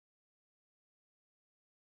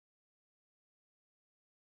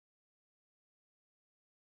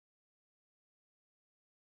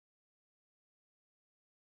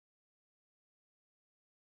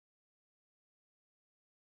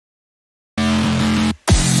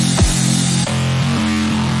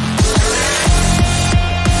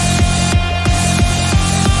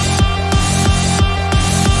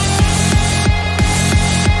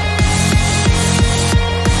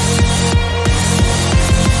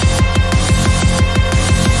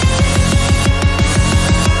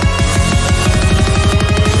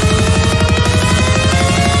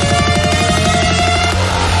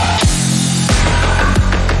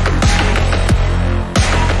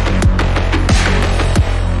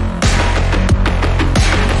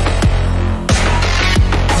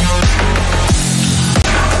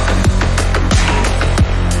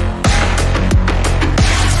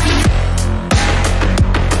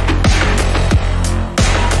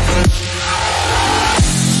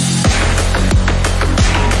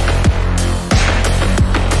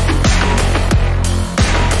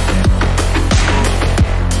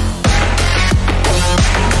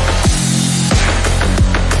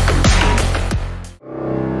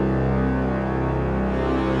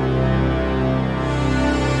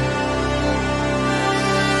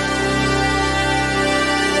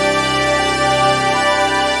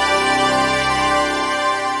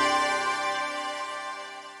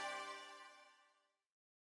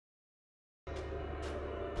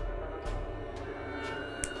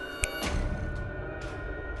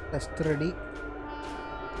Test ready.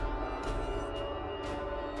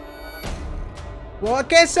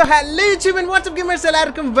 Okay, so hello YouTube and what's up gamers,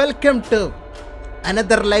 welcome to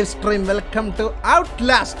another live stream. Welcome to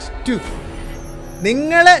OUTLAST 2.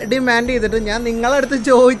 നിങ്ങളെ demand ചെയ്തിട്ട് ഞാൻ നിങ്ങളുടെ അടുത്ത്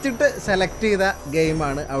ചോദിച്ചിട്ട് select ചെയ്ത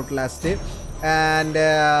ഗെയിമാണ് ഔട്ട്ലാസ്റ്റ്. ആൻഡ്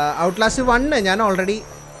ഔട്ട്ലാസ്റ്റ് 1 ഞാൻ ഓൾറെഡി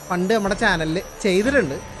പണ്ട് നമ്മുടെ ചാനലിൽ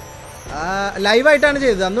ചെയ്തിട്ടുണ്ട്. ലൈവായിട്ടാണ്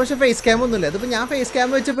ചെയ്തത്. അന്ന് പക്ഷേ ഫേസ് ക്യാം ഒന്നുമില്ല. അതിപ്പോൾ ഞാൻ ഫേസ് ക്യാം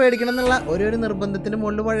വെച്ച് പേടിക്കണം എന്നുള്ള ഒരു നിർബന്ധത്തിന്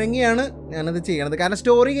മുകളിൽ വഴങ്ങിയാണ് ഞാനത് ചെയ്യണത്. കാരണം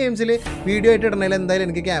സ്റ്റോറി ഗെയിംസിൽ വീഡിയോ ആയിട്ട് ഇടണമെങ്കിൽ എന്തായാലും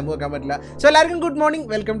എനിക്ക് ക്യാം വെക്കാൻ പറ്റില്ല. സോ എല്ലാവർക്കും good morning,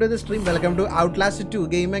 welcome to the stream, welcome to ഔട്ട്ലാസ്റ്റ് 2.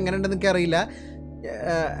 Game എങ്ങനെ ഉണ്ടെന്ന് എനിക്കറിയില്ല.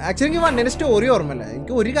 ആക്ച്വലി എനിക്ക് വണ്ടിൻ്റെ സ്റ്റോറി ഓർമ്മയില്ല,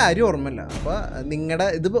 എനിക്ക് ഒരു കാര്യം ഓർമ്മയില്ല. അപ്പോൾ നിങ്ങളുടെ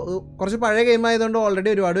ഇത് കുറച്ച് പഴയ ഗെയിം ആയതുകൊണ്ട് ഓൾറെഡി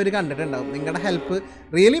ഒരുപാട് പേര് കണ്ടിട്ടുണ്ടാവും. നിങ്ങളുടെ ഹെൽപ്പ്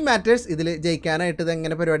റിയലി മാറ്റേഴ്സ് ഇതിൽ ജയിക്കാനായിട്ട്. ഇത്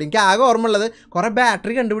എങ്ങനെ പരിപാടി എനിക്ക് ആകെ ഓർമ്മയുള്ളത് കുറേ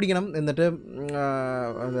ബാറ്ററി കണ്ടുപിടിക്കണം, എന്നിട്ട്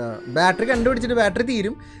ബാറ്ററി കണ്ടുപിടിച്ചിട്ട് ബാറ്ററി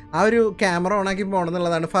തീരും, ആ ഒരു ക്യാമറ ഓണാക്കി പോകണം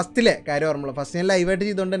എന്നുള്ളതാണ് ഫസ്റ്റിലെ കാര്യം ഓർമ്മയുള്ളത്. ഫസ്റ്റ് ഞാൻ ലൈവായിട്ട്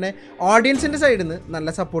ചെയ്തുകൊണ്ട് തന്നെ ഓഡിയൻസിൻ്റെ സൈഡിൽ നിന്ന്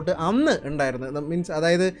നല്ല സപ്പോർട്ട് അന്ന് ഉണ്ടായിരുന്നു. മീൻസ്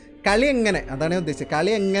അതായത് കളി എങ്ങനെ, അതാണ് ഞാൻ ഉദ്ദേശിച്ചത്,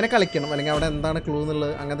 കളി എങ്ങനെ കളിക്കണം അല്ലെങ്കിൽ അവിടെ എന്താണ് ക്ലൂ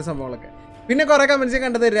എന്നുള്ളത്, അങ്ങനത്തെ സംഭവങ്ങളൊക്കെ. പിന്നെ കുറേ കമൻസ്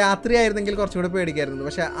കണ്ടത് രാത്രി ആയിരുന്നെങ്കിൽ കുറച്ചുകൂടെ പേടിക്കായിരുന്നു.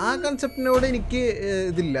 പക്ഷേ ആ കൺസെപ്റ്റിനോട് എനിക്ക്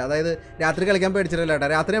ഇതില്ല. അതായത് രാത്രി കളിക്കാൻ പേടിച്ചിട്ടില്ല കേട്ടോ.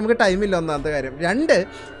 രാത്രി നമുക്ക് ടൈമില്ല, ഒന്നാമത്തെ കാര്യം. 2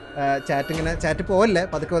 ചാറ്റ് പോവല്ലേ,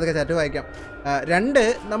 പതുക്കെ ചാറ്റ് വായിക്കാം. 2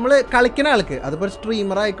 നമ്മൾ കളിക്കുന്ന ആൾക്ക്, അതിപ്പോൾ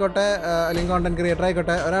സ്ട്രീമർ ആയിക്കോട്ടെ അല്ലെങ്കിൽ കോണ്ടന്റ് ക്രിയേറ്റർ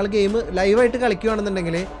ആയിക്കോട്ടെ, ഒരാൾ ഗെയിം ലൈവായിട്ട്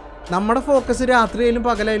കളിക്കുകയാണെന്നുണ്ടെങ്കിൽ നമ്മുടെ ഫോക്കസ് രാത്രിയായാലും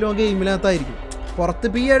പകലായാലും ആ ഗെയിമിനകത്തായിരിക്കും. പുറത്ത്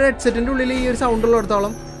ഇപ്പോൾ ഈ ഒരു ഹെഡ്സെറ്റിൻ്റെ ഉള്ളിൽ ഈ ഒരു സൗണ്ട്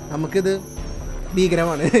ഉള്ളിടത്തോളം നമുക്കിത്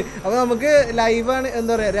ഭീകരമാണ്. അപ്പോൾ നമുക്ക് ലൈവാണ്,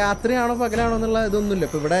 എന്താ പറയുക, രാത്രിയാണോ പകലാണോ എന്നുള്ള ഇതൊന്നുമില്ല.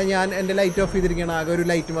 ഇപ്പോൾ ഇവിടെ ഞാൻ എൻ്റെ ലൈറ്റ് ഓഫ് ചെയ്തിരിക്കുകയാണ്, ആകെ ഒരു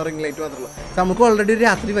ലൈറ്റ് റിംഗ് ലൈറ്റ് മാത്രമേ ഉള്ളൂ. നമുക്ക് ഓൾറെഡി ഒരു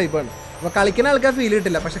രാത്രി വൈബാണ്. അപ്പോൾ കളിക്കുന്ന ആൾക്കാർ ഫീൽ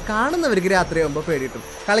കിട്ടില്ല, പക്ഷെ കാണുന്നവർക്ക് രാത്രി ആകുമ്പോൾ പേടി കിട്ടും.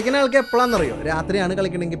 കളിക്കുന്ന ആൾക്ക് എപ്പോഴാണെന്നറിയോ, രാത്രിയാണ്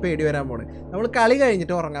കളിക്കണമെങ്കിൽ പേടി വരാൻ പോണേ. നമ്മൾ കളി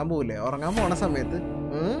കഴിഞ്ഞിട്ട് ഉറങ്ങാൻ പോകില്ലേ, ഉറങ്ങാൻ പോണ സമയത്ത്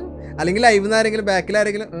അല്ലെങ്കിൽ ലൈവ് നിന്ന് ആരെങ്കിലും ബാക്കിൽ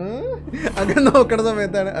ആരെങ്കിലും അങ്ങനെ നോക്കണ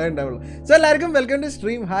സമയത്താണ് അത് ഉണ്ടാവുള്ളൂ. സോ എല്ലാവർക്കും welcome to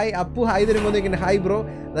stream. Hi Appu, hi തരുമ്പോൾ നോക്കിയിട്ട് ഹായ് ബ്രോ.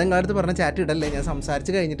 അത് നിങ്ങളുടെ അടുത്ത് പറഞ്ഞ ചാറ്റ് ഇടല്ലേ, ഞാൻ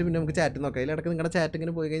സംസാരിച്ച് കഴിഞ്ഞിട്ട് പിന്നെ നമുക്ക് ചാറ്റ് നോക്കാം. അതിലിടക്ക് നിങ്ങളുടെ ചാറ്റ്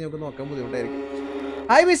ഇങ്ങനെ പോയി കഴിഞ്ഞാൽ നമുക്ക് നോക്കാൻ ബുദ്ധിമുട്ടായിരിക്കും.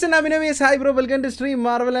 Hi mister അഭിനവീസ്, hi bro, welcome to stream.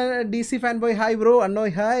 Marvel DC fan boy, hi bro.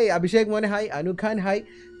 അണ്ണോയ് hi. Abhishek മോനെ ഹായ്. അനുഖാൻ ഹായ്.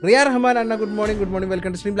 റിയ റഹ്മാൻ അണ്ണ good morning,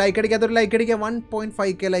 welcome to stream. Like അടിക്കാത്തൊരു like അടിക്കുക.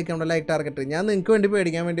 1.5K ലൈക്ക് നമ്മുടെ ലൈക്ക് ടാർഗറ്റ്. ഞാൻ നിങ്ങൾക്ക് വേണ്ടി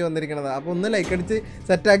പേടിക്കാൻ വേണ്ടി വന്നിരിക്കുന്നത്. അപ്പോൾ ഒന്ന് ലൈക്ക് അടിച്ച്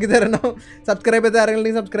സെറ്റാക്കി തരണം. സബ്സ്ക്രൈബ് ചെയ്ത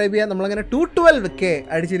ആരെങ്കിലും സബ്സ്ക്രൈബ് ചെയ്യാം. നമ്മളങ്ങനെ 212K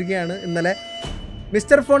അടിച്ചിരിക്കുകയാണ് ഇന്നലെ.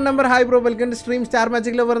 Mister phone number hi bro, welcome to stream. Star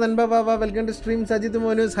magic lover നൻബ Baba, welcome to stream. Sajith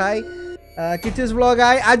മോനൂസ് hi. കിച്ചസ് vlog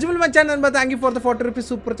hi. Ajmal Machan നൻബ, thank you for the 40 rupees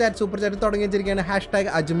super chat തുടങ്ങി വെച്ചിരിക്കുകയാണ്.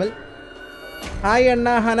 #, അജ്മൽ ഹായ് അണ്ണ.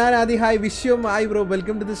 ഹനാൻ ആദി hi. Viswam hi bro,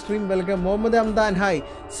 welcome to the stream, welcome. Muhammad അംദാൻ hi.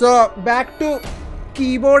 So back to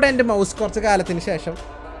keyboard and mouse. കുറച്ച് കാലത്തിന് ശേഷം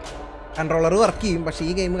controller work ചെയ്യും, പക്ഷേ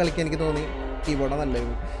ഈ game കളിക്കാൻ എനിക്ക് തോന്നി കീബോർഡാണ്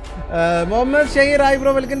നല്ലത്. Muhammad Shaheer hi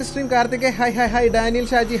bro, welcome to stream. Karthik hi. Daniel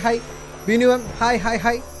Shaji hi. ബിനുവം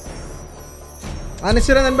hi.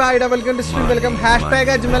 Anaswara നൻപ hi, welcome to stream, welcome. #,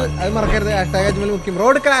 Ajmal, അത് മറക്കരുത്, #, അജ്മൽ മുഖ്യം.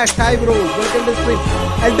 Road crash hi bro, welcome to stream.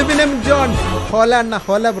 അഡ്വിനം John ഹോല അണ്ണ,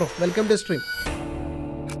 ഹോല bro, welcome to stream.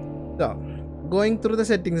 Going through the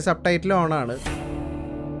settings. Sub title on ആണ്.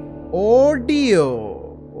 Audio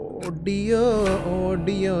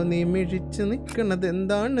നീ മിഴിച്ച് നിൽക്കണത്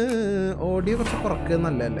എന്താണ്? Audio കുറച്ച് കുറക്കുക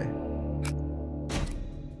നല്ലല്ലേ,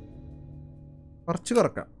 കുറച്ച്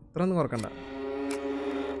കുറക്കാം, ഇത്ര ഒന്നും കുറക്കണ്ട.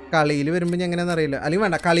 കളിയിൽ വരുമ്പോൾ ഞാൻ എങ്ങനെയാണെന്ന് അറിയില്ല, അല്ലെങ്കിൽ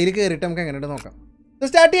വേണ്ട, കളിയിൽ കയറിയിട്ട് നമുക്ക് എങ്ങനെയുണ്ട് നോക്കാം.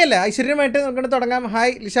 സ്റ്റാർട്ട് ചെയ്യല്ലേ, ഐശ്വര്യമായിട്ട് നമുക്ക് തുടങ്ങാം.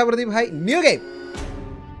 Hi Lisha Pradeep hi. New game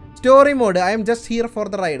story mode. I am just here for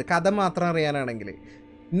the ride. കഥ മാത്രം അറിയാനാണെങ്കിൽ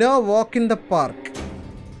no walk in the park.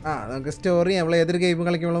 നമുക്ക് സ്റ്റോറി, നമ്മൾ ഏതൊരു ഗെയിം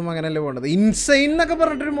കളിക്കുമ്പോഴും അങ്ങനെയല്ലേ പോകേണ്ടത്. ഇൻസൈൻ എന്നൊക്കെ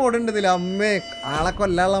പറഞ്ഞിട്ടൊരു മോഡ് ഉണ്ട് ഇതിൽ. അമ്മേ, ആളെ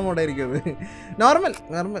കൊല്ലാനുള്ള മോഡായിരിക്കും അത്. നോർമൽ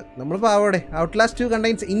നമ്മൾ പാവോടെ. ഔട്ട്ലാസ്റ്റ് 2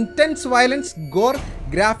 contains intense violence, Gorr,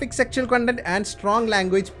 graphic, sexual content and strong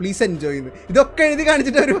language. Please enjoy ചെയ്യുന്നു. ഇതൊക്കെ എഴുതി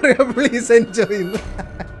കാണിച്ചിട്ട് അവർ പറയാം പ്ലീസ് എൻജോയ് ചെയ്യുന്നു.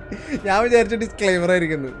 ഞാൻ വിചാരിച്ചു ഡിസ്ക്ലൈമർ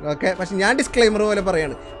ആയിരിക്കുന്നു. ഓക്കെ, പക്ഷെ ഞാൻ ഡിസ്ക്ലൈമർ പോലെ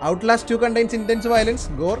പറയാണ്. ഔട്ട്ലാസ്റ്റ് 2 contains intense violence,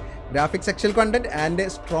 Gorr, graphic, sexual content and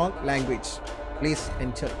strong language. Please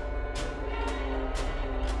enjoy.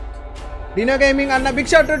 Dino gaming അണ്ണ, ബിഗ്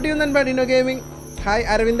ഷോട്ട് ഔട്ട് ചെയ്യുന്നുണ്ട്. Dino gaming hi.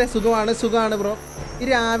 അരവിന്ദ് സുഖമാണ് ബ്രോ. ഈ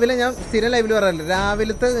രാവിലെ ഞാൻ സ്ഥിരം ലൈവിൽ പറയാറില്ല,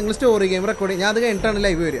 രാവിലത്തെ നിങ്ങൾ സ്റ്റോറി ഗെയിം റെക്കോർഡ് ചെയ്യും, ഞാൻ അത് കഴിഞ്ഞിട്ടാണ്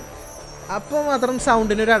ലൈവ് വരിക. അപ്പോൾ മാത്രം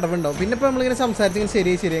സൗണ്ടിനൊരു അടവുണ്ടാവും. പിന്നെ ഇപ്പോൾ നമ്മളിങ്ങനെ സംസാരിച്ചിങ്ങനെ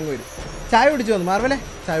ശരിയായി വരും. ചായ കുടിച്ചു വന്നു മാർവലെ,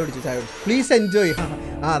 ചായ കുടിച്ചു. Please enjoy.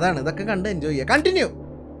 അതാണ്, ഇതൊക്കെ കണ്ട് എൻജോയ് ചെയ്യുക. Continue,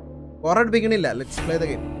 ബോറടിപ്പിക്കണില്ല. Let's play the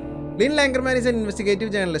game. Lynn Langerman is an investigative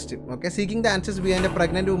journalist. Okay, seeking the answers behind a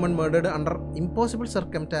pregnant woman murdered under impossible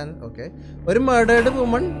circumstances. Okay, ഒരു murdered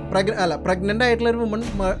woman, pregnant ആയിട്ടുള്ള ഒരു woman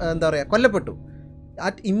എന്താ പറയുക, കൊല്ലപ്പെട്ടു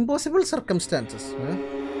at impossible circumstances.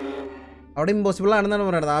 അവിടെ impossible ആണെന്നാണ്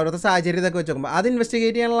പറയുന്നത്. അവിടുത്തെ സാഹചര്യം ഇതൊക്കെ വെച്ച് നോക്കുമ്പോൾ അത്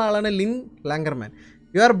ഇൻവെസ്റ്റിഗേറ്റ് ചെയ്യാനുള്ള ആളാണ് Lin ലാംഗർമാൻ.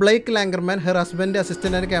 You are Blake ലാംഗർമാൻ, her husband,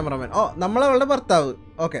 assistant and cameraman. നമ്മളവളുടെ ഭർത്താവ്.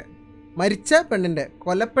 ഓക്കെ, മരിച്ച പെണ്ണിൻ്റെ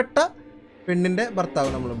കൊലപ്പെട്ട പെണ്ണിൻ്റെ ഭർത്താവ്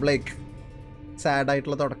നമ്മൾ ബ്ലേക്ക്.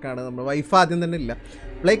 സാഡായിട്ടുള്ള തുടക്കമാണ്. നമ്മൾ വൈഫ് ആദ്യം തന്നെ ഇല്ല.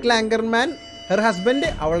 ബ്ലേക്ക് ലാങ്കർമാൻ, ഹെർ ഹസ്ബൻഡ്,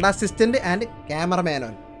 അവളുടെ assistant and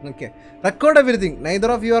ക്യാമറമാനോൻ. Okay. Record everything. neither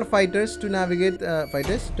of you are fighters to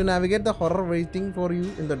navigate the horror waiting for you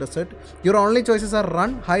in the desert. Your only choices are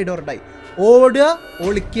run, hide or die. ഓടുക,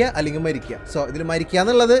 ഒളിക്കുക, അല്ലെങ്കിൽ മരിക്കുക. So ഇതിൽ മരിക്കുക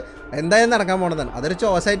എന്നുള്ളത് എന്തായാലും നടക്കാൻ പോണതാണ്. അതൊരു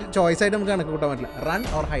ചോയ്സായിട്ട് നമുക്ക് കണക്ക് കൂട്ടാൻ പറ്റില്ല. റൺ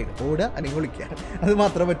ഓർ ഹൈഡ്, ഓടുക അല്ലെങ്കിൽ ഒളിക്കുക, അത്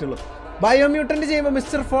മാത്രമേ പറ്റുള്ളൂ. ബയോമ്യൂട്ടൻ്റ് ചെയ്യുമ്പോൾ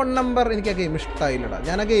മിസ്റ്റർ ഫോൺ നമ്പർ, എനിക്ക് ആ ഗെയിം ഇഷ്ടമായില്ലടാ.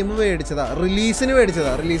 ഞാൻ ആ ഗെയിം റിലീസിന്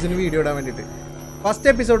വീഡിയോ ഇടാൻ വേണ്ടിയിട്ട്. ഫസ്റ്റ്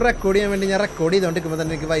എപ്പിസോഡ് റെക്കോർഡ് ചെയ്യാൻ വേണ്ടി ഞാൻ റെക്കോർഡ് ചെയ്തുകൊണ്ടിരിക്കുമ്പോൾ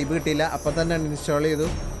തന്നെ എനിക്ക് വൈബ് കിട്ടിയില്ല. അപ്പം തന്നെ ഇൻസ്റ്റാൾ ചെയ്തു,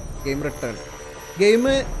 ഗെയിം റിട്ടേൺ.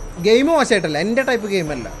 ഗെയിം മോശമായിട്ടല്ല, എൻ്റെ ടൈപ്പ്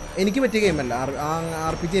ഗെയിമല്ല, എനിക്ക് പറ്റിയ ഗെയിമല്ല.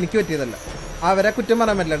 RPG എനിക്ക് പറ്റിയതല്ല. അവരെ കുറ്റം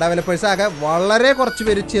പറയാൻ പറ്റില്ല. ഡെവലപ്പേഴ്സ് ആകെ വളരെ കുറച്ച്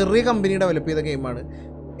പേര് ചെറിയ കമ്പനി ഡെവലപ്പ് ചെയ്ത ഗെയിമാണ്.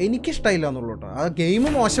 എനിക്കിഷ്ടമായില്ല എന്നുള്ളൂ കേട്ടോ. ആ ഗെയിം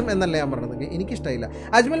മോശം എന്നല്ല ഞാൻ പറഞ്ഞത്, എനിക്കിഷ്ടമായില്ല.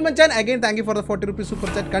 അജ്മൽ മച്ചാൻ again thank you for the 40 rupees super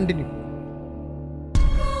chat. Continue.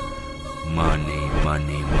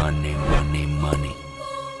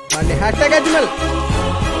 Hashtag Ajmal.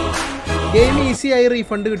 Game easy ആയി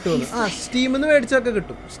റീഫണ്ട് കിട്ടുമെന്ന്. സ്റ്റീമിൽ നിന്ന് മേടിച്ചൊക്കെ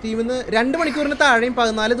കിട്ടും. സ്റ്റീമിൽ നിന്ന് 2 മണിക്കൂറിന് താഴെയും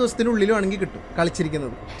 14 ദിവസത്തിനുള്ളിലും ആണെങ്കിൽ കിട്ടും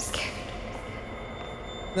കളിച്ചിരിക്കുന്നത്.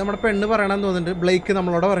 നമ്മുടെ പെണ്ണ് പറയണമെന്ന് തോന്നുന്നുണ്ട്. ബ്ലേക്ക്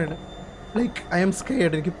നമ്മളോട് പറയണം, ബ്ലേക്ക് ഐ എം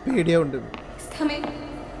സ്കെയർഡ്, എനിക്ക് പേടിയാവുണ്ട്.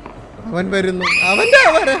 അവൻ വരുന്നു, അവൻ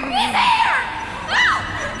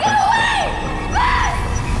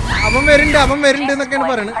വരുന്നുണ്ട് എന്നൊക്കെയാണ്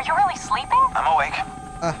പറയണത്.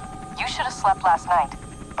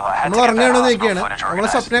 നമ്മൾ ഉറങ്ങാണോന്ന് ചോദിക്കുകയാണ്. നമ്മളെ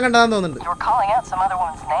സ്വപ്നം കണ്ടാന്ന് തോന്നുന്നുണ്ട്.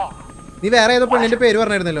 നീ വേറെ ഏതോ പെണ്ണിന്റെ പേര്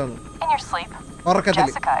പറഞ്ഞിരുന്നല്ലോ ഒന്ന് ഉറക്കത്തിൽ.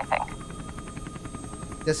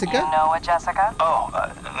 ജെസിക്ക?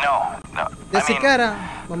 ജെസിക്ക ആരാ?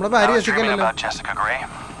 നമ്മുടെ ഭാര്യ ജെസിക്ക അല്ലല്ലോ.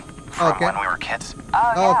 Okay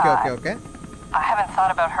okay okay okay.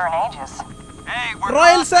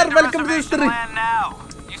 Royal sir, welcome to history.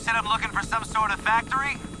 You said I'm looking for some sort of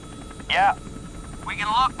factory? Yeah. We can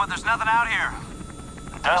look, but there's nothing out here.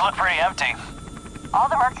 It does look pretty empty. All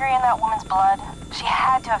the mercury in that woman's blood, she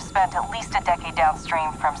had to have spent at least a decade downstream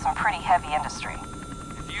from some pretty heavy industry.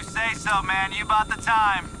 If you say so, man, you bought the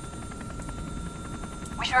time.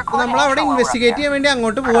 We should record. നമ്മൾ അവിടെ investigate ചെയ്യാൻ വേണ്ടി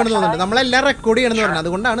അങ്ങോട്ട് പോകാണെന്ന് തോന്നുന്നുണ്ട്. നമ്മളെല്ലാം record ചെയ്യണമെന്ന് പറഞ്ഞു.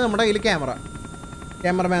 അതുകൊണ്ടാണ് നമ്മുടെ കയ്യിൽ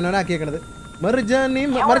ക്യാമറമാനോനെ ആക്കിയേക്കണത്.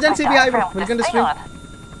 Emergency B hi bro, welcome to stream.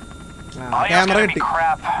 Camera കിട്ടി.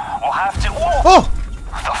 Oh!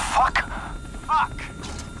 The fuck? Fuck.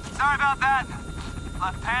 Sorry about that.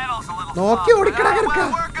 Left panel's a little. നോക്കി ഓടിക്കട കറക്ക.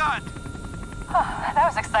 That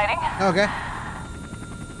was exciting. Okay.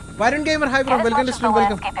 Varun Gamer hi bro, welcome to stream,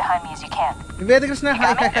 welcome. Veda Krishna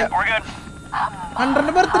hi hi hi. We're good.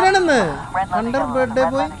 100 birthday ആണെന്ന്. 100 birthday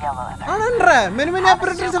boy. ആണോ? Many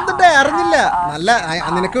operators എന്തിട്ട് അറിഞ്ഞില്ല. നല്ല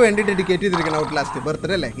നിനക്ക് വേണ്ടി dedicate ചെയ്തിരിക്കണം ഔട്ട്ലാസ്റ്റ്.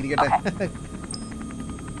 Birthday അല്ലേ, ഇരിക്കട്ടെ.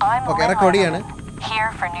 ഓക്കെ, റെക്കോർഡ് ചെയ്യാണ്.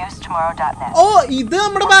 ഓ, ഇത്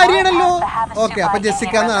നമ്മുടെ ഭാര്യയാണല്ലോ. ഓക്കെ, അപ്പൊ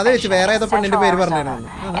ജെസിക്ക എന്ന് അത് വെച്ച് വേറെ ഏതോ പെണ്ണിന്റെ പേര് പറഞ്ഞിരുന്നു.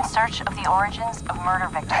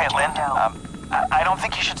 Hey Lynn, I don't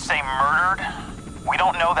think you should say murdered. We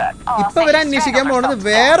don't know that. ഇപ്പൊ ഇവരെ അന്വേഷിക്കാൻ പോണത്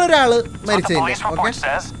വേറൊരാള് മരിച്ചതില്ലേ. ഓക്കെ.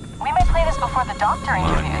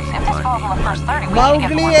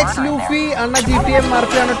 മൗഗ്ലി എക്സ് ലൂഫി അണ്ണ GTA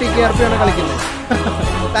MRP ആണോ TKRP ആണോ കളിക്കുന്നത്?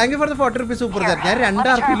 Thank you for the 40 rupees super chat. ഞാൻ 2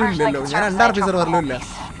 RPയിലും ഇല്ലല്ലോ, ഞാൻ 2 RP സെർവറിലും ഇല്ല.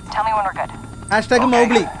 Hashtag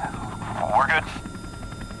Mowgli. We're good.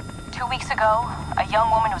 2 weeks ago, a young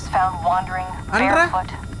woman was found wandering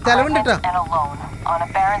barefoot, pregnant and alone on a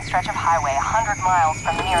barren stretch of highway 100 miles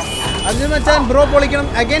from the nearest. Anju Machan bro പൊളിക്കണം.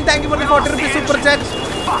 Again thank you for the 40 rupees super chat.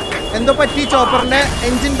 എന്തോ പറ്റി ചോപ്പറിന്റെ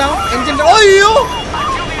engine down. അയ്യോ,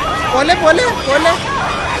 പോലെ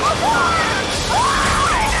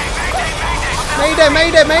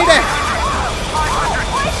mayday.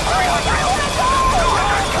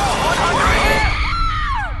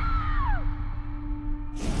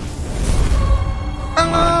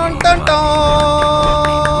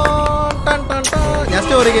 ഞാൻ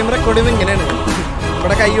story game record ചെയ്യുമ്പോൾ ഇങ്ങനെയാണ്.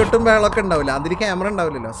 ഇവിടെ കൈയൊട്ടും ബഹളമൊക്കെ ഉണ്ടാവില്ല, അതിൽ ക്യാമറ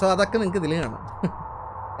ഉണ്ടാവില്ലല്ലോ. സോ അതൊക്കെ നിങ്ങൾക്ക് ഇതിൽ കാണാം,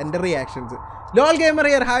 എൻ്റെ reactions. ലോൾ gamer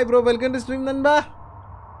here hi bro, welcome to stream. നൻപാ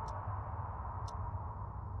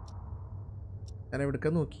ഞാൻ എവിടേക്ക്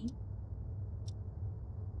നോക്കി.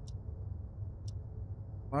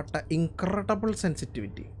 What incredible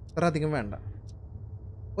sensitivity. അത്ര അധികം വേണ്ട.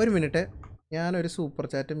 ഒരു മിനിറ്റ്, ഞാനൊരു സൂപ്പർ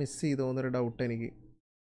ചാറ്റ് മിസ് ചെയ്തോന്നൊരു ഡൗട്ട് എനിക്ക്.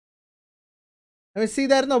 Miss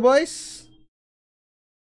ചെയ്തായിരുന്നോ boys?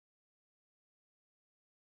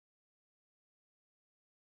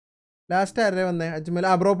 ലാസ്റ്റ് ആരേ വന്നേ? അജ്മൽ.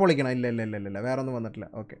 ബ്രോ പൊളിക്കണം. ഇല്ല വേറെ ഒന്നും വന്നിട്ടില്ല.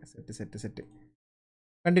 Okay, set.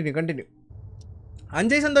 Continue.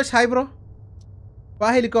 Anjay Santhosh hi bro. അപ്പോൾ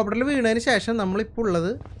ആ ഹെലികോപ്റ്ററിൽ വീണതിന് ശേഷം നമ്മളിപ്പോൾ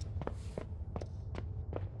ഉള്ളത്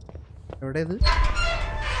എവിടെയത്?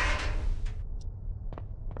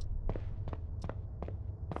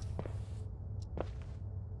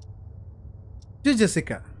 To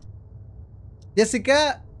Jessica.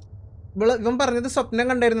 ഇവൻ പറഞ്ഞത് സ്വപ്നം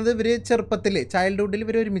കണ്ടായിരുന്നത് ഇവർ ചെറുപ്പത്തിൽ ചൈൽഡ്ഹുഡിൽ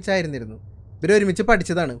ഇവർ ഒരുമിച്ചായിരുന്നിരുന്നു. ഇവർ ഒരുമിച്ച്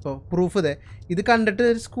പഠിച്ചതാണ്. ഇപ്പോൾ പ്രൂഫ് ഇതേ ഇത് കണ്ടിട്ട്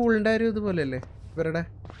ഒരു സ്കൂളിൻ്റെ ഒരു ഇതുപോലെയല്ലേ ഇവരുടെ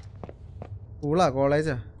സ്കൂളാ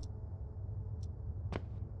കോളേജാ.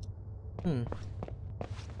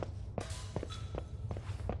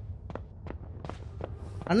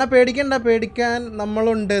 അണ്ണ പേടിക്കണ്ട, പേടിക്കാൻ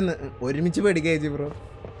നമ്മളുണ്ടെന്ന്. ഒരുമിച്ച് പേടിക്കുക ചേച്ചി ബ്രോ.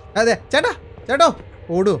 അതെ ചേട്ടോ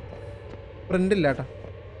ഓടൂ. ഫ്രണ്ട് ഇല്ല കേട്ടോ.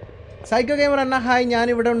 സൈക്കോ ഗെയിമർ അണ്ണ ഹായ്,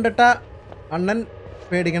 ഞാനിവിടെ ഉണ്ടട്ടാ. അണ്ണൻ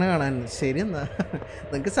പേടിക്കണ കാണാൻ. ശരി എന്നാ,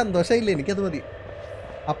 നിങ്ങൾക്ക് സന്തോഷമായില്ല, എനിക്കത് മതി.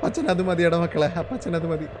 അപ്പച്ചൻ അത് മതിയടാ മക്കളെ, അപ്പച്ചൻ അത്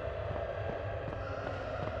മതി.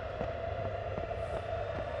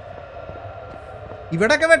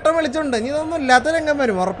 ഇവിടെയൊക്കെ വെട്ടം വിളിച്ചുണ്ട്. ഇനി ഇതൊന്നും ഇല്ലാത്ത രംഗം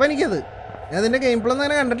വരും ഉറപ്പെനിക്കത്. ഞാൻ അതിൻ്റെ ഗെയിം പ്ലേ ഒന്നും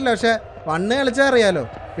അങ്ങനെ കണ്ടിട്ടില്ല, പക്ഷെ വണ്ണ് കളിച്ചാൽ അറിയാലോ.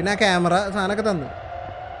 പിന്നെ ആ ക്യാമറ സാധനമൊക്കെ തന്നു.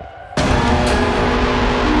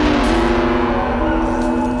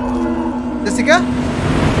 ജെസിക്ക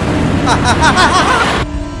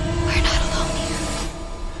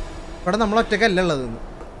ഇവിടെ നമ്മൾ ഒറ്റക്കല്ല ഉള്ളത്.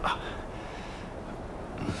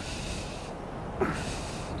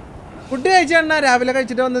 ഫുഡ് കഴിച്ചാ രാവിലെ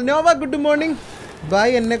കഴിച്ചിട്ട് വന്നത്. Nova good morning.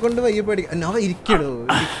 ബായ്, എന്നെ കൊണ്ട് വയ്യ പേടിക്ക. നോവ ഇരിക്കടോ.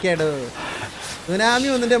 സുനാമി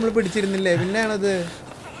വന്നിട്ട് നമ്മൾ പിടിച്ചിരുന്നില്ലേ, പിന്നെയാണത്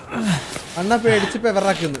അണ്ണ പേടിച്ച്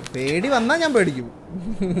പെവറാക്കുന്നു. പേടി വന്നാൽ ഞാൻ പേടിക്കും.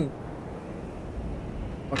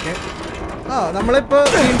 ഓക്കെ. നമ്മളിപ്പോൾ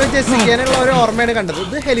വീണ്ടും ജെസിക്കാനുള്ള ഒരു ഓർമ്മയാണ് കണ്ടത്.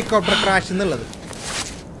 ഇത് ഹെലികോപ്റ്റർ ക്രാഷ് എന്നുള്ളത്.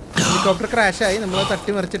 ഹെലികോപ്റ്റർ ക്രാഷായി നമ്മൾ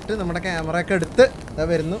തട്ടിമറിച്ചിട്ട് നമ്മുടെ ക്യാമറ ഒക്കെ എടുത്ത് ഇതാ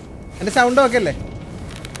വരുന്നു. എൻ്റെ സൗണ്ട് ഓക്കെ അല്ലേ?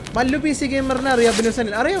 മല്ലു PC ഗെയിമറിനെ അറിയാം, ബിസിനസ്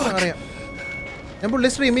അറിയാം. ഞാൻ പുള്ളി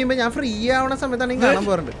സ്ട്രീം ചെയ്യുമ്പോൾ ഞാൻ ഫ്രീ ആവണ സമയത്താണെങ്കിൽ കാണാൻ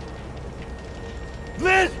പോകാറുണ്ട്.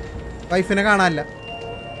 വൈഫിനെ കാണാനില്ല.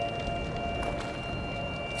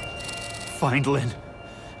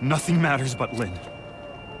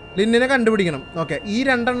 ലിന്നിനെ കണ്ടുപിടിക്കണം. ഓക്കെ, ഈ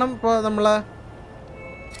രണ്ടെണ്ണം ഇപ്പോൾ നമ്മൾ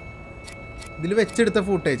ഇതിൽ വെച്ചെടുത്ത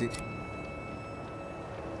ഫൂട്ടേജ്.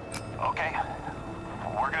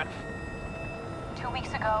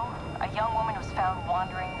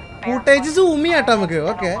 ഫൂട്ടേജ് സൂം ചെയ്യാട്ടോ നമുക്ക്.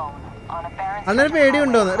 ഓക്കെ, അന്നൊരു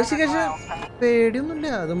പേടിയുണ്ടോന്ന്? ഋഷികേഷ് പേടിയൊന്നുമില്ല,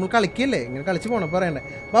 അത് നമ്മൾ കളിക്കല്ലേ, ഇങ്ങനെ കളിച്ച് പോണം. പറയണ്ടേ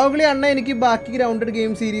ബാഹുബലി അണ്ണ, എനിക്ക് ബാക്കി ഗ്രൗണ്ടഡ്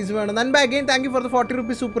ഗെയിം സീരീസ് വേണം. നൻ ബാഗെയിൻ thank you for the 40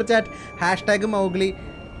 rupees super chat. #Mowgli.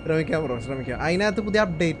 ശ്രമിക്കാം ബ്രോ, ശ്രമിക്കാം. അതിനകത്ത് പുതിയ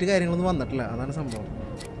അപ്ഡേറ്റ് കാര്യങ്ങളൊന്നും വന്നിട്ടില്ല, അതാണ് സംഭവം.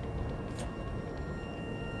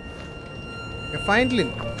 ഫൈനലി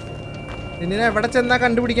പിന്നെ എവിടെ ചെന്നാൽ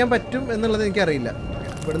കണ്ടുപിടിക്കാൻ പറ്റും എന്നുള്ളത് എനിക്കറിയില്ല.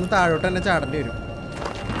 ഇവിടുന്ന് താഴോട്ട് തന്നെ ചാടേണ്ടി വരും.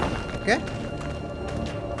 ഓക്കെ,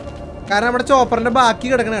 കാരണം നമ്മുടെ ചോപ്പറിന്റെ ബാക്കി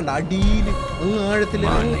കിടക്കണണ്ട അടിയിൽ ആഴത്തിൽ.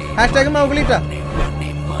 #മൗഗ്ലിട്ടാ.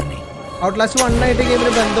 ഔട്ട്ലാസ്റ്റ് 1 ആയിട്ട്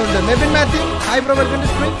ഗെയിമിന് ബന്ധമുണ്ട്. Mebin Mathew hi bro, welcome to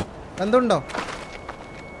stream. ബന്ധമുണ്ടോ?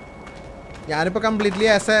 ഞാനിപ്പോൾ completely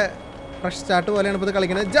as A fresh start പോലെയാണ് ഇപ്പോൾ ഇത്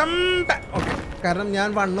കളിക്കുന്നത്. ജമ്പ്. ഓക്കെ, കാരണം ഞാൻ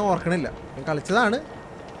 1 ഓർക്കണില്ല, ഞാൻ കളിച്ചതാണ്.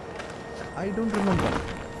 I don't remember.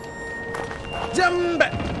 Jump.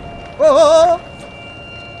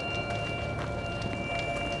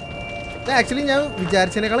 Actually ഞാൻ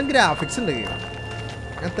വിചാരിച്ചതിനേക്കാളും ഗ്രാഫിക്സ് ഉണ്ട് ഗെയിം.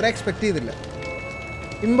 ഞാൻ അത്ര എക്സ്പെക്ട് ചെയ്തില്ല.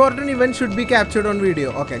 Important event should be captured on video.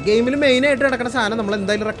 Okay, ഗെയിമിൽ മെയിനായിട്ട് നടക്കുന്ന സാധനം നമ്മൾ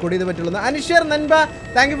എന്തായാലും റെക്കോർഡ് ചെയ്ത് പറ്റുള്ളൂ. അനിഷർ നൻപ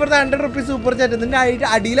thank you for the 100 rupees super chat. ഇതിൻ്റെ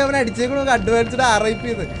അടിയിൽ അവൻ അടിച്ചേക്കണോ അഡ്വാൻസ്ഡ് RIP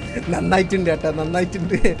ചെയ്ത്. നന്നായിട്ടുണ്ട് കേട്ടോ,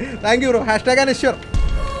 നന്നായിട്ടുണ്ട്. Thank you bro. #അനിഷർ.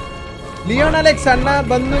 Leon Alex അണ്ണ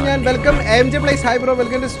ബന്നു ഞാൻ. Welcome. AMJ place hi bro,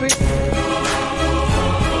 welcome to stream.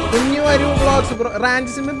 കുഞ്ഞു വരൂ വ്ളോഗ്സ് ബ്രോ.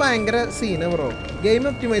 റാഞ്ച് സിമ്മിൽ ഭയങ്കര സീന് ബ്രോ. ഗെയിം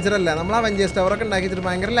ഒപ്റ്റിമൈസർ അല്ല, നമ്മൾ അവഞ്ചേഴ്സ് ടവറൊക്കെ ഉണ്ടാക്കി വെച്ചിട്ട്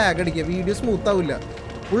ഭയങ്കര ലാഗ് അടിക്കുക. വീഡിയോ സ്മൂത്ത് ആവില്ല,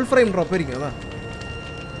 ഫുൾ ഫ്രെയിം ഡ്രോപ്പ് ആയിരിക്കും. അതാ.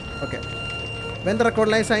 Okay, when the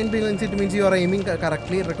record line sign bills it means you are aiming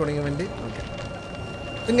correctly recording event. Okay,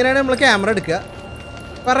 ഇങ്ങനെയാണ് നമ്മൾ ക്യാമറ എടുക്കുക.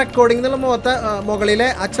 ഇപ്പോൾ റെക്കോർഡിംഗ് എന്നുള്ള മുകളിലെ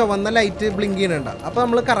ആ ചുവന്ന ലൈറ്റ് ബ്ലിങ്ക് ചെയ്യുന്നുണ്ട്. അപ്പോൾ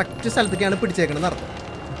നമ്മൾ കറക്റ്റ് സ്ഥലത്തേക്കാണ് പിടിച്ചേക്കണമെന്ന് അർത്ഥം.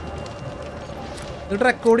 എന്നിട്ട്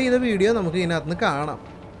റെക്കോർഡ് ചെയ്ത വീഡിയോ നമുക്ക് ഇതിനകത്ത് നിന്ന് കാണാം.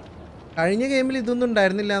 കഴിഞ്ഞ ഗെയിമിൽ ഇതൊന്നും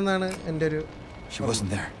ഉണ്ടായിരുന്നില്ല എന്നാണ് എൻ്റെ ഒരു.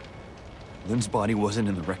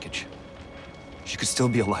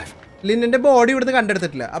 ലിന്നിന്റെ ബോഡി ഇവിടുന്ന്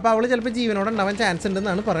കണ്ടെടുത്തിട്ടില്ല, അപ്പോൾ അവൾ ചിലപ്പോൾ ജീവനോടെ ഉണ്ടാവാൻ ചാൻസ്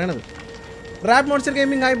ഉണ്ടെന്നാണ് പറയണത്. Rap monster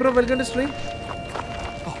gaming hi bro, welcome to stream.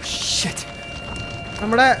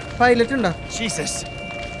 നമ്മുടെ പൈലറ്റ് ഉണ്ടോ?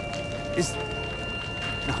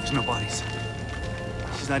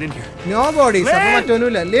 No bodies. അപ്പോൾ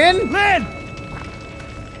മറ്റൊന്നുമില്ല. Lin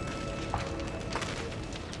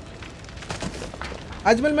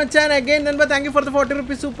Ajmal Machan again നൻപ thank you for the 40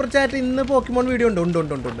 rupees super chat. ഇന്ന് പോക്കിമോൺ വീഡിയോ ഉണ്ട്.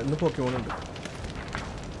 ഇന്ന് പോക്കിമോൺ ഉണ്ട്.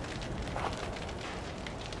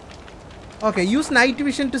 Okay, use night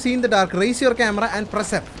vision to see in the dark. Raise your camera and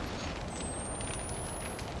press F.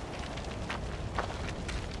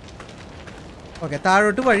 Okay,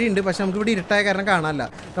 താഴോട്ട് വഴിയുണ്ട്, പക്ഷെ നമുക്ക് ഇവിടെ ഇരുട്ടായ കാരണം കാണാനല്ല.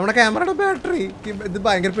 നമ്മുടെ ക്യാമറയുടെ ബാറ്ററി ഇത്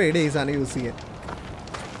ഭയങ്കര പേടിയായി സാധനം യൂസ് ചെയ്യാൻ.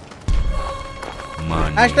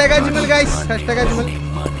 Hashtag Ajmal, guys. Hashtag Ajmal.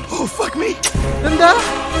 Oh, fuck me. എന്താ?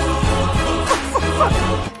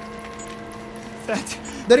 That.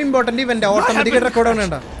 ഇതൊരു ഇമ്പോർട്ടന്റ് ഇവന്റ് ഓട്ടോമാറ്റിക് റെക്കോർഡ്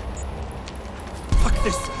ആവുന്നുണ്ടോ? Fuck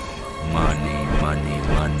this. Money, money,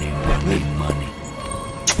 money, money, money.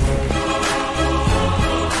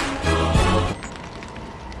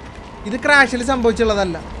 ഇത് ക്രാഷിൽ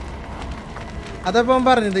സംഭവിച്ചുള്ളതല്ല. അതപ്പം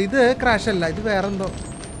പറഞ്ഞത് ഇത് ക്രാഷ് അല്ല, ഇത് വേറെന്തോ.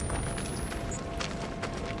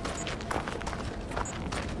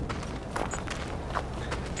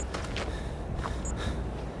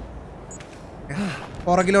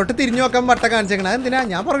 പുറകിലോട്ട് തിരിഞ്ഞു നോക്കാൻ വട്ട കാണിച്ചേക്കണ. എന്തിനാ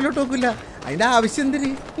ഞാൻ പുറകിലോട്ട് നോക്കില്ല, അതിന്റെ ആവശ്യം എന്തിന്?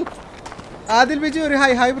 ആദിൽ വെച്ച് ഒരു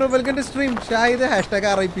hi bro welcome to stream. Shahid hashtag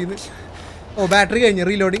RIP. Oh battery കഴിഞ്ഞു,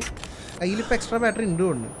 റീലോഡിങ്. കയ്യിലിപ്പോൾ എക്സ്ട്രാ ബാറ്ററി ഉണ്ട്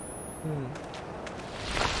കൊണ്ട്.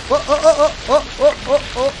 ഓ ഓ ഓ ഓ ഓ ഓ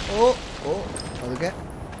ഓ ഓ ഓ ഓ അതൊക്കെ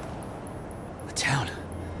A town.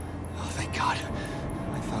 Oh, thank God.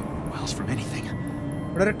 I thought miles from anything.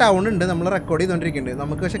 ഇവിടെ ഒരു ടൗൺ ഉണ്ട്, നമ്മൾ റെക്കോർഡ് ചെയ്തുകൊണ്ടിരിക്കുന്നുണ്ട്.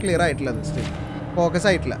 നമുക്ക് പക്ഷെ ക്ലിയർ ആയിട്ടില്ല, അത് സ്റ്റിൽ ഫോക്കസ്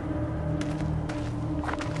ആയിട്ടില്ല.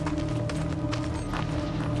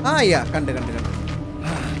 ആ യാ കണ്ട് കണ്ട് കണ്ട്.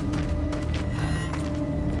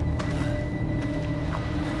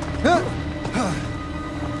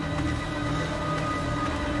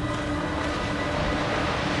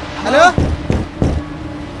 Hello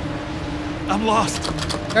I'm lost.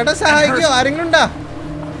 ചേട്ടാ സഹായിക്കോ? ആരെങ്കിലും ഉണ്ടാ?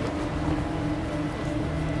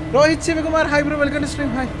 Rohit Shivakumar hi bro welcome to stream.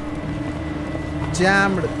 Hi.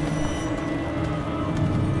 Jammed.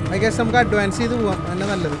 I guess നമുക്ക് അഡ്വാൻസ് ചെയ്ത് പോവാം, അതന്നെ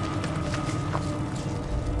നല്ലത്.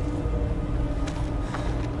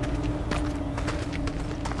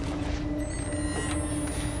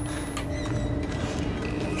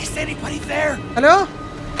 Is anybody there? Hello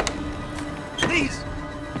Please.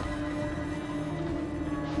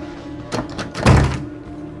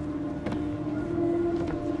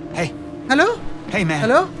 Hey. Hello Hey, man.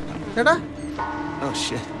 Hello ചേട്ടാ. Oh,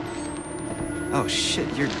 shit. Oh, shit.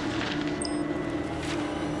 You're...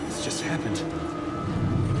 This just happened.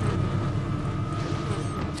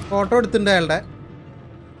 Photo എടുത്തിട്ടുണ്ട് അയാളുടെ.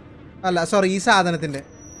 അല്ല സോറി, ഈ സാധനത്തിന്റെ.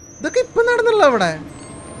 ഇതൊക്കെ ഇപ്പം നടന്നല്ലോ അവിടെ.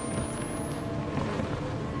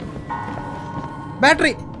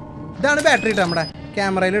 ബാറ്ററി, ഇതാണ് ബാറ്ററി ഇട്ടോ നമ്മുടെ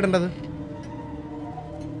ക്യാമറയിൽ ഇടേണ്ടത്.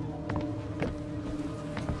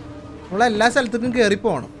 നമ്മളെല്ലാ സ്ഥലത്തേക്കും കയറി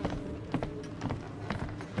പോകണം,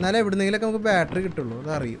 എന്നാലേ എവിടുന്നെങ്കിലൊക്കെ നമുക്ക് ബാറ്ററി കിട്ടുള്ളൂ,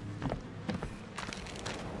 അതറിയും.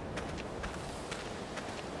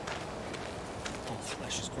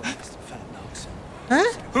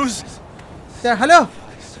 Hello,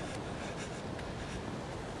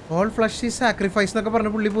 all flush is sacrifice എന്നൊക്കെ പറഞ്ഞ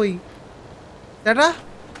പുള്ളി പോയി. ചേട്ടാ,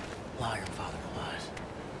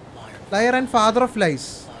 layer and father of lies.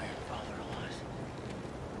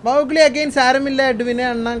 Mowgli again സാരമില്ല എഡ്വിനെ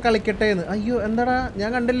അണ്ണാൻ കളിക്കട്ടെ എന്ന്. അയ്യോ എന്താടാ ഞാൻ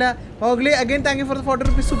കണ്ടില്ല. Mowgli again thank you for 40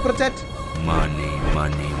 rupees super chat. Money,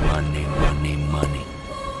 money, money, money, money.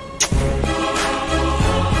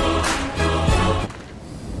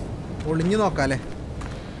 ഒളിഞ്ഞു നോക്കാല്ലേ,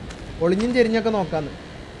 ഒളിഞ്ഞും ചെരിഞ്ഞൊക്കെ നോക്കാന്ന്.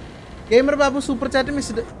 Gamer Babu super chat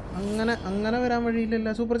missed. അങ്ങനെ വരാൻ വഴിയില്ലല്ല.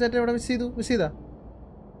 സൂപ്പർ ചാറ്റ് എവിടെ മിസ് ചെയ്താ?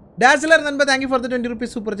 Dazzler നൻപ thank you for 20 rupees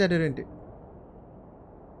super chat. ഒരു മിനിറ്റ്,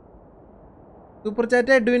 സൂപ്പർ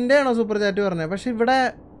ചാറ്റ് എഡ്വിൻ്റെ ആണോ സൂപ്പർ ചാറ്റ് പറഞ്ഞത്? പക്ഷെ ഇവിടെ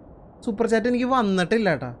സൂപ്പർ ചാറ്റ് എനിക്ക് വന്നിട്ടില്ല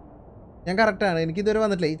കേട്ടാ. ഞാൻ കറക്റ്റാണ്, എനിക്കിതുവരെ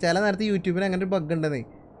വന്നിട്ടില്ല. ഈ ചില നേരത്തെ യൂട്യൂബിന് അങ്ങനെ ഒരു ബഗ് ഉണ്ടെന്നേ.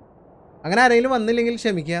 അങ്ങനെ ആരെങ്കിലും വന്നില്ലെങ്കിൽ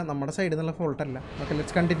ക്ഷമിക്കുക, നമ്മുടെ സൈഡിൽ നിന്നുള്ള ഫോൾട്ടല്ല. Okay,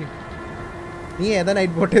 let's continue. നീ ഏതാ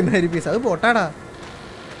നൈറ്റ് ബോട്ട് എന്ന് പീസ്? അത് ബോട്ടാടാ.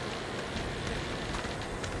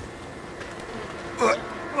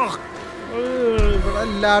 ഇവിടെ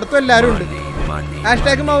എല്ലായിടത്തും എല്ലാവരും ഉണ്ട്.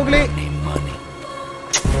 Hashtag Mowgli.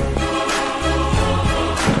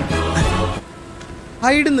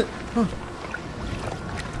 ഹൈഡ്ന്ന്.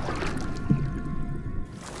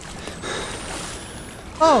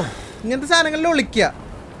 ഓ, ഇങ്ങനത്തെ സാധനങ്ങളിൽ ഒളിക്കുക,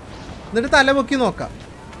 എന്നിട്ട് തല പൊക്കി നോക്കാം.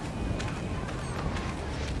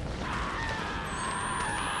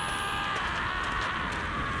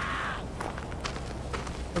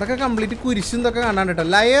 ഇവിടെയൊക്കെ കംപ്ലീറ്റ് കുരിശും ഇതൊക്കെ കാണാൻ കേട്ടോ.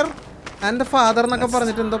 ലയർ ആൻഡ് ഫാദർ എന്നൊക്കെ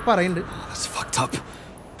പറഞ്ഞിട്ട് എന്തോ പറയുന്നുണ്ട്.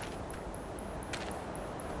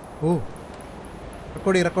 ഓ,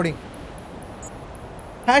 recording.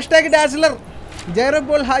 Hashtag dazzler.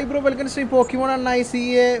 ജയറബോൾ hi bro welcome stream. പോക്കിമോൺ അണ്ണായി C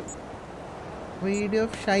A video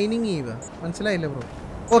of shining Eva. മനസ്സിലായില്ല ബ്രോ.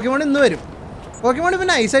 പോക്കിമോൺ ഇന്ന് വരും. പോക്കിമോൺ ഇപ്പം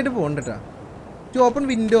നൈസായിട്ട് പോകുന്നുണ്ട് കേട്ടോ. To open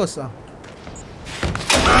Windows. ആ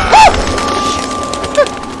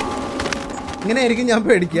ഇങ്ങനെ ആയിരിക്കും ഞാൻ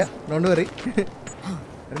പേടിക്കുക. ഡോണ്ട് വറി,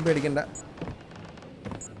 ആരും പേടിക്കണ്ട.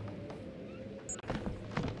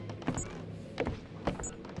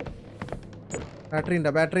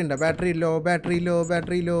 Battery law.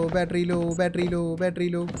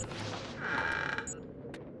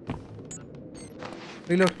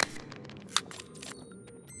 Reload.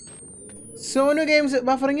 Sonu games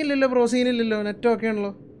buffering ഇല്ലല്ലോ ബ്രോ, സീനില്ലല്ലോ, നെറ്റ് ഓക്കെ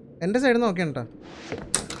ആണല്ലോ. എൻ്റെ സൈഡിൽ നിന്ന് ഓക്കെ കേട്ടോ.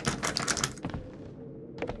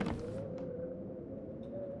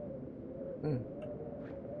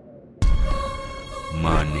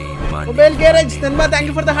 മൊബൈൽ ഗാരേജ് നന്മ thank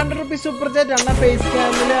you for the 100 rupees super chat. അണ്ണ ഫേസ്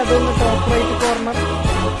ക്യാമിൽ അതൊന്ന് ടോപ്പ് റൈറ്റ് കോർണർ.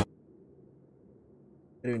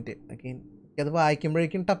 ഒരു മിനിറ്റ് ഓക്കെ, അത്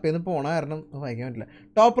വായിക്കുമ്പോഴേക്കും ടപ്പ് ചെയ്ത് പോണ കാരണം വായിക്കാൻ പറ്റില്ല.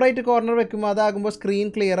 ടോപ്പ് റൈറ്റ് കോർണർ വെക്കുമ്പോൾ അതാകുമ്പോൾ സ്ക്രീൻ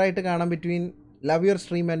ക്ലിയർ ആയിട്ട് കാണാൻ between love your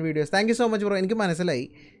stream and videos. Thank you so much bro.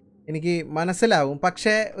 എനിക്ക് മനസ്സിലാവും.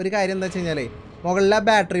 പക്ഷേ ഒരു കാര്യം എന്താ വെച്ച് കഴിഞ്ഞാൽ മുകളിലെ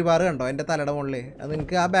ബാറ്ററി ബാർ കണ്ടോ എൻ്റെ തലയുടെ മുകളിൽ, അത്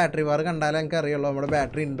എനിക്ക് ആ ബാറ്ററി ബാർ കണ്ടാലേ എനിക്ക് അറിയുള്ളൂ നമ്മുടെ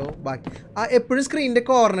ബാറ്ററി ഉണ്ടോ. ബാക്കി എപ്പോഴും സ്ക്രീനിൻ്റെ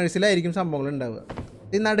കോർണേഴ്സിലായിരിക്കും സംഭവങ്ങൾ ഉണ്ടാവുക.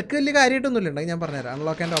 ഈ നടുക്ക് വലിയ കാര്യമായിട്ടൊന്നുമില്ല, ഉണ്ടെങ്കിൽ ഞാൻ പറഞ്ഞുതരാം.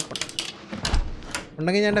 അൺലോക്ക് ആൻഡ് ഓപ്പൺ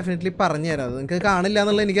ഉണ്ടെങ്കിൽ ഞാൻ ഡെഫിനറ്റ്ലി പറഞ്ഞുതരാം. അത് നിങ്ങൾക്ക് കാണില്ല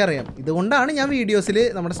എന്നുള്ളത് എനിക്കറിയാം. ഇതുകൊണ്ടാണ് ഞാൻ വീഡിയോസിൽ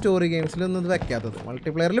നമ്മുടെ സ്റ്റോറി ഗെയിംസിലൊന്നും ഇത് വെക്കാത്തത്.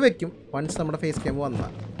 മൾട്ടിപ്ലെയറിൽ വെക്കും വൺസ് നമ്മുടെ ഫേസ് ക്യാം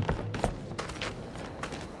വന്നാൽ.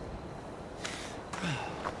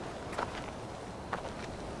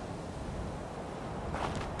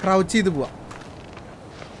 ക്രൗച്ച് ചെയ്ത് പോവാം.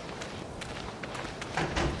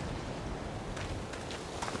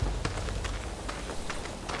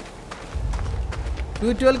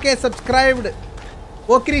 $212K subscribed.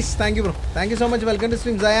 Oh Chris thank you bro, thank you so much. Welcome to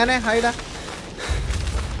stream. സയാനെ ഹൈഡാ.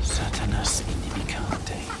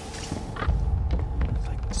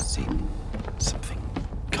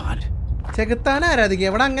 ചെകുത്താൻ ആരാധിക്കുക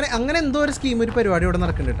ഇവിടെ. അങ്ങനെ എന്തോ ഒരു സ്കീം, ഒരു പരിപാടി ഇവിടെ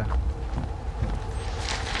നടക്കുന്നുണ്ട് കേട്ടോ.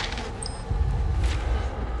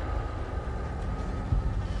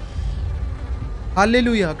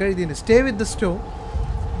 ഹല്ലേലൂയ കഴുതിന് സ്റ്റേ വിത്ത് ദ സ്റ്റോ.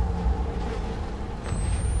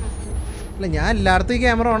 അല്ല ഞാൻ എല്ലായിടത്തും ഈ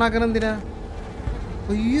ക്യാമറ ഓൺ ആക്കണം എന്തിനാ?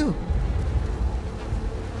 അയ്യോ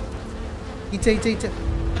ഈച്ച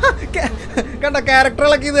കണ്ട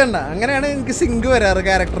ക്യാരക്ടറുകളൊക്കെ ഇത് കണ്ട. അങ്ങനെയാണ് എനിക്ക് സിങ്ക് വരാറ്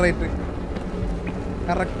ക്യാരക്ടറായിട്ട്.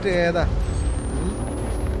 കറക്റ്റ് ഏതാ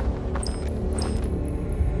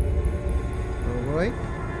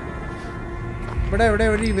ഇവിടെ എവിടെ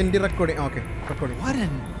event recording. Okay recording.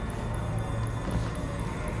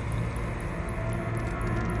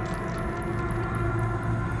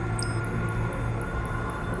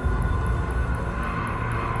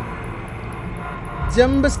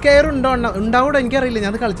 Jump scare ഉണ്ടാവൂടെ എനിക്കറിയില്ല,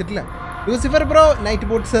 ഞാൻ അത് കളിച്ചിട്ടില്ല. ലൂസിഫർ ബ്രോ നൈറ്റ്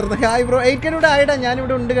ബോട്ട് ചേർന്ന് ഹായ് ബ്രോ. 8K ഇവിടെ ആയിടാ,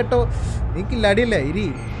 ഞാനിവിടെ ഉണ്ട് കേട്ടോ. എനിക്കില്ല അടിയില്ല ഇരി.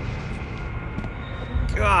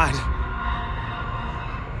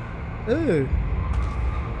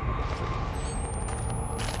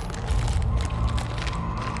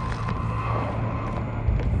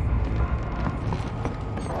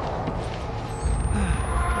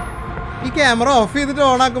 ഈ ക്യാമറ ഓഫ് ചെയ്തിട്ട്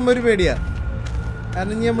ഓൺ ആക്കുമ്പോൾ ഒരു പേടിയാ,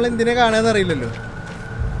 കാരണം ഇനി നമ്മൾ എന്തിനെ കാണുകയെന്ന് അറിയില്ലല്ലോ.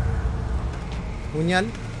 ഊഞ്ഞാൽ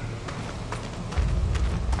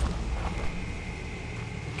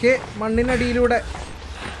ഒക്കെ മണ്ണിനടിയിലൂടെ.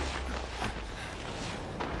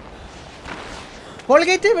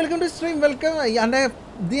 Colgate welcome to stream. Welcome. എൻ്റെ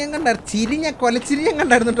ഇത് ഞാൻ കണ്ടായിരുന്നു, കൊലച്ചിരി ഞാൻ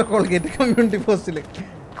കണ്ടായിരുന്നു കേട്ടോ കോൾഗേറ്റ് കമ്മ്യൂണിറ്റി പോസ്റ്റിൽ.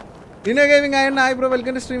 ഇനോ ഗെയിമിംഗ് ആയതുകൊണ്ട് hi bro,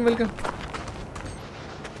 welcome to stream. Welcome.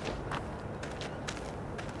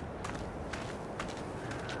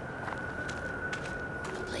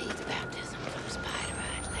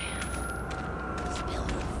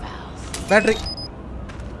 Battery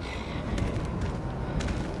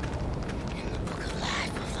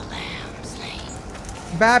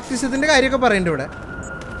ബാപ്റ്റിസത്തിന്റെ കാര്യമൊക്കെ പറയുന്നുണ്ട് ഇവിടെ.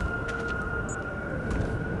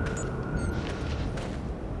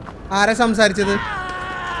 ആരാ സംസാരിച്ചത്?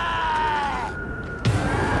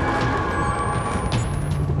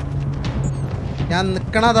 ഞാൻ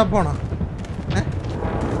നിക്കണതാ പോണ.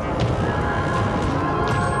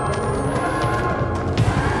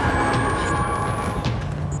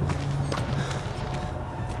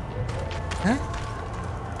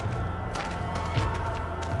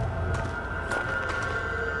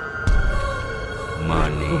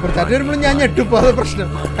 വരുമ്പോഴും ഞാൻ ഞെട്ടിപ്പോ, അത് പ്രശ്നം.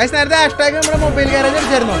 നേരത്തെ ഹാഷ്ടാഗ് നമ്മുടെ mobile garage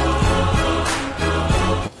അടിച്ചായിരുന്നോ?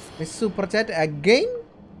 Super chat again.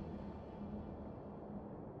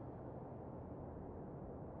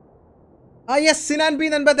 Yes Sinan B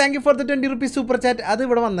നൻപ thank you for the 20 rupees super chat. അത്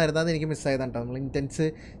ഇവിടെ വന്നായിരുന്നു, അത് എനിക്ക് മിസ്സായതാണ് കേട്ടോ. നമ്മൾ ഇൻറ്റൻസ്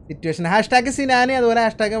സിറ്റുവേഷൻ ഹാഷ്ടാഗ് സിനാന്, അതുപോലെ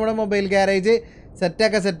ഹാഷ്ടാഗ് നമ്മുടെ മൊബൈൽ ഗാരേജ്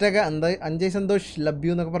സെറ്റാക്ക എന്താ അഞ്ജയ് സന്തോഷ് ലവ്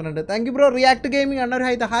യു എന്നൊക്കെ പറഞ്ഞിട്ടുണ്ട്. Thank you bro. React gaming ആണ് ഒരു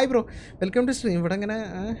hi bro, welcome to stream. ഇവിടെ ഇങ്ങനെ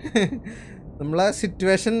നമ്മളെ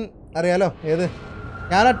സിറ്റുവേഷൻ അറിയാലോ. ഏത്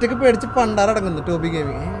ഞാൻ ഒറ്റയ്ക്ക് പേടിച്ച് പണ്ടാറടങ്ങുന്നു ടോബി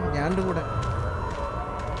ഗെയിമിങ്. ഞാനുണ്ട് കൂടെ.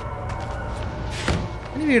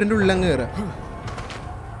 ഇനി വീടിൻ്റെ ഉള്ളങ്ങ് കയറാം.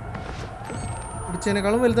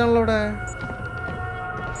 പിടിച്ചതിനേക്കാളും വലുതാണല്ലോ ഇവിടെ.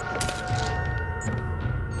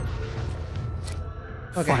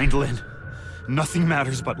 Find Lynn. Nothing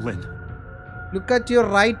matters but Lynn. Look at your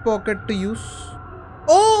right pocket to use.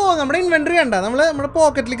 ഓ നമ്മുടെ ഇൻവെന്ററി കണ്ട, നമ്മുടെ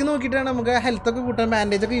പോക്കറ്റിലേക്ക് നോക്കിയിട്ടാണ് നമുക്ക് ഹെൽത്ത് ഒക്കെ കൂട്ടാൻ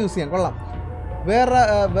ബാൻഡേജ് ഒക്കെ യൂസ് ചെയ്യാം. കൊള്ളാം. Where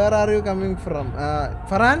are you coming from?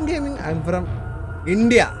 Farhan Gaming. I'm from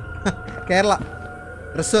India. Kerala.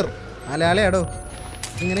 Reserve. Malayali ado.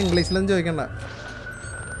 ഇങ്ങനെ ഇംഗ്ലീഷിലൊന്നും ചോദിക്കണ്ട.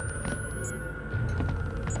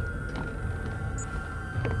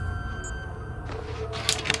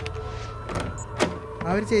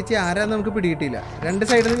 അവർ ചേച്ചി ആരാന്ന് നമുക്ക് പിടികിട്ടില്ല. രണ്ട്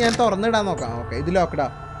സൈഡിൽ നിന്ന് ഞാൻ തുറന്നിടാൻ നോക്കാം. ഓക്കെ, ഇത് ലോക്കഡാ.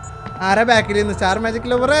 ആരാ ബാക്കിൽ നിന്ന്? സ്റ്റാർ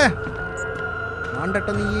മാജിക് ലവറേ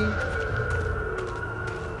ആണ്ടട്ടോ നീ.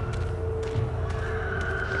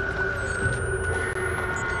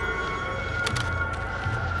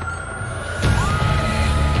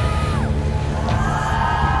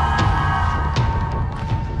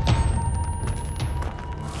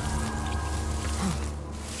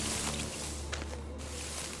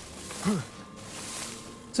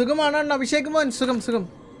 സുഖമാണ് അഭിഷേക് മോൻ. സുഖം.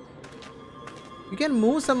 You can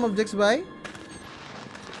move some objects by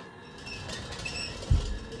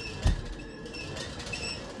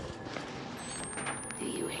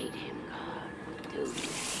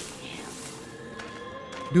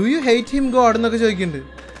Do you hate him God എന്നൊക്കെ ചോദിക്കുന്നുണ്ട്.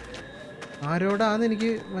 ആരോടാന്ന്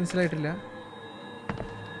എനിക്ക് മനസ്സിലായിട്ടില്ല.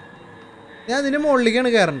 ഞാൻ ഇതിന്റെ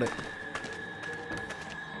മുകളിലേക്കാണ് കയറേണ്ടത്.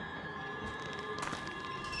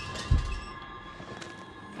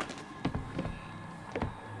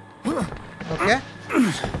 Okay.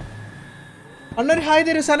 Another hi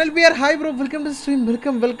there. Sanal Beer. Hi bro. Welcome to the stream.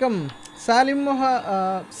 Welcome. Salim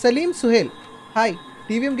Suhail. Hi.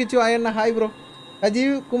 TVM Kichu Ayanna. Hi bro.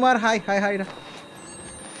 Ajiv Kumar. Hi. Da.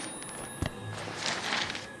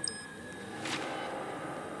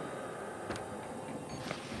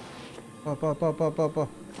 Po.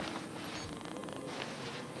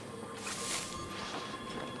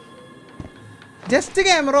 Just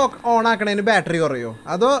camera on ആക്കണതിന് battery കുറയോ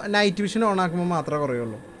അതോ night vision on ആക്കുമ്പോൾ മാത്രമേ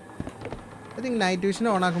കുറയുള്ളൂ? I think night vision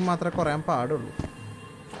on ആക്കുമ്പോൾ മാത്രമേ കുറയാൻ പാടുള്ളൂ.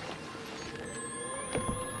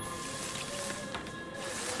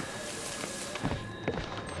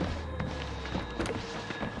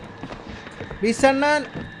 ബിസണ്ണൻ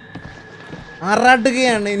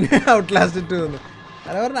ആറാട്ടുകയാണ് ഇന്ന് ഔട്ട്ലാസ്റ്റ് 2 എന്ന്.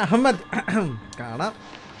 അല്ല പറഞ്ഞ അഹമ്മദ് കാണാം.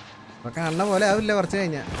 അപ്പോൾ കാണുന്ന പോലെ ആവില്ല കുറച്ച്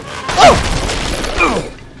കഴിഞ്ഞാൽ.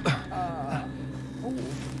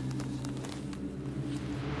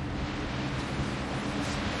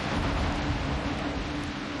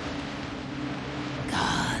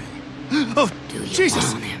 Oh, Jesus!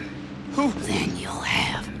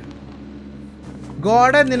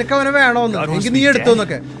 ഗോഡ് നിനക്ക് അവനെ വേണോന്ന് എനിക്ക് നീ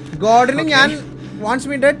എടുത്തോന്നൊക്കെ. ഗോഡിന് ഞാൻ വാണ്ട്സ്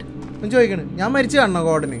മീ ഡെഡ് എന്ന് ചോദിക്കണ്. ഞാൻ മരിച്ചു കാണണോ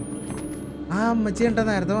ഗോഡിന്? ആ അമ്മച്ചി കണ്ടാ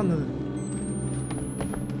നേരത്തെ വന്നത്.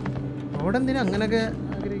 ഗോഡ് എന്തിനാ അങ്ങനൊക്കെ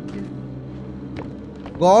ആഗ്രഹിക്കുക?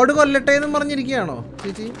 ഗോഡ് കൊല്ലട്ടെ എന്നും പറഞ്ഞിരിക്കുകയാണോ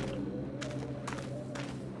ചേച്ചി?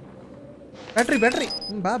 ബാറ്ററി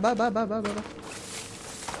ബാ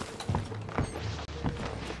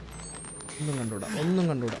ഒന്നും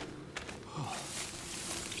കണ്ടൂടാ.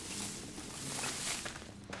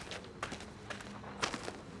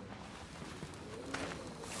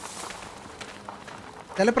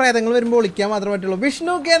 ചില പ്രേതങ്ങൾ വരുമ്പോൾ വിളിക്കാൻ മാത്രമേ പറ്റുള്ളൂ.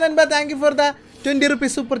 Vishnu K നൻപ, thank you for the 20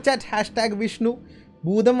 rupees super chat. # Vishnu.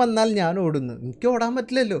 ഭൂതം വന്നാൽ ഞാൻ ഓടുന്നു. എനിക്ക് ഓടാൻ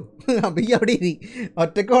പറ്റില്ലല്ലോ. അപ്പം ഈ അവിടെ ഇരി,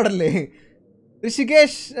 ഒറ്റയ്ക്ക് ഓടല്ലേ.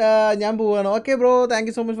 ഋഷികേഷ് ഞാൻ പോവാണ്. Okay bro, thank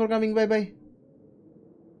you so much for coming. By.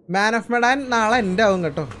 Man of Medan നാളെ എൻ്റെ ആവും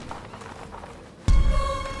കേട്ടോ.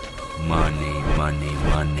 Money.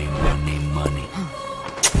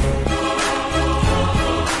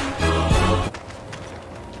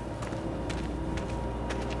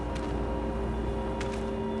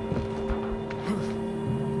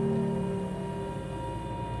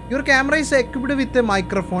 Your camera is equipped with a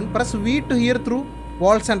microphone. Press V to hear through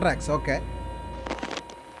walls and racks. Okay.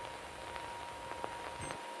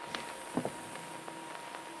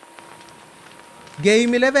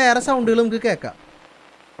 ഗെയിമിലെ വേറെ സൗണ്ടുകൾ നമുക്ക് കേൾക്കാം.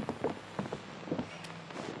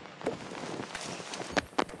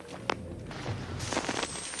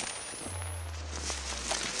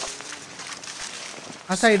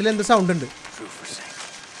 ആ സൈഡിൽ എന്ത് സൗണ്ട് ഉണ്ട്?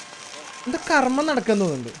 എന്താ കർമ്മം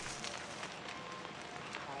നടക്കുന്നുണ്ട്?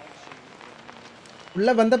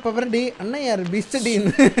 ഉള്ള ബന്ധ പവർ ഡി അണ്ണ യാർ ബീസ്റ്റ് ഡി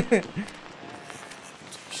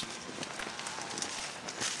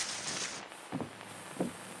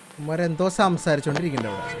എന്തോ സംസാരിച്ചോണ്ടിരിക്കണ്ട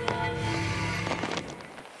അവിടെ.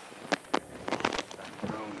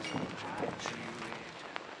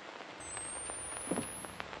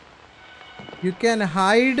 You can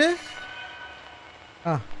hide.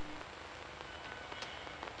 ആ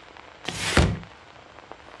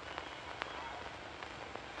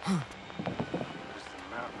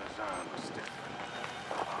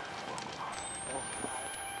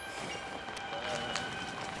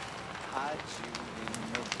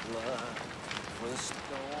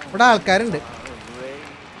ഇവിടെ ആൾക്കാരുണ്ട്.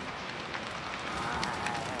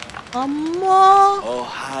 Oh,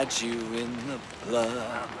 hide you in the blood.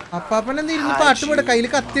 അപ്പാപ്പൻ എന്താ ഇരുന്ന് പാട്ട് പാടുക? കയ്യിൽ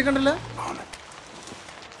കത്തിയൊക്കെ ഉണ്ടല്ലോ.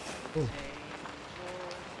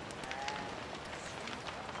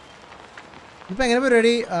 ഇപ്പൊ എങ്ങനെ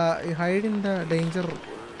പരിപാടി? ഹൈഡ് ഇൻ ദ ഡേഞ്ചർ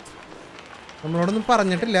നമ്മളോടൊന്നും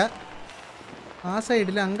പറഞ്ഞിട്ടില്ല. ആ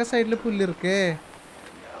സൈഡിൽ അങ്ക സൈഡിൽ പുല്ലിറുക്കേ.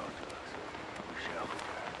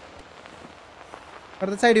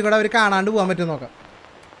 അടുത്ത സൈഡിൽ കൂടെ അവർ കാണാണ്ട് പോകാൻ പറ്റും നോക്കാം.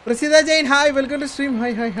 പ്രസിദ്ധ Jain hi, welcome to stream.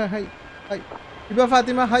 Hi hi hi hi hi. ഇബ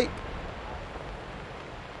Fathima hi.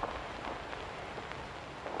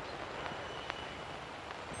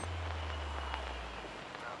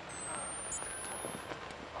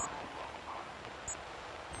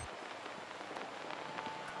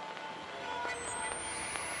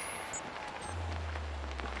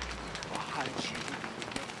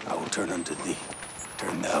 I will turn unto thee,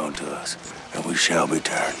 turn thou unto us, and we shall be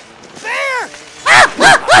turned.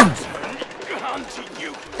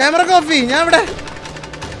 Camera coffee ഞാൻ ഇവിടെ.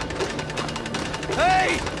 Hey!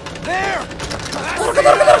 There!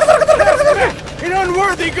 An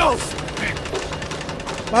unworthy ghost!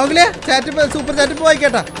 മൗഗ്ലിയ chat super chat പോയി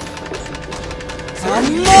കേട്ടാ.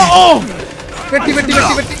 അമ്മോ വെട്ടി വെട്ടി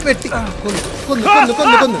വെട്ടി വെട്ടി വെട്ടി കൊന്നു കൊന്നു കൊന്നു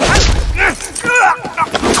കൊന്നു കൊന്നു.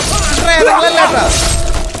 പ്രേതങ്ങളല്ല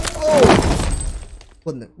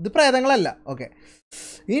കൊന്നു, ഇത് പ്രേതങ്ങളല്ല. ഓക്കെ,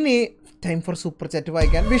 ഇനി ടൈം ഫോർ സൂപ്പർ ചാറ്റ്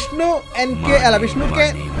വായിക്കാൻ. വിഷ്ണു എൻ കെ അല്ല വിഷ്ണു കെ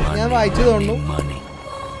ഞാൻ വായിച്ചു തോന്നുന്നു.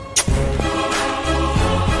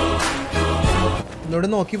 എന്നോട്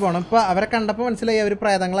നോക്കി പോകണം. ഇപ്പം അവരെ കണ്ടപ്പോൾ മനസ്സിലായി അവർ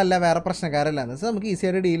പ്രേതങ്ങളല്ല, വേറെ പ്രശ്നക്കാരല്ല എന്ന്. സോ നമുക്ക് ഈസി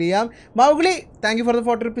ആയിട്ട് ഡീൽ ചെയ്യാം. Mowgli thank you for the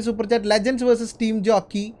 40 rupees super chat. Legends versus team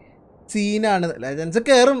jockey സീനാണ്. ലെജൻസ്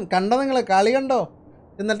കയറും. കണ്ടോ നിങ്ങൾ കളി കണ്ടോ?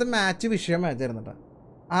 ഇന്നലത്തെ മാച്ച് വിഷയം മാച്ചായിരുന്നു കേട്ടോ.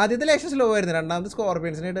 ആദ്യത്തെ ലേശം സ്ലോ ആയിരുന്നു, രണ്ടാമത്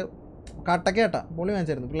സ്കോർപിയൻസിനായിട്ട് കട്ടക്ക കേട്ടാ. പൊളി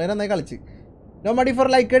മാച്ചായിരുന്നു. പിള്ളേർ നന്നായി കളിച്ച്. നോ മടി ഫോർ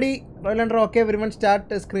ലൈക്ക് അടി royal and okay every one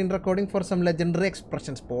start screen recording for some legendary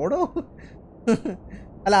expressions. പോടോ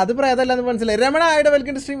അല്ല അത് പ്രേതമല്ല എന്ന് മനസ്സിലായി. രമണ ആയിട്ട്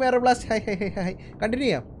വെൽക്കം ടു സ്ട്രീം വേറെ blast. High high high high. Continue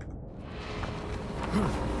ചെയ്യാം.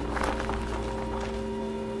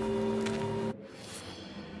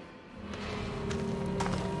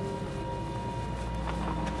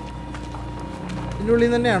 ഇതിൻ്റെ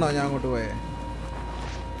ഉള്ളിൽ തന്നെയാണോ ഞാൻ അങ്ങോട്ട് പോയത്?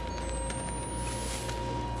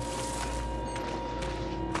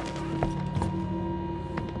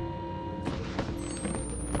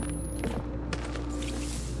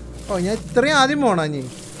 ഓ ഞാൻ ഇത്രയും ആദ്യം പോണോ ഇനി?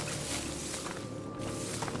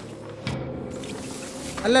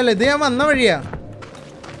 അല്ലല്ല ഇത് ഞാൻ വന്ന വഴിയാ.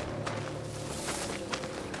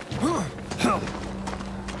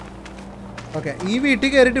 ഓക്കെ, ഈ വീട്ടിൽ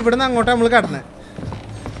കയറിയിട്ട് ഇവിടെ നിന്ന് അങ്ങോട്ട് നമ്മൾ കടന്നേ.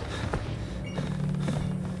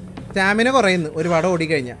 സ്റ്റാമിന കുറയുന്നു ഒരുപാട്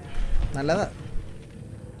ഓടിക്കഴിഞ്ഞാൽ. നല്ലതാ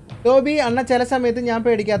ടോബി. അണ്ണ ചില സമയത്ത് ഞാൻ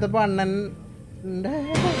പേടിക്കാത്തപ്പോൾ അണ്ണൻ്റെ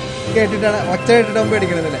കേട്ടിട്ടാണ് ഒച്ച കേട്ടിട്ടാണ്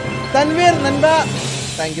പേടിക്കണമെന്നില്ല. Tanveer നൻപ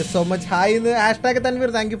thank you so much. Hi ഇന്ന് hashtag Tanveer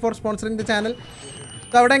thank you for sponsoring the channel.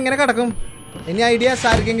 അപ്പോൾ അവിടെ എങ്ങനെ കിടക്കും? ഇനി ഐഡിയാസ്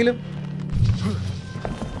ആർക്കെങ്കിലും?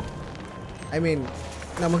 ഐ മീൻ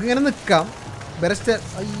നമുക്കിങ്ങനെ നിൽക്കാം. ബെസ്റ്റ്.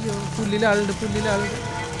 അയ്യോ പുല്ലിലാളുണ്ട്, പുല്ലിലാളുണ്ട്.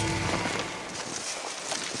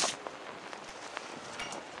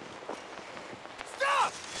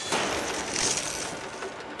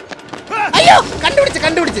 അയ്യോ കണ്ടുപിടിച്ച്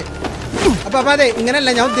കണ്ടുപിടിച്ച്. അപ്പം അതെ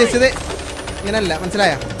ഇങ്ങനെയല്ല ഞാൻ ഉദ്ദേശിച്ചത്, ഇങ്ങനെയല്ല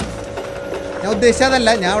മനസ്സിലായ? ഞാൻ ഉദ്ദേശിച്ചതല്ല,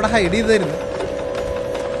 ഞാൻ അവിടെ ഹൈഡ് ചെയ്തായിരുന്നു.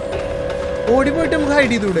 ഓടിപ്പോയിട്ട് നമുക്ക്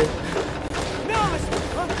ഹൈഡ് ചെയ്തൂടെ?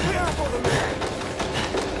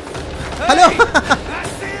 ഹലോ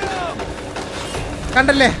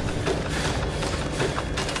കണ്ടല്ലേ?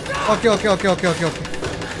 Okay okay okay okay okay okay.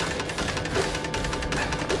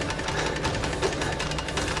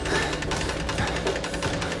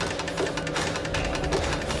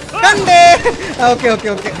 കണ്ടേ? Okay okay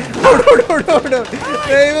okay.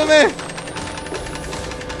 ദൈവമേ,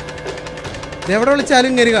 എവിടെ വിളിച്ചാലും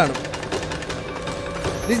ഇങ്ങനെ കാണും.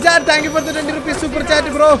 റിജാർഡ് thank you for 20 rupees super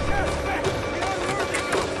chat bro.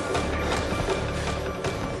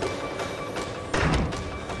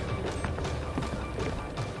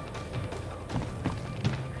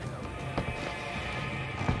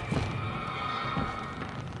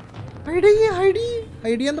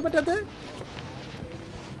 Idea എന്താ പറ്റാത്ത?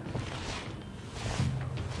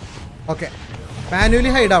 ഓക്കെ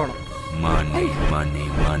മാനുവലി ഹൈഡ് ആവണം.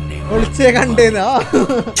 ഒളിച്ചേ കണ്ടേന്നാ.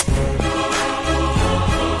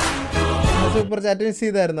 സൂപ്പർ ചാറ്റ് മിസ്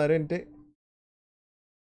ചെയ്തായിരുന്നു ഒരു മിനിറ്റ്.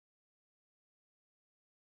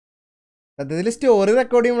 സത്യത്തിൽ സ്റ്റോറി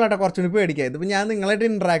റെക്കോർഡ് ചെയ്യുമ്പോഴാട്ടോ കുറച്ചുകൂടി പേടിക്കുക. ഇതിപ്പോൾ ഞാൻ നിങ്ങളായിട്ട്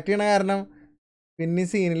ഇൻട്രാക്ട് ചെയ്യണ കാരണം പിന്നെ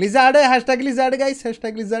scene. Lizard hashtag lizard guys,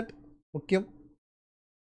 hashtag lizard മുഖ്യം.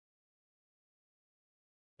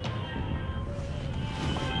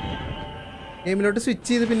 ഗെയിമിലോട്ട് സ്വിച്ച്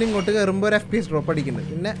ചെയ്ത് പിന്നെ ഇങ്ങോട്ട് കയറുമ്പോൾ ഒരു FPS ഡ്രോപ്പ്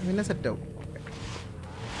അടിക്കുന്നുണ്ട്. പിന്നെ സെറ്റ് ആവും.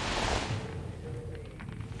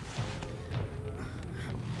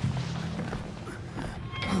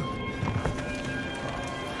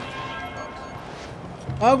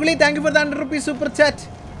 Ogly, thank you for the 100 rupees super chat.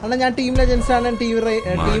 And I Team Legends and Team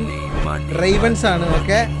Ravens.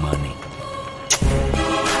 Okay.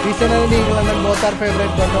 Season and Eagle and both are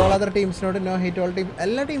favorite, but all other teams not no hit all teams.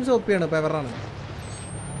 All teams OP ആണ് പവറാണ്.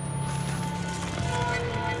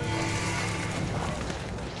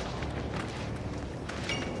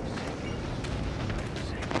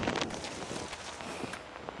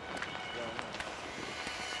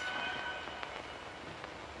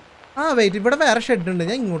 Wait ഇവിടെ വേറെ shed ഉണ്ട്.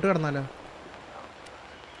 ഞാൻ ഇങ്ങോട്ട് കിടന്നാലോ?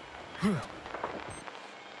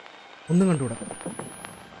 ഒന്നും കണ്ടുകൂടാ.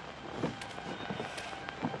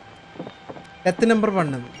 Death number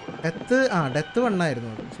 1. Death 1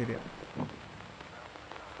 ആയിരുന്നു അത്. ശരിയാ.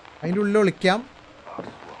 അതിൻ്റെ ഉള്ളിൽ ഒളിക്കാം.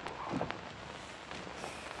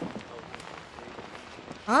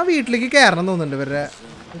 ആ വീട്ടിലേക്ക് കയറണം തോന്നുന്നുണ്ട് ഇവരുടെ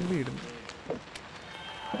ഒരു വീട്.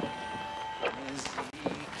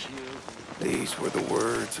 These were the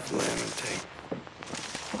words of lamentation.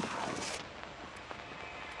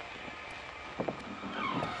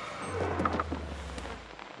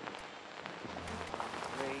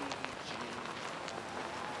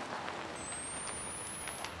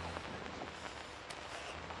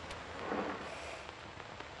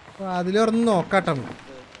 അതിലൊന്ന് നോക്കാട്ടോ.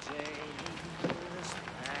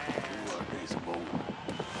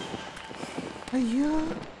 അയ്യോ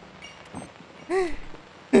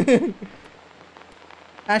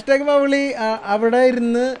ഹാഷ്ടാഗ് പൗളി അവിടെ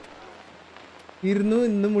ഇരുന്നു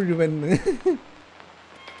ഇന്ന് മുഴുവൻ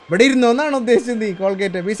ഇവിടെ ഇരുന്നോന്നാണ് ഉദ്ദേശിച്ചത് നീ?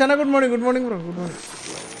 Colgate ബീസാന good morning. Good morning bro. Good morning.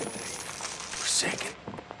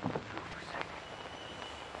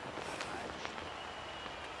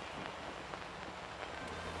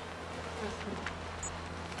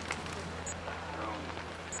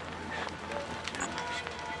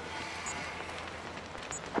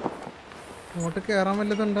 അങ്ങോട്ട് കയറാൻ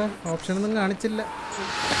വല്ലതുണ്ടോ? ഓപ്ഷനൊന്നും കാണിച്ചില്ല.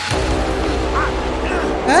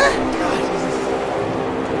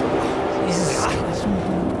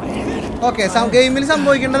 ഓക്കെ, ഗെയിമിൽ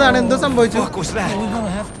സംഭവിക്കേണ്ടതാണ്. എന്തോ സംഭവിച്ചു.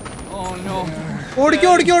 ഓടിക്കോ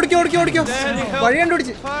വഴി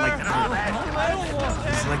കണ്ടുപിടിച്ച്.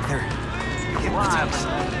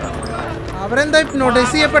 അവരെന്താ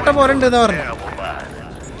നോട്ടീസ് ചെയ്യപ്പെട്ട പോലെ ഉണ്ടെന്ന് പറഞ്ഞു.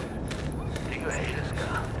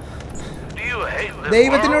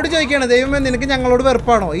 ദൈവത്തിനോട് ചോദിക്കുകയാണ്, ദൈവമേ നിനക്ക് ഞങ്ങളോട്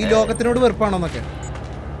വെറുപ്പാണോ, ഈ ലോകത്തിനോട് വെറുപ്പാണോ എന്നൊക്കെ.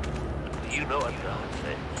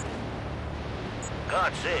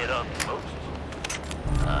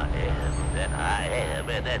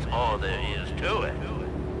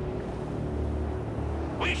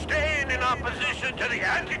 We stand in opposition to the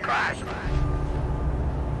Antichrist.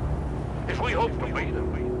 If we hope to beat him,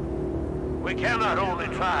 we cannot only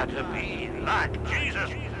try to be like Jesus,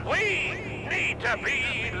 we need to be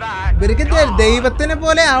like ഇവർക്ക് ദൈവത്തിനെ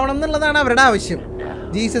പോലെ ആവണം എന്നുള്ളതാണ് അവരുടെ ആവശ്യം.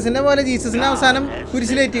 ജീസസിന്റെ പോലെ ജീസസിന്റെ അവസാനം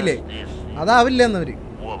കുരിശിലേറ്റില്ലേ, അതാവില്ല എന്നവര്.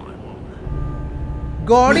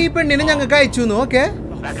 ഗോഡ് ഈ പെണ്ണിനെ ഞങ്ങൾക്ക് അയച്ചു. ഓക്കെ,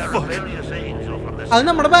 അത്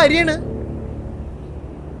നമ്മുടെ ഭാര്യയാണ്.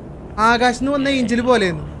 ആകാശന്ന് വന്ന ഏഞ്ചൽ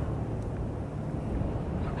പോലെയെന്ന്.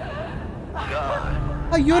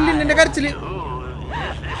 അയ്യോ ലിന്നിന്റെ കരച്ചില്.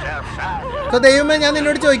 ദൈവമേ ഞാൻ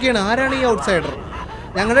നിന്നോട് ചോദിക്കുകയാണ്, ആരാണ് ഈ ഔട്ട്സൈഡർ?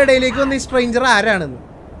 ഞങ്ങളുടെ ഇടയിലേക്ക് വന്ന ഈ സ്ട്രേഞ്ചർ ആരാണെന്ന്.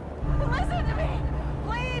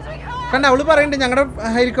 കണ്ട അവള് പറയുന്നുണ്ട് ഞങ്ങളുടെ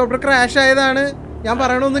ഹെലികോപ്റ്റർ ക്രാഷ് ആയതാണ്, ഞാൻ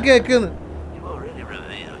പറയണമെന്ന് കേൾക്കുന്നു.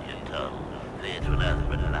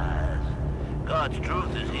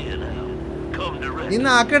 ഈ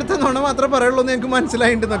നാക്കെടുത്തോണ മാത്രമേ പറയുള്ളൂ എന്ന് ഞങ്ങൾക്ക്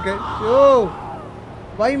മനസ്സിലായിട്ടുണ്ടെന്നൊക്കെ. യോ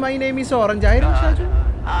why my name is orange. ആയിരുന്നു ഷാജു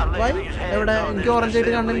വൈ എവിടെ? എനിക്ക് ഓറഞ്ച്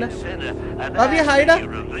ആയിട്ട് കാണുന്നില്ല. ഭാവ്യ ഹൈഡാ.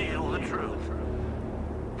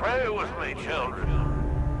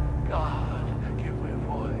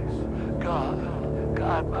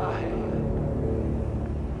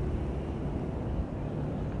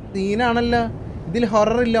 സീനാണല്ലോ ഇതിൽ.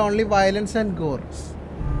 ഹൊറർ ഇല്ല, ഓൺലി വയലൻസ് ആൻഡ് ഗോർസ്.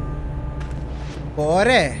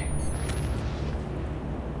 പോരെ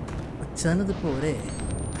അച്ഛനത് പോരെ.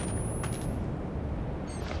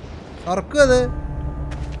 ഉറക്കും അത്.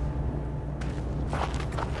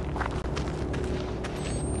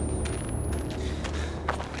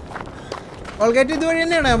 കോൾഗേറ്റ് ഇതുവഴി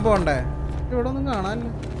തന്നെയാണ് ഞാൻ പോകണ്ടേ? ഇവിടെ ഒന്നും കാണാനില്ല.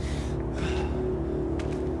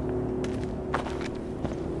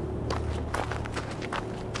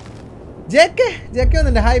 ജെക്കെ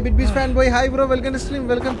വന്നിട്ടുണ്ട്. Hi big Bs fan boy. Hi bro, welcome to stream.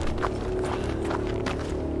 Welcome.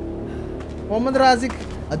 Muhammad Raziq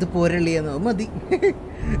അത് പോരള്ളിയെന്ന് മതി.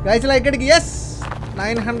 ഗൈസ് ലൈക്ക് അടിക്ക്. യെസ്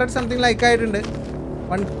 900 സംതിങ് ലൈക്ക് ആയിട്ടുണ്ട്.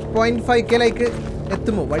 1.5K ലൈക്ക്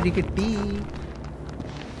എത്തുമോ? വഴി കിട്ടി.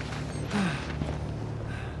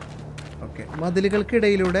 ഓക്കെ,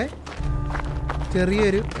 മതിലുകൾക്കിടയിലൂടെ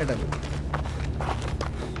ചെറിയൊരു ഇടവ്.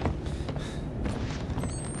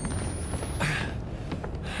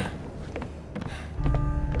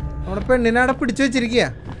 നമ്മുടെ പെണ്ണിനെ അവിടെ പിടിച്ചു വെച്ചിരിക്കുക.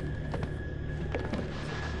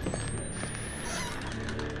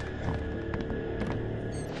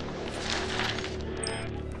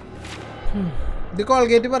 ഇത്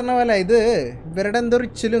കോൾഗേറ്റ് പറഞ്ഞ പോലെ ഇത് ഇവരുടെ എന്തോ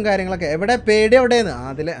റിച്ചിലും കാര്യങ്ങളൊക്കെ. എവിടെ പേടി എവിടെയെന്ന്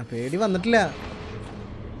അതിലെ പേടി വന്നിട്ടില്ല.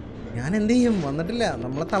 ഞാൻ എന്ത് ചെയ്യും? വന്നിട്ടില്ല.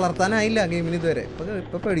 നമ്മളെ തളർത്താനായില്ല ഗെയിമിന് ഇതുവരെ.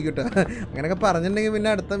 ഇപ്പൊ പേടിക്കട്ടോ. അങ്ങനെയൊക്കെ പറഞ്ഞിട്ടുണ്ടെങ്കിൽ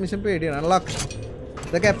പിന്നെ അടുത്ത മിഷൻ പേടിയാണ്. അൺലോക്ക്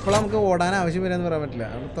ഇതൊക്കെ എപ്പോഴും നമുക്ക് ഓടാൻ ആവശ്യം വരാന്ന് പറയാൻ പറ്റില്ല.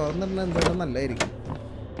 അത് തുറന്നിട്ടുണ്ടെങ്കിൽ എന്തുകൊണ്ടും നല്ലതായിരിക്കും.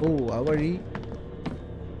 ഓ ആ വഴി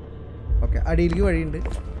ഓക്കെ. അടിയിലേക്ക് വഴിയുണ്ട്.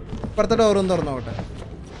 ഇപ്പുറത്തെ ഡോറും തുറന്നോട്ടെ.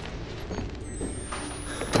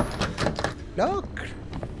 ലോക്ക്.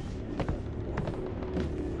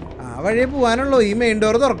 ആ വഴിയെ പോകാനുള്ളൂ. ഈ മെയിൻ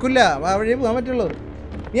ഡോർ തുറക്കില്ല. ആ വഴിയെ പോകാൻ പറ്റുള്ളൂ.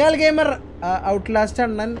 ഇയാൾ ഗെയിമർ ഔട്ട്ലാസ്റ്റ്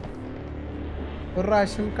അണ്ണൻ ഒരു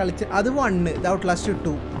പ്രാവശ്യം കളിച്ച് അത് 1. ഇത് ഔട്ട്ലാസ്റ്റ്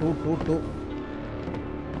 2.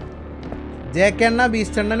 ജേക്കെണ്ണ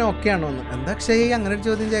ബീസ്റ്റ് എണ്ണൻ ഓക്കെ ആണോ എന്ന്. എന്താ അക്ഷയ് അങ്ങനെ ഒരു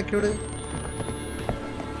ചോദ്യം ജേക്കയോട്?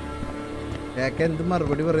 ജേക്ക എന്ത്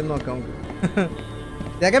മറുപടി പറയും നോക്കാം നമുക്ക്.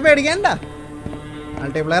 ജേക്ക പേടിക്കണ്ട.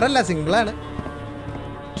 മൾട്ടിപ്ലെയർ അല്ല, സിംഗിളാണ്.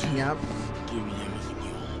 ഞാൻ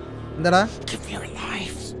എന്താടാ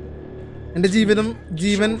എൻ്റെ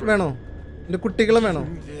ജീവൻ വേണോ? എൻ്റെ കുട്ടികളും വേണോ?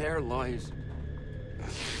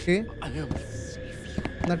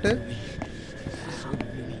 എന്നിട്ട്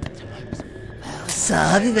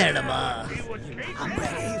സാധി വേണമാ?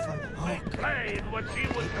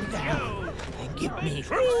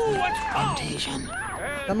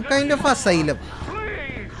 Some kind of asylum.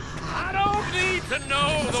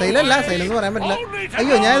 Asylum അല്ല, asylum എന്ന് പറയാൻ പറ്റില്ല.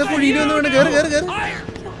 അയ്യോ ഞാൻ ഇത് കുഴിയിൽ വന്നുകൊണ്ട് കേറ്.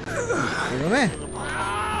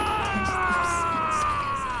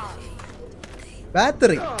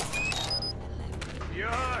 ബാറ്ററി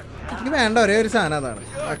എനിക്ക് വേണ്ട ഒരേ ഒരു സാധനം അതാണ്.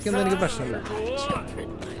 ബാക്കിയൊന്നും എനിക്ക് പ്രശ്നമില്ല.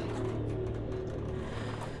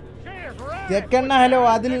 ജക്കണ്ണ ഹലോ.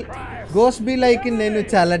 അതിൽ ഗോസ് ബി ലൈക്ക് నేను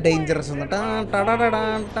చాలా డేంజరస్ ఉంది.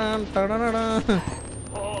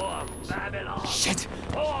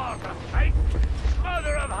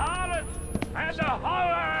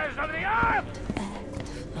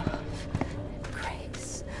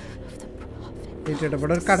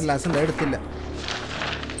 ഇവിടെ ഒരു കടലാസ് ഉണ്ട്, എടുത്തില്ല.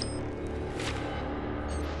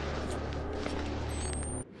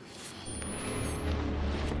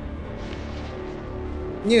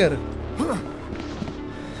 ഇനി കയറ്.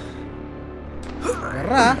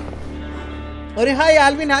 ഒരു hi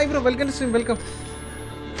Alvin. Hi bro, welcome to stream. Welcome.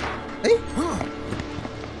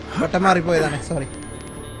 വട്ടം മാറിപ്പോയതാണ്, സോറി.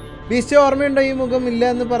 ബീസ്റ്റ് ഓർമ്മയുണ്ടോ? ഈ മുഖം ഇല്ല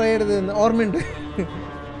എന്ന് പറയരുത്. ഓർമ്മയുണ്ട്.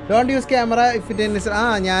 Don't use camera if it ആ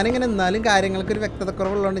ഞാനിങ്ങനെ എന്നാലും കാര്യങ്ങൾക്ക് ഒരു വ്യക്തത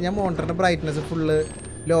കുറവുള്ളതുകൊണ്ട് ഞാൻ മോണിറ്ററിൻ്റെ ബ്രൈറ്റ്നസ് ഫുള്ള്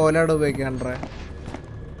ലോയിലാണ് ഉപയോഗിക്കാണ്ടേ.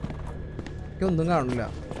 ഒന്നും കാണില്ല.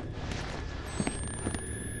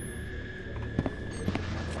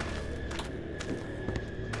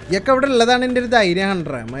 ഇയൊക്കെ ഇവിടെ ഉള്ളതാണ് എൻ്റെ ഒരു ധൈര്യം.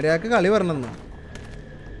 കണ്ടേ മര്യാദക്ക് കളി പറഞ്ഞെന്ന്.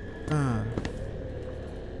 ആ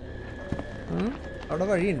അവിടെ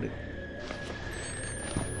വഴിയുണ്ട്.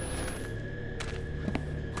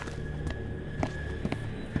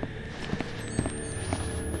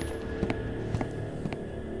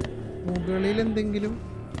 മുകളിൽ എന്തെങ്കിലും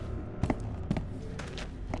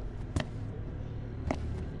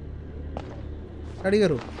അടി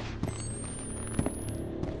കയറൂ.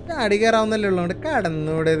 അടി കയറാവുന്നല്ലേ ഉള്ളതുകൊണ്ട്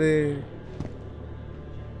കടന്നൂടേത്.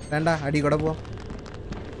 വേണ്ട, അടി കൂടെ പോവാം.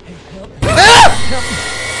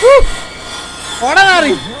 ഓടാ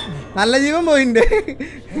മാറി. നല്ല ജീവൻ പോയിണ്ട്.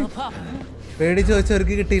 പേടി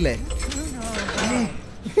ചോദിച്ചവർക്ക് കിട്ടിയില്ലേ?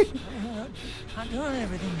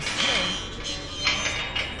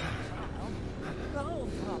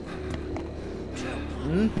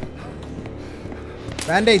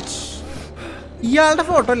 ബാൻഡേജ്. ഇയാളുടെ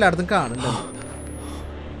ഫോട്ടോ എല്ലായിടത്തും കാണുന്നുണ്ടോ?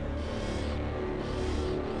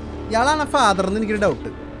 ഇയാളാണ് ഫാദർ എന്ന് എനിക്കൊരു ഡൗട്ട്.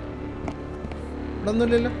 ഇവിടെ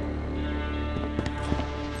ഒന്നുമില്ലല്ലോ.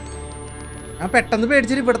 ഞാൻ പെട്ടെന്ന്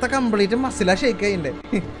പേടിച്ചിട്ട് ഇവിടുത്തെ കംപ്ലീറ്റ് മസിലാ ഷേക്ക് ആയിണ്ടേ.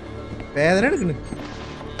 വേദന എടുക്കണ്.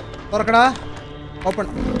 തുറക്കടാ. ഓപ്പൺ.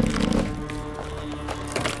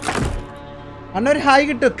 അണ്ണ ഒരു ഹായ്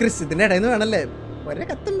കിട്ടും ക്രിസ്. ഇതിൻ്റെ ഇടയിൽ നിന്ന് വേണല്ലേ. ഒരേ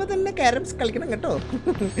കത്തുമ്പോൾ തന്നെ ക്യാരംസ് കളിക്കണം കേട്ടോ.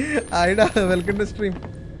 ആയിടാ, വെൽക്കം ടു സ്ട്രീം.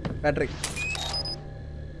 ബാറ്ററി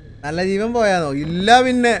നല്ല ജീവൻ പോയാന്നോ? ഇല്ല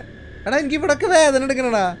പിന്നെ. എടാ എനിക്ക് ഇവിടൊക്കെ വേദന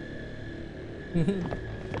എടുക്കണടാ.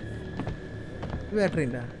 ബാറ്ററി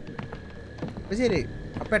ഉണ്ടാ? അപ്പം ശരി.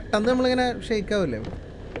 അപ്പം പെട്ടെന്ന് നമ്മളിങ്ങനെ ഷെയ്ക്കാവില്ലേ?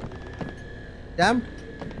 ജാം.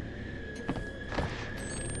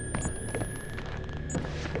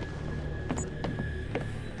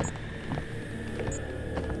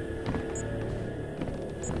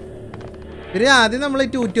 പിന്നെ ആദ്യം നമ്മൾ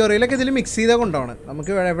ട്യൂട്ടോറിയലൊക്കെ ഇതിൽ മിക്സ് ചെയ്താൽ കൊണ്ടുപോകണം.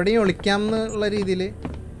 നമുക്ക് എവിടെയും ഒളിക്കാം എന്നുള്ള രീതിയിൽ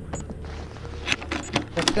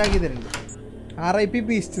സെറ്റാക്കി തരുന്നുണ്ട്. RIP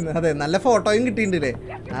beast. അതെ, നല്ല ഫോട്ടോയും കിട്ടിയിട്ടുണ്ടല്ലേ.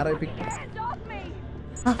 RIP.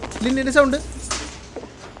 ലിന്നിന്റെ സൗണ്ട്.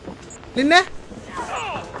 ലിന്നെ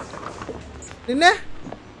ലിന്നെ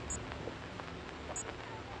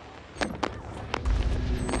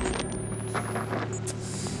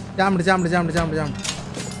ചാമ്പ്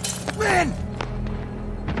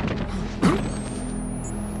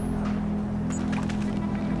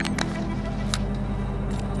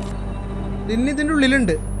ലിന്നി ഇതിന്റെ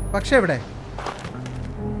ഉള്ളിലുണ്ട്. പക്ഷെ എവിടെ?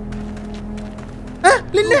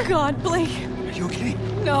 God, Blake. Are you okay?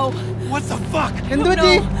 No. What the fuck? എന്ത്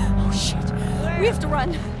പറ്റി? Oh shit. We have to run.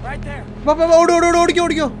 Right there.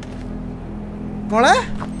 ഓടിക്കോ മോളെ.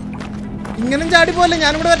 ഇങ്ങനെ ചാടി പോലെ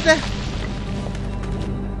ഞാനിവിടെ വരട്ടെ.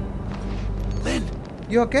 Lynn,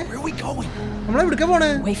 You okay? where are we going? നമ്മളെ എവിടേക്കാ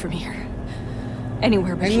പോണേ? Away from here.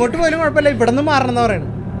 Anywhere but എങ്ങോട്ട് here. പോയാലും കുഴപ്പമില്ല, ഇവിടെ നിന്ന് മാറണമെന്ന് പറയണു.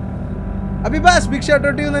 അബിബാസ് big shout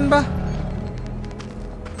out to you നൻബാ.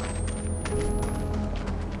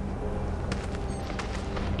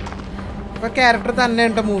 ഇപ്പൊ ക്യാരക്ടർ തന്നെ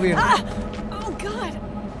ഉണ്ട് മൂവിയാണ്. Oh god.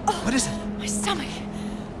 What is it? My stomach.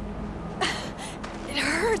 It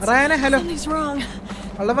hurts. റയാനെ hello. Something's wrong.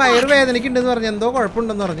 അവളുടെ വയറ് വേദനയ്ക്കുണ്ടെന്ന് പറഞ്ഞു, എന്തോ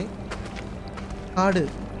കുഴപ്പമുണ്ടെന്ന് പറഞ്ഞു. കാട്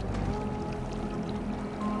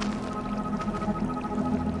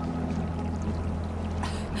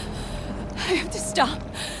I have to stop.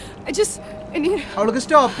 I need. അവൾക്ക്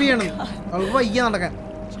സ്റ്റോപ്പ് ചെയ്യണം. അവൾക്ക് വയ്യ നടക്കാൻ.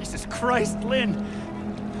 Jesus Christ, Lynn.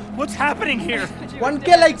 What's happening here? 1K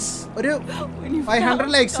likes. ഒരു 500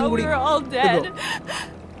 likes കൂടി. We're all dead.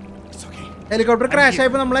 It's okay. Helicopter crash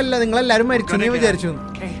ആയപ്പോ നിങ്ങളെല്ലാരും മരിച്ചു എന്ന് വിചാരിച്ചു.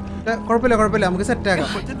 Okay. കുഴപ്പമില്ല, നമുക്ക് സെറ്റ് ആക്കാം.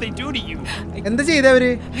 What did they do to you? എന്താ ചെയ്തവര്?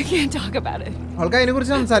 I can't talk about it. അവൾക്ക് അതിനെ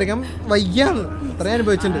കുറിച്ച് സംസാരിക്കാം വയ്യാന്ന് അത്രയും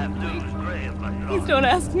അനുഭവിച്ചിട്ടുണ്ട്. Please don't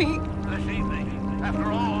ask me.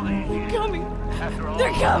 They're coming.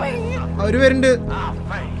 They're coming. അവര് വരുന്നുണ്ട്.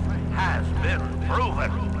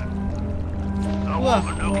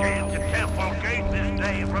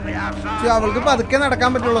 അവൾക്ക് പതുക്കെ നടക്കാൻ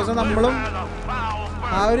പറ്റുള്ളൂ. പക്ഷെ നമ്മളും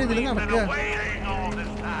ആ ഒരു ഇതിൽ നടക്കുക.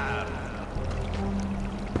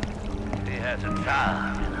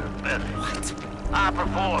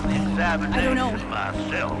 I don't know.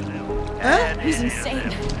 He's insane.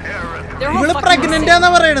 ഇവള് പ്രഗ്നന്റ് ആണെന്നാ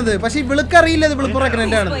പറയണത്. പക്ഷെ ഇവൾക്ക് അറിയില്ല ഇവള്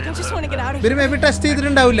പ്രഗ്നന്റ് ആണ്. Like, I just want to get out of ഇവര് മേ ബി ടെസ്റ്റ്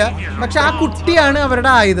ചെയ്തിട്ടുണ്ടാവില്ല. പക്ഷെ ആ കുട്ടിയാണ്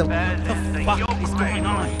അവരുടെ ആയുധം. What is going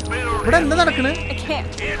on? ഇവിടെ എന്താ നടക്കണേ? I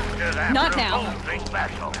can't. Not now.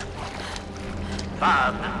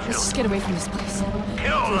 Let's just get away from this place.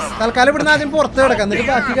 തൽക്കാലം ഇവിടുന്ന് ആദ്യം പുറത്ത് കിടക്കാം, എന്നിട്ട്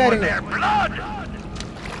ബാക്കി കാര്യങ്ങൾ.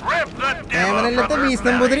 ഏമനല്ലത്തെ ബീസ്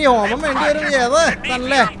നമ്പൂതിരി ഹോമം വേണ്ടി വരും. ഏത്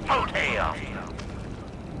തന്നെ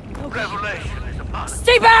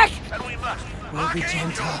Stay back!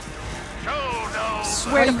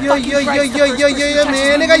 അയ്യോ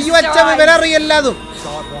മേല് കൈ വച്ച വിവരറിയല്ലാതും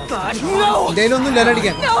എന്തേലൊന്നും ഇല്ല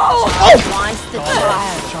അടിക്കാൻ.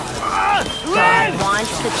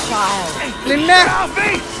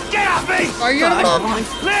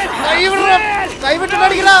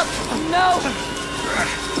 കൈവിട്ടിട്ടടിക്കല.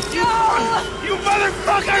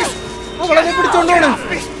 അവളെ പിടിച്ചോണ്ട് പോണ്.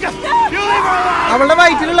 അവളുടെ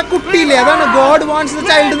വയറ്റിലുള്ള കുട്ടിയില്ലേ, അതാണ് ഗോഡ് വാണ്ട്സ് ദ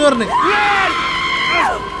ചൈൽഡ് എന്ന് പറഞ്ഞു.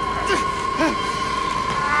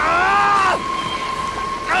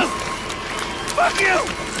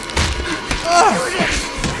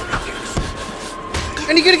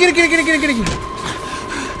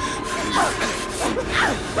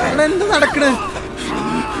 എന്താ നടക്കണ?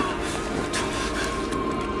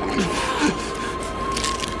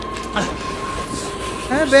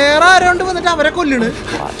 വേറെ ആരോണ്ട് വന്നിട്ട് അവരെ കൊല്ലണ്.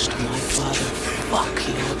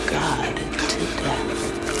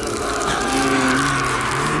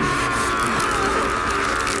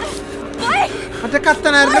 മറ്റേ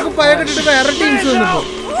കത്തനാരിന്റെ കുപ്പായ കെട്ടിട്ട് വേറെ ടീംസ് വന്നപ്പോ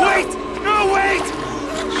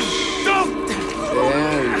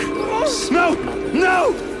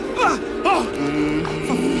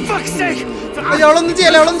അവളൊന്നും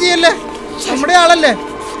ചെയ്യല്ലേ, നമ്മുടെ ആളല്ലേ.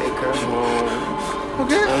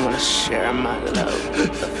 Okay. I want to share my love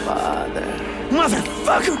with the Father.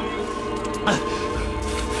 Motherfucker!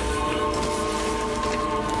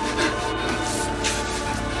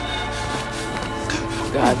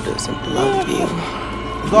 God doesn't love you.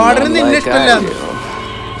 God is in this land.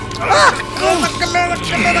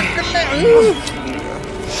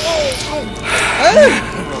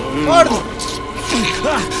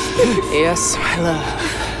 Yes, my love.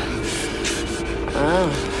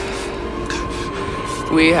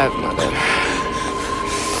 We have, Mother.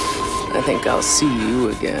 I think I'll see you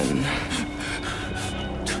again.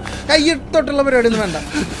 കയ്യിട്ടോട്ടുള്ള പരിപാടിയൊന്നും വേണ്ട.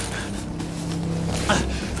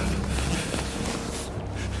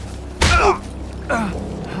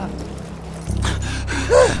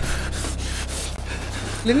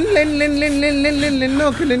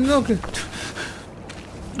 നോക്ക്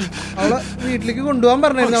അവളെ വീട്ടിലേക്ക് കൊണ്ടുപോകാൻ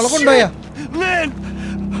പറഞ്ഞായിരുന്നു. അവളെ കൊണ്ടുപോയാ?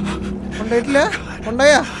 കൊണ്ടുപോയിട്ടില്ല.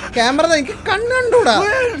 കൊണ്ടുപോയാ? Camera എനിക്ക് കണ്ണ് കണ്ടൂടാ.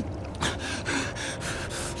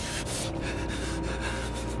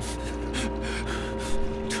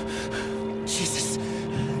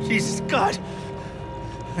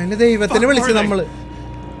 അതിന് ദൈവത്തിന് വിളിച്ചു നമ്മള്.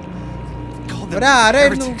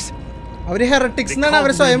 അവരാരായിരുന്നു? അവര് ഹെററ്റിക്സ് എന്നാണ്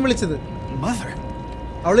അവരെ സ്വയം വിളിച്ചത്.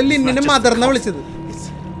 അവള് ലിന്നിനെ മദർന്നാ വിളിച്ചത്.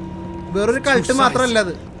 വേറൊരു കൾട്ട് മാത്രമല്ല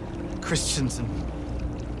അത്.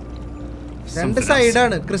 രണ്ട്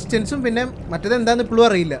സൈഡാണ്, ക്രിസ്ത്യൻസും പിന്നെ മറ്റേത് എന്താന്ന് ഇപ്പോഴും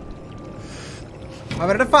അറിയില്ല.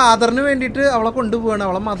 അവരുടെ ഫാദറിന് വേണ്ടിയിട്ട് അവളെ കൊണ്ടുപോവാണ്.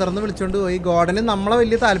 അവളെ മദർന്ന് വിളിച്ചോണ്ട് പോയി. ഗോഡന് നമ്മളെ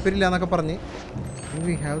വലിയ താല്പര്യമില്ല എന്നൊക്കെ പറഞ്ഞ്.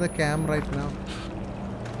 We have the cam right now.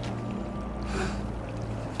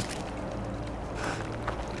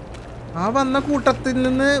 ആ വന്ന കൂട്ടത്തിൽ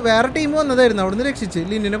നിന്ന് വേറെ ടീം വന്നതായിരുന്നു. അവിടുന്ന് രക്ഷിച്ച്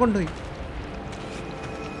ലിന്നിനെ കൊണ്ടുപോയി.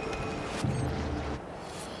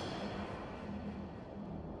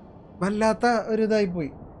 വല്ലാത്ത ഒരു ഇതായി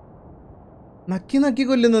പോയി. നക്കി നക്കി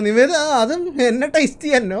കൊല്ലുന്നു നിവേദ. അതും എന്നെ ടേസ്റ്റ്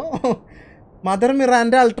ചെയ്യാനോ. Mother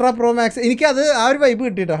മിറാൻ്റെ ultra pro max. എനിക്കത് ആ ഒരു വൈബ്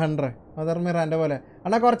കിട്ടിയിട്ടോ. 100 മദർ മിറാൻ്റെ പോലെ.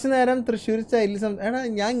 എന്നാൽ കുറച്ച് നേരം തൃശ്ശൂർ സ്റ്റൈലിൽ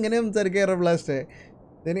ഞാൻ ഇങ്ങനെ സംസാരിക്കുക ബ്ലാസ്റ്റ്.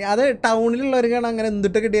 അത് ടൗണിലുള്ളവർക്കാണ് അങ്ങനെ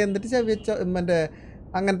എന്തിട്ട് കിട്ടിയത്. എന്നിട്ട് മറ്റേ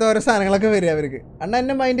അങ്ങനത്തെ ഓരോ സാധനങ്ങളൊക്കെ വരിക അവർക്ക്. അണ്ണാ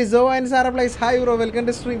എൻ്റെ mind so and Sara place. Hi bro, welcome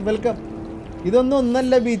to stream. Welcome. ഇതൊന്നും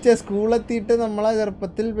ഒന്നല്ല ബീച്ച്. സ്കൂളെത്തിയിട്ട് നമ്മളെ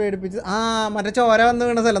ചെറുപ്പത്തിൽ പേടിപ്പിച്ച് മറ്റേ ചോര വന്ന്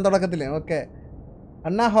വീണ സ്ഥലം തുടക്കത്തില്ലേ? ഓക്കെ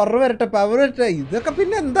അണ്ണാ, ഹൊറർ വരട്ടെ, പവർ വരട്ടെ. ഇതൊക്കെ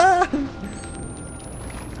പിന്നെ എന്താ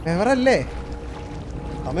പവറല്ലേ?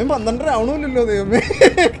 സമയം 12 ആവണമില്ലല്ലോ ദൈവമേ.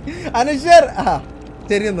 അനശ്വർ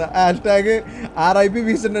ശരി എന്നാ. Hashtag RIP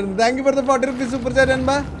Bs. Thank you for the 40 rupees super chat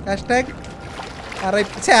അൻപാ. Hashtag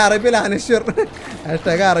RIP അല്ല അനശ്വർ.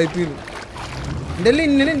 Hashtag RIP. എൻ്റെ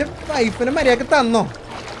ലിന്നിന് എൻ്റെ വൈഫിനെ മര്യാദക്ക് തന്നോ?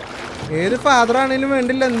 ഏത് ഫാദറാണേലും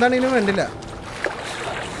വേണ്ടില്ല, എന്താണേലും വേണ്ടില്ല.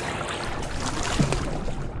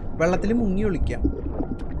 വെള്ളത്തിൽ മുങ്ങി ഒളിക്കാം.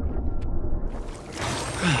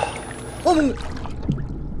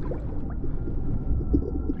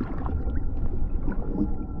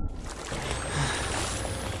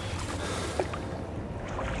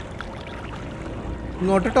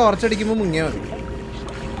 ഇങ്ങോട്ട് ടോർച്ച് അടിക്കുമ്പോൾ മുങ്ങിയാൽ മതി.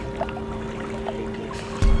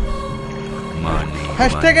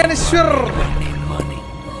 Hashtag Anaswar.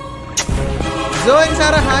 Join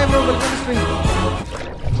Sara hi bro, welcome to stream.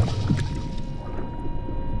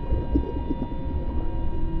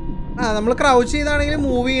 നമ്മൾ ക്രൗച്ച് ചെയ്താണെങ്കിൽ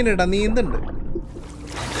മൂവ് ചെയ്യുന്നുണ്ട്, നീന്തുണ്ട്.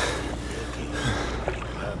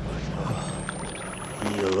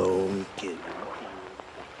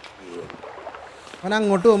 അവൻ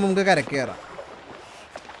അങ്ങോട്ട് പോകുമ്പോൾ നമുക്ക് കരക്ക് കയറാം.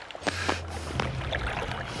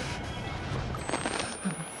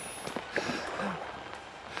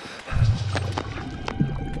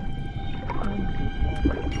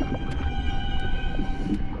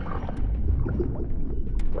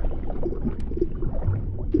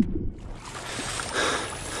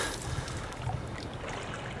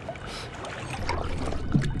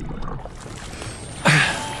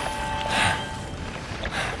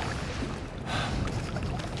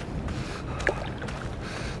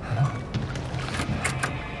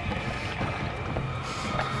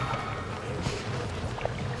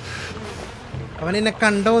 അവനെന്നെ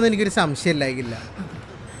കണ്ടോന്ന് എനിക്കൊരു സംശയമില്ലായില്ല.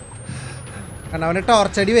 കാരണം അവനെ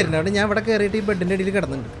ടോർച്ചടി വരുന്നുണ്ട്. അവിടെ ഞാൻ ഇവിടെ കയറിയിട്ട് ഈ ബെഡിൻ്റെ അടിയിൽ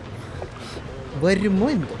കിടന്നുണ്ട്. വരുമോ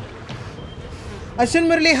എന്തോ. Ashwan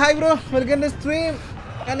Murali hi bro, welcome to stream.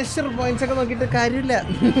 Anaswar points ഒക്കെ നോക്കിയിട്ട് കാര്യമില്ല.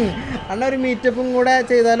 അണ്ണ ഒരു മീറ്റപ്പും കൂടെ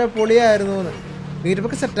ചെയ്താലോ പൊളിയായിരുന്നു എന്ന്.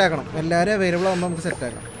 മീറ്റപ്പൊക്കെ സെറ്റാക്കണം. എല്ലാവരും അവൈലബിൾ ആകുമ്പോൾ നമുക്ക്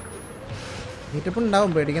സെറ്റാക്കണം. മീറ്റപ്പ്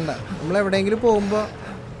ഉണ്ടാവും, പേടിക്കണ്ട. നമ്മളെവിടെയെങ്കിലും പോകുമ്പോൾ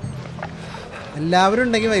എല്ലാവരും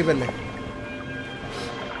ഉണ്ടെങ്കിൽ വൈബല്ലേ.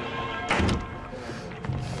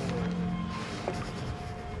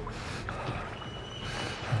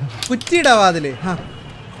 കുറ്റിയിടാവാ അതില്.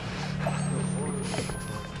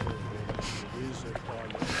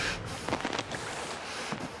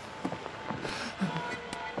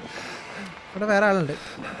 ഇവിടെ വേറെ ആളുണ്ട്.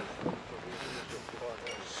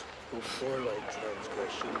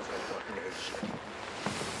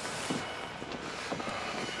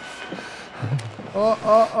 ഓ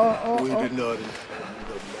ഓ ഓ ഓ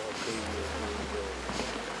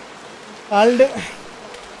ആളുണ്ട്.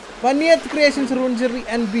 വന്നിയത്ത് ക്രിയേഷൻസ് റൂൺജെറി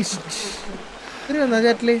ആൻഡ് ബീസ്റ്റ്. ഇത് വന്നോ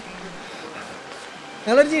ചാറ്റില്?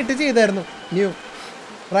 ഞങ്ങളൊരു ചീട്ട് ചെയ്തായിരുന്നു. ന്യൂ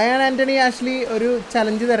റയാൻ ആൻ്റണി ആഷ്ലി ഒരു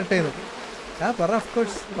ചലഞ്ച് തരട്ടേന്ന്. പറ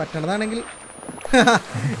ഓഫ്കോഴ്സ് പറ്റണതാണെങ്കിൽ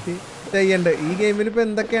ചെയ്യണ്ട്. ഈ ഗെയിമിൽ ഇപ്പോൾ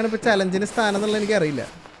എന്തൊക്കെയാണ് ഇപ്പോൾ ചലഞ്ചിന് സ്ഥാനം എന്നുള്ളത് എനിക്കറിയില്ല.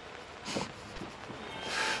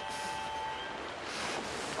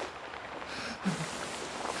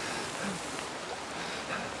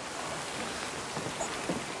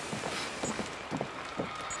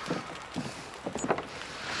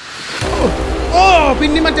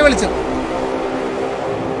 പിന്നെ മറ്റേ വിളിച്ചു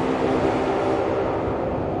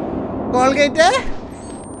കോൾഗേറ്റ്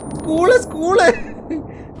സ്കൂള്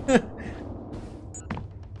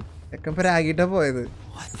ഒക്കെ പരാഗിട്ടാ പോയത്.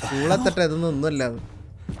 സ്കൂളെത്തട്ടെ, ഇതൊന്നും ഒന്നുമല്ല.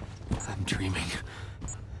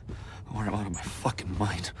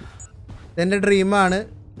 ഇതെന്റെ ഡ്രീമാണ്,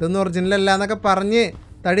 ഇതൊന്നും ഒറിജിനൽ അല്ല എന്നൊക്കെ പറഞ്ഞ്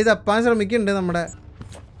തടി തപ്പാൻ ശ്രമിക്കുന്നുണ്ട് നമ്മുടെ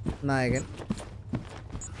നായകൻ.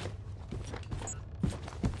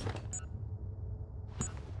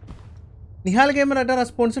 നിഹാൽ ഗെയിമറായിട്ട്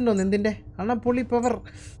റെസ്പോൺസ് ഉണ്ടോ എന്തിന്റെ? കാരണം പുള്ളി പവർ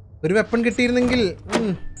ഒരു വെപ്പൺ കിട്ടിയിരുന്നെങ്കിൽ.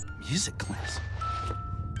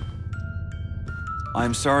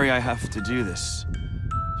 I'm sorry I have to do this.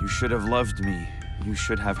 You should have loved me. You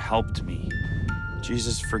should have helped me.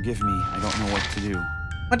 Jesus, forgive me. I don't know what to do.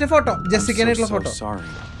 മറ്റേ photo ജെസിക്കനായിട്ടുള്ള photo. Sorry,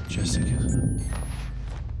 Jessica.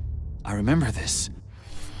 I remember this.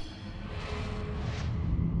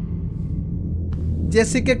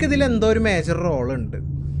 ജെസിക്കക്ക് ഇതിൽ എന്തോ ഒരു major role ഉണ്ട്.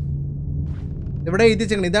 ഇവിടെ എഴുതി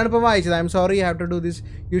വെച്ചിട്ടുണ്ട്, ഇതാണ് ഇപ്പോൾ വായിച്ചത്. I am sorry you have to do this.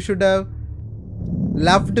 You should have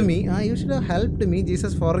loved me. You should have helped me.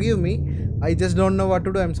 Jesus forgive me. I just don't know what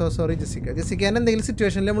to do. I M so sorry Jessica. ജെസിക്കേനെ എന്തെങ്കിലും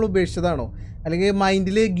സിറ്റുവേഷനിൽ നമ്മൾ ഉപേക്ഷിച്ചതാണോ, അല്ലെങ്കിൽ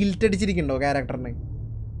മൈൻഡിൽ guilt അടിച്ചിരിക്കണ്ടോ ക്യാരക്ടറിനെ?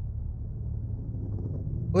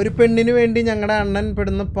 ഒരു പെണ്ണിന് വേണ്ടി ഞങ്ങളുടെ അണ്ണൻ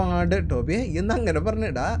പെടുന്ന പാട്. ടോബിയെ എന്ന് അങ്ങനെ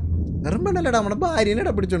പറഞ്ഞിടാ, വെറും പെണ്ണല്ലടാ, നമ്മുടെ ഭാര്യനെ ഇട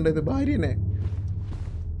പിടിച്ചോണ്ട് ഇത് ഭാര്യനെ.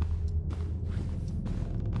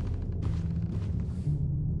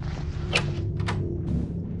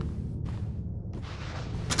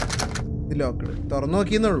 ലോക്കഡ് തുറന്നു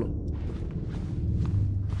നോക്കിയെന്നുള്ളൂ.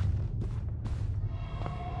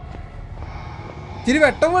 ഇച്ചിരി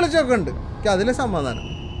വെട്ടം വിളിച്ചൊക്കെ ഉണ്ട്, അതിലെ സമാധാനം.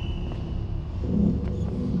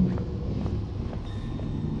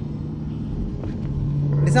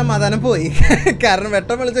 സമാധാനം പോയി, കാരണം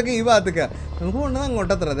വെട്ടം വിളിച്ചൊക്കെ ഈ ഭാഗത്തേക്ക. നമുക്ക് കൊണ്ടുവന്ന്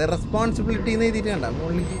അങ്ങോട്ട് അത്ര അതെ റെസ്പോൺസിബിലിറ്റി എന്ന് എഴുതിയിട്ട് കണ്ട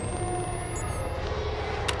മുകളിലേക്ക്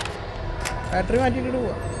ബാറ്ററി മാറ്റിയിട്ട്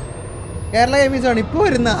പോവാ. കേരള ഗെയിമിംഗ് ആണ് ഇപ്പൊ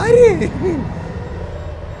വരുന്ന ആര്?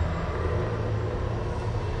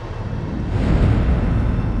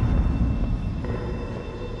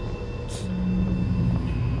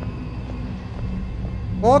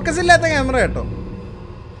 ഫോക്കസ് ഇല്ലാത്ത ക്യാമറ കേട്ടോ.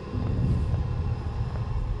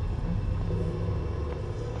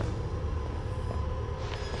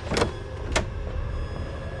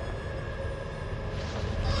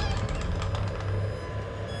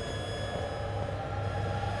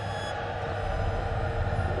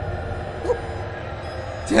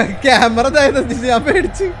 ക്യാമറ ഞാൻ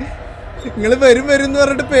പേടിച്ച്. നിങ്ങൾ വരും എന്ന്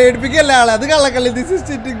പറഞ്ഞിട്ട് പേടിപ്പിക്കല്ല ആളെ. അത് കള്ളക്കല്ലേ. This is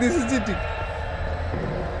cheating, this is cheating.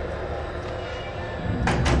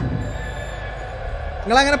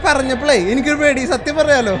 നിങ്ങളങ്ങനെ പറഞ്ഞപ്പോഴേ എനിക്കൊരു പേടി, സത്യം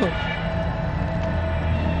പറയാലോ.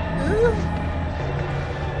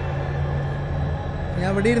 ഞാൻ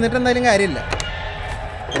ഇവിടെ ഇരുന്നിട്ട് എന്തായാലും കാര്യമില്ല.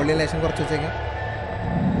 വോളിയം ലേശം കുറച്ച് വെച്ചേക്കാം.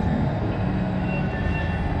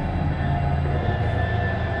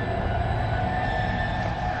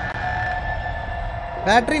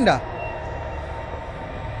 ബാറ്ററി ഉണ്ടോ?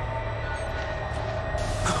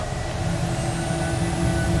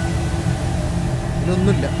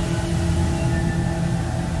 ഇതൊന്നുമില്ല.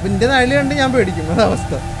 എൻ്റെ നാളിൽ കണ്ട് ഞാൻ പേടിക്കും.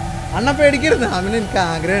 അതവസ്ഥ. അണ്ണ പേടിക്കരുത്, അവന് എനിക്ക്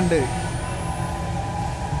ആഗ്രഹമുണ്ട്.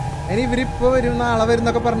 ഇനി ഇവരിപ്പോൾ വരും നാളെ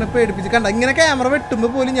വരുന്നൊക്കെ പറഞ്ഞ് പേടിപ്പിച്ച് കണ്ട. ഇങ്ങനെ ക്യാമറ വെട്ടുമ്പോൾ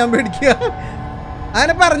പോലും ഞാൻ പേടിക്കുക.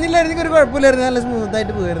 അങ്ങനെ പറഞ്ഞില്ലായിരുന്നെങ്കിൽ ഒരു കുഴപ്പമില്ലായിരുന്നു, നല്ല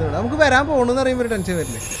സ്മൂത്തായിട്ട് പോയിരുന്നു. നമുക്ക് വരാൻ പോകണമെന്ന് പറയുമ്പോൾ ഒരു ടെൻഷൻ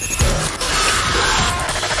വരില്ലേ.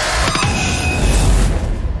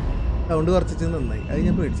 സൗണ്ട് കുറച്ചിട്ട് നന്നായി, അത്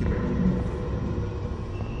ഞാൻ പേടിച്ചില്ല.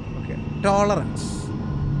 Okay, tolerance.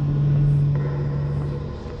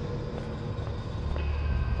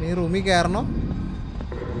 ഈ റൂമിൽ കയറണം.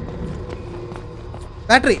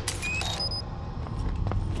 ബാറ്ററി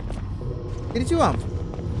തിരിച്ചു പോവാം.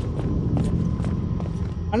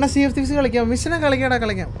 അണ്ണ സി എഫ് സിക്സ് കളിക്കാം. മിഷനെ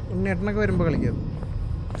കളിക്കാം. ഉണ്ണേട്ടനൊക്കെ വരുമ്പോൾ കളിക്കാം.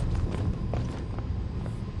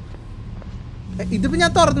 ഇതിപ്പോ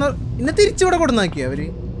ഞാൻ തുറന്നു ഇന്നെ തിരിച്ചിവിടെ കൊടുന്നാക്കിയ അവര്.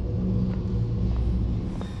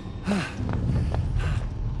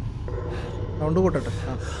 സൗണ്ട് കൂട്ടട്ടെ.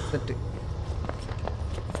 ആ സെറ്റ്.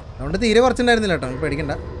 അതുകൊണ്ട് തീരെ കുറച്ചുണ്ടായിരുന്നില്ല കേട്ടോ,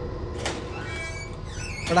 പേടിക്കണ്ട.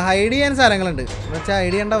 ഇവിടെ ഹൈഡ് ചെയ്യാൻ സ്ഥലങ്ങളുണ്ട്. എന്ന് വെച്ചാൽ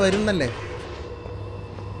ഹൈഡ് ചെയ്യണ്ട വരും എന്നല്ലേ.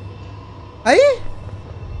 അയ്യേ,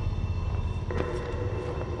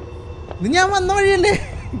 ഇത് ഞാൻ വന്ന വഴിയല്ലേ.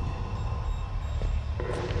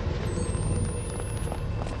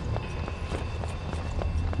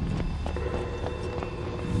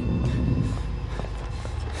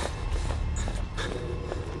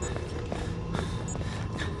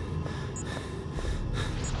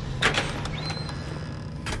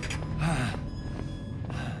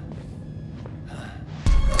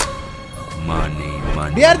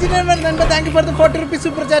 Thank you for the 40 rupees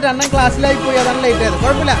super chat. അണ്ണൻ ക്ലാസ്സിലായി പോയി, അതാണ് ലേറ്റ് ആയത്.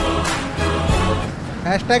 കുഴപ്പമില്ല.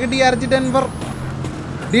 #DRG Denver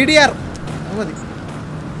DDR. മതി.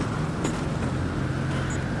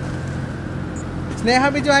 സ്നേഹ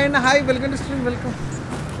Biju hi welcome to stream welcome.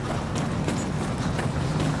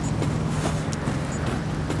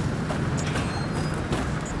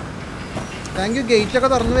 Thank you. Gate ഒക്കെ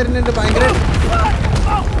തുറന്നു വരുന്നുണ്ട് ഭയങ്കര.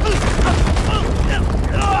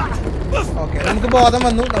 ഓക്കെ നമുക്ക് ബോധം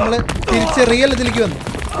വന്നു. നമ്മൾ തിരിച്ച് റിയൽ ഇതിലേക്ക് വന്നു.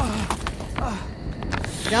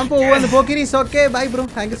 ഞാൻ പോവാന്ന് പോക്കിരീസ്. Okay bye bro.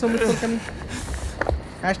 Thank you so much for coming.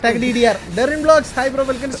 #DDR Derryn blogs hi bro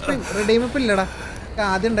welcome to stream. Redeem up ഇല്ലടാ,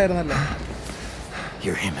 ആദ്യം ഉണ്ടായിരുന്നല്ലോ.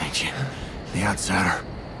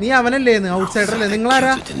 നീ അവനല്ലേന്ന് ഔട്ട്സൈഡർ അല്ലേ?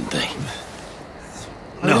 നിങ്ങളാരാ?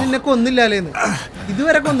 അവന് നിന്നെ കൊന്നില്ലാലേന്ന്.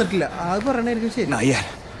 ഇതുവരെ കൊന്നിട്ടില്ല. അത് പറയണായിരിക്കും ശരി.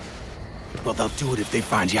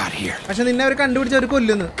 പക്ഷെ നിന്നെ അവർ കണ്ടുപിടിച്ച് അവർ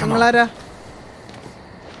കൊല്ലുന്നു. നിങ്ങളാരാ?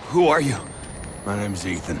 Who are you? My name's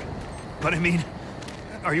Ethan. But I mean,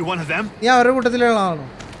 are you one of them? നീ അവരുടെ കൂട്ടത്തിലുള്ള ആളാണോ?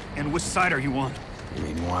 And which side are you on? You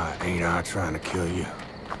mean why ain't I trying to kill you?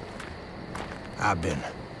 I've been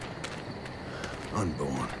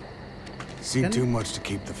unborn. Seen too much to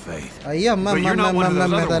keep the faith. അയ്യ അമ്മ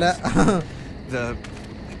തല. The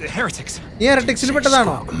heretics. നീ ഹെററ്റിക്സിൽ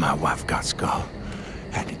പെട്ടതാണോ? My wife got skull.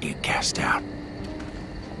 Had to get cast out.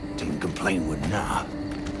 Didn't complain with nah.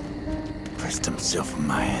 Pressed himself on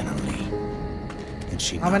my Anna Lee. And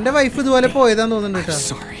she അവന്റെ wife ഇതുപോലെ പോയതാന്ന് തോന്നുന്നുണ്ട് കേട്ടോ.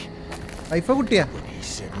 Sorry. Wife കുട്ടിയാ. He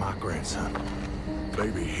said my grandson,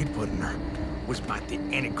 baby he put in her, was by the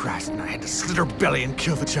Antichrist, and I had to slit her belly and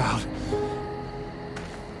kill the child.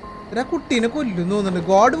 കുട്ടീനെ കൊല്ലുന്നു തോന്നുന്നുണ്ട്.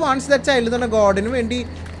 God wants that child എന്ന് പറഞ്ഞാൽ ഗോഡിന് വേണ്ടി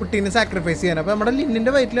കുട്ടീനെ സാക്രിഫൈസ് ചെയ്യാൻ. അപ്പോൾ നമ്മുടെ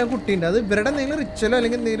ലിന്നിൻ്റെ വയറ്റിൽ ആ കുട്ടീൻ്റെ അത് ഇവരുടെ എന്തെങ്കിലും റിച്വലോ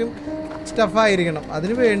അല്ലെങ്കിൽ എന്തെങ്കിലും സ്റ്റഫ് ആയിരിക്കണം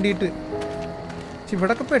അതിന് വേണ്ടിയിട്ട്. പക്ഷെ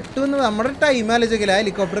ഇവിടെ ഒക്കെ പെട്ടു എന്ന് നമ്മുടെ ടൈം ആലോചിക്കില്ല.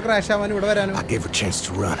 ഹെലികോപ്റ്റർ ക്രാഷ് ആവാൻ ഇവിടെ വരാനും.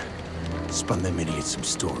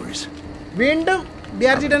 വീണ്ടും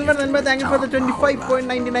DRG Denver thank you for the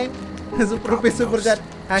 25.99 super chat.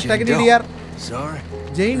 #DDR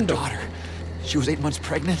Jane daughter. She was 8 months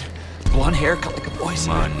pregnant. Blonde hair, cut like a boy's.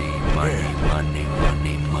 Money.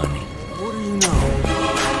 What do you know?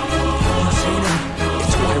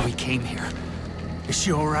 It's why we came here. Is she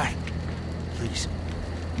all right? Please,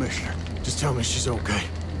 Mister, just tell me she's okay.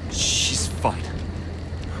 She's fine.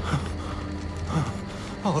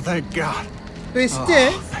 Oh, thank God. Twist.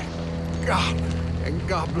 Thank God. And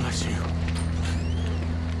God bless you.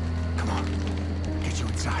 Come on, get you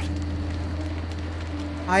inside.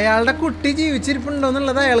 അയാളുടെ കുട്ടി ജീവിച്ചിരിപ്പുണ്ടോ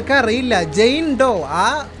എന്നുള്ളത് അയാൾക്ക് അറിയില്ല. ജെയിൻ ഡോ ആ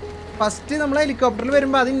first നമ്മൾ ഹെലികോപ്റ്ററിൽ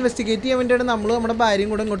വരുമ്പോൾ അത് ഇൻവെസ്റ്റിഗേറ്റ് ചെയ്യാൻ വേണ്ടിയാണ് നമ്മൾ നമ്മുടെ ഭാര്യയും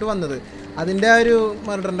കൂടെ ഇങ്ങോട്ട് വന്നത്. അതിൻ്റെ ആ ഒരു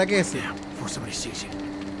മർഡറിൻ്റെ കേസ്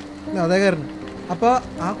അതെ കയറുന്നു. അപ്പോൾ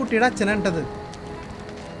ആ കുട്ടിയുടെ അച്ഛനാണ് ഇട്ടത്.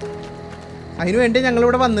 അതിന് വേണ്ടി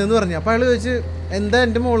ഞങ്ങളിവിടെ വന്നതെന്ന് പറഞ്ഞു. അപ്പോൾ അയാൾ ചോദിച്ചു എന്താ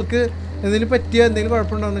എൻ്റെ മോൾക്ക് എന്തെങ്കിലും പറ്റിയോ എന്തെങ്കിലും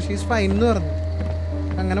കുഴപ്പമുണ്ടോ? ഷീസ് ഫൈൻ എന്ന് പറഞ്ഞു.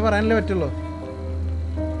 അങ്ങനെ പറയാനല്ലേ പറ്റുള്ളൂ.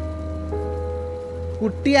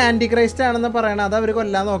 കുട്ടി ആൻറ്റി ക്രൈസ്റ്റ് ആണെന്ന് പറയണത് അത് അവർ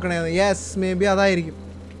കൊല്ലാൻ നോക്കണേന്ന്. യെസ് മേ ബി അതായിരിക്കും.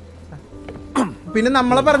 പിന്നെ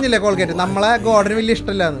നമ്മളെ പറഞ്ഞില്ലേ കോൾഗേറ്റ് നമ്മളെ ഗോഡിന് വലിയ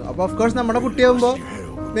ഇഷ്ടമില്ലാന്ന്. അപ്പോൾ ഓഫ് കോഴ്സ് നമ്മുടെ കുട്ടിയാകുമ്പോൾ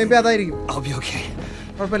മേ ബി അതായിരിക്കും.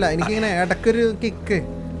 കുഴപ്പമില്ല. എനിക്കിങ്ങനെ ഇടയ്ക്കൊരു കിക്ക്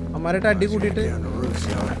അമ്മമാരായിട്ട് അടി കൂട്ടിയിട്ട്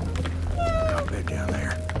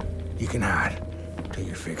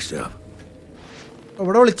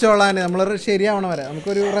ഇവിടെ വിളിച്ചോളാൻ നമ്മൾ ശരിയാവണം വരെ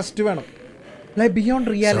നമുക്കൊരു റെസ്റ്റ് വേണം. Beyond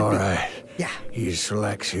reality. You just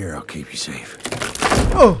relax here. I'll keep you safe.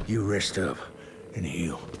 Oh. You rest up and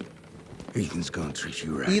heal. Ethan's gonna treat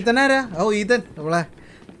you right. Ethan ആരാ? ഓ ഈതൻ നമ്മളെ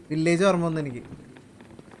വില്ലേജ് ഓർമ്മ വന്നു എനിക്ക്.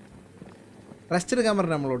 റെസ്റ്റ് എടുക്കാൻ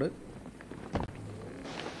പറഞ്ഞു നമ്മളോട്.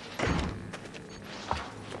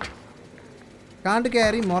 Can't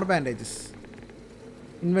carry more bandages.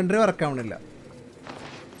 Inventory work ആവണില്ല.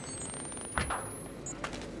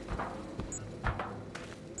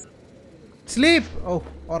 Sleep. ഓ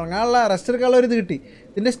ഉറങ്ങാനുള്ള rest എടുക്കാനുള്ള ഒരു ഇത് കിട്ടി.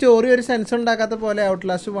 ഇതിൻ്റെ സ്റ്റോറി ഒരു സെൻസ് ഉണ്ടാക്കാത്ത പോലെ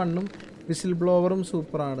ഔട്ട്ലാസ്റ്റ് 1ഉം വിസിൽ ബ്ലോവറും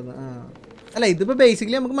സൂപ്പറാണെന്ന്. അല്ല ഇതിപ്പോൾ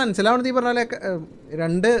ബേസിക്കലി നമുക്ക് മനസ്സിലാവണത് ഈ പറഞ്ഞ പോലെ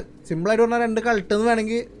രണ്ട് സിമ്പിളായിട്ട് പറഞ്ഞാൽ രണ്ട് കൾട്ട് എന്ന്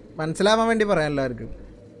വേണമെങ്കിൽ മനസ്സിലാവാൻ വേണ്ടി പറയാം എല്ലാവർക്കും.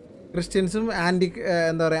 ക്രിസ്ത്യൻസും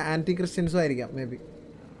എന്താ പറയുക ആൻറ്റി ക്രിസ്ത്യൻസും ആയിരിക്കാം മേ ബി.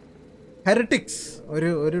 ഹെറിറ്റിക്സ്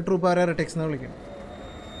ഒരു ട്രൂപ്പ് അവർ ഹെറിറ്റിക്സ് എന്ന് വിളിക്കും.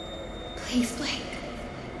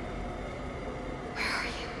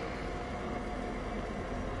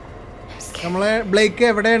 നമ്മളെ ബ്ലേക്ക്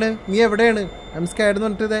എവിടെയാണ്? നീ എവിടെയാണ്? ഐം സ്കേർഡ് എന്ന്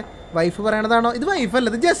പറഞ്ഞിട്ട് വൈഫ് പറയണതാണോ? ഇത് വൈഫല്ല,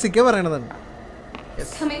 ഇത് ജെസ്സിക്ക പറയണതാണ്.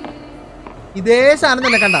 ഇതേ സാധനം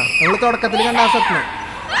തന്നെ കണ്ട നമ്മൾ തുടക്കത്തിൽ കണ്ട ആ സ്വപ്നം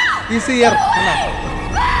ഈ സിയർ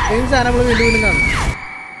സെയിം സാധനം നമ്മൾ വീണ്ടും വീണ്ടും കാണും.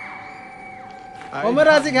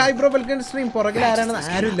 ഒമറാസിക് hi bro welcome to stream. പുറകിൽ ആരാണെന്ന്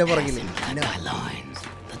ആരുമില്ല പുറകിൽ.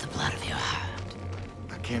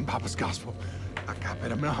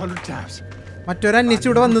 മറ്റൊരു അന്വേഷിച്ച്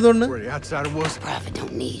ഇവിടെ വന്നതുകൊണ്ട്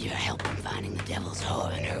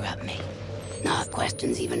Not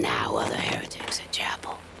questions even now, other heretics at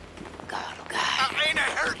chapel. God will guide. I ain't a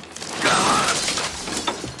heretic.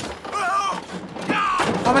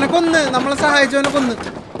 അവനെ കൊന്ന്, നമ്മളെ സഹായിച്ചവനെ കൊന്ന്.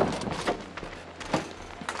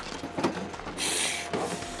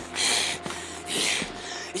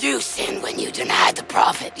 You sinned when you denied the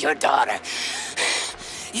prophet, your daughter.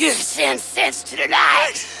 You've sinned since to deny.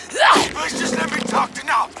 Please just let me talk to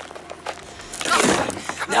now.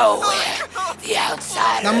 Nowhere. The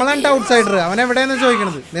outsider. നമ്മളാണ് outsider. അവൻ എവിടെയെന്ന്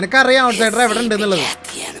ചോദിക്കണത്. നിനക്കറിയാം outsider എവിടെ ഉണ്ടെന്നുള്ളത്.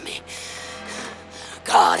 The enemy.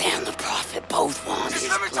 God and the prophet both want his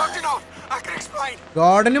blood. I can explain.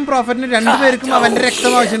 ഗോഡനും പ്രോഫറ്റിനും രണ്ടുപേർക്കും അവന്റെ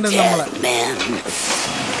രക്തം ആവശ്യമുണ്ട് നമ്മളെ.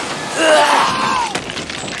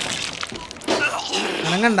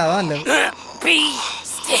 അനങ്ങണ്ടാവല്ലോ.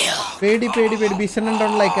 പേടി പേടി പേടി ഭീഷണി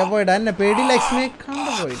ലൈക്ക് അവോയ്ഡ് അന്നെ പേടി ലൈക്സ് മേ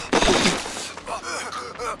കാണ്ട് avoid.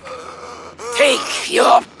 Take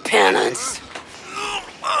your penance.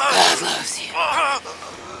 God loves you.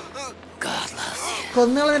 God loves you.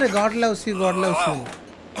 കൊന്നുകളെ God loves you, God loves you.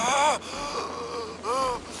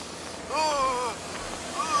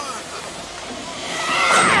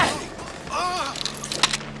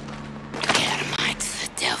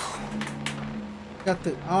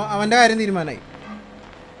 കത്ത് അവന്റെ കാര്യം തീരുമാനമായി.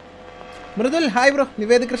 Mridul hi bro.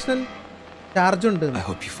 Nived Krishnan charge ഉണ്ട്.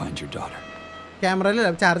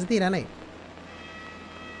 ക്യാമറയിലല്ല, ചാർജ് തീരാനായി.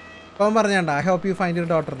 അവൻ പറഞ്ഞാണ്ട I hope you find your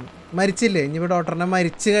daughter. മരിച്ചില്ലേ, ഇനിയിപ്പോൾ ഡോട്ടറിനെ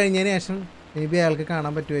മരിച്ചു കഴിഞ്ഞതിന് ശേഷം മേ ബി അയാൾക്ക്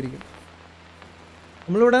കാണാൻ പറ്റുമായിരിക്കും.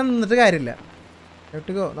 നമ്മളിവിടെ നിന്നിട്ട് കാര്യമില്ല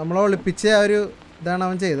കേട്ടോ. നമ്മളെ ഒളിപ്പിച്ച ആ ഒരു ഇതാണ്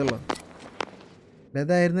അവൻ ചെയ്തുള്ളത്.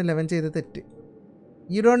 ഇതായിരുന്നില്ല അവൻ ചെയ്ത തെറ്റ്.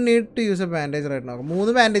 You don't need to use A bandage right no.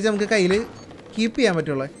 3 bandage നമുക്ക് കയ്യിൽ കീപ്പ് ചെയ്യാൻ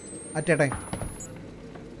പറ്റുള്ളൂ അറ്റ് എ ടൈം.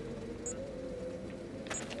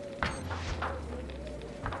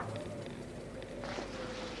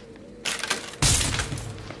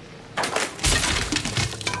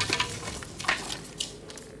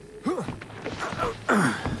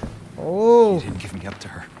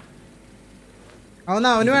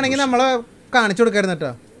 അവന് വേണമെങ്കിൽ നമ്മളെ കാണിച്ചു കൊടുക്കായിരുന്നു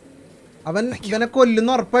കേട്ടോ. അവൻ ഇവനെ കൊല്ലുന്ന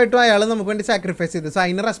ഉറപ്പായിട്ടും അയാൾ നമുക്ക് വേണ്ടി സാക്രിഫൈസ് ചെയ്തു. സോ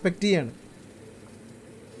അതിനെ റെസ്പെക്ട് ചെയ്യാണ്.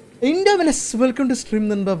 ഇൻഡോമിനസ് welcome to stream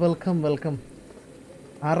നൻപ. Welcome welcome.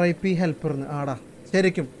 RIP helper ആടാ.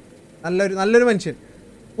 ശരിക്കും നല്ലൊരു മനുഷ്യൻ.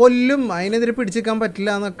 കൊല്ലും, അതിനെതിരെ പിടിച്ചേക്കാൻ പറ്റില്ല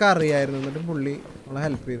എന്നൊക്കെ അറിയായിരുന്നു. എന്നിട്ട് പുള്ളി നമ്മളെ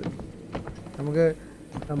ഹെൽപ്പ് ചെയ്തു.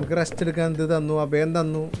 നമുക്ക് റെസ്റ്റ് എടുക്കാൻ ഇത് തന്നു, അഭയം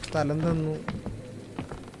തന്നു, സ്ഥലം തന്നു.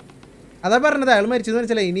 അതാ പറഞ്ഞത്, അയാൾ മരിച്ചെന്ന്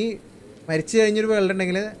മനസ്സിലായി. ഇനി മരിച്ചു കഴിഞ്ഞൊരു വേൾഡ്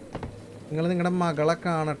ഉണ്ടെങ്കിൽ നിങ്ങൾ നിങ്ങളുടെ മകളെ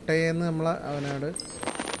കാണട്ടെ എന്ന് നമ്മൾ അവനോട്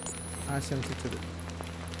ആശംസിച്ചത്.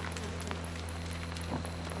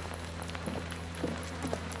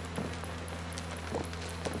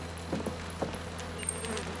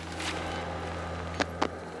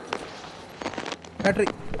 Battery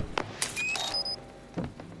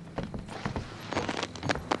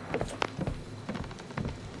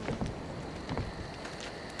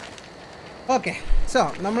okay. സോ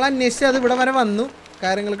നമ്മൾ അന്വേഷിച്ച് അത് ഇവിടെ വരെ വന്നു.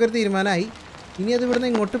 കാര്യങ്ങൾക്കൊരു തീരുമാനമായി. ഇനി അത് ഇവിടുന്ന്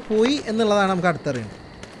ഇങ്ങോട്ട് പോയി എന്നുള്ളതാണ് നമുക്ക് അടുത്തറിയുന്നത്.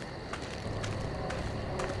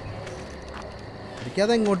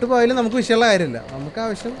 എനിക്കത് എങ്ങോട്ട് പോയാലും നമുക്ക് വിഷയമുള്ള കാര്യമില്ല. നമുക്ക്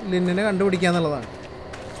ആവശ്യം ലിന്നിനെ കണ്ടുപിടിക്കുക എന്നുള്ളതാണ്.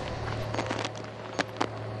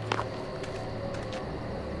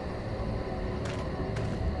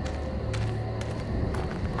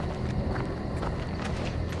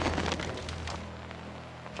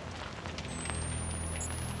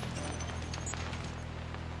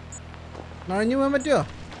 നുഴഞ്ഞു പോകാൻ പറ്റുമോ?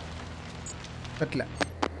 പറ്റില്ല.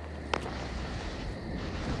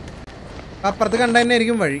 അപ്പുറത്ത് കണ്ട തന്നെ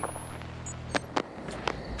ആയിരിക്കും വഴി.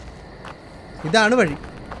 ഇതാണ് വഴി.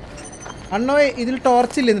 അണ്ണോ ഇതിൽ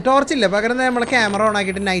ടോർച്ചില്ല. പകരം നമ്മളെ ക്യാമറ ഓൺ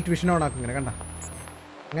ആക്കിയിട്ട് നൈറ്റ് വിഷൻ ഓൺ ആക്കും. ഇങ്ങനെ കണ്ട,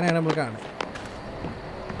 അങ്ങനെയാണ് നമ്മൾ കാണുന്നത്.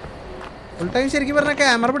 ഫുൾ ടൈം ശരിക്കും പറഞ്ഞാൽ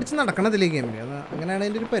ക്യാമറ പിടിച്ച് നടക്കണതില്ലേ ഗെയിമിൽ. അത് അങ്ങനെയാണ്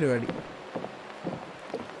അതിൻ്റെ ഒരു പരിപാടി.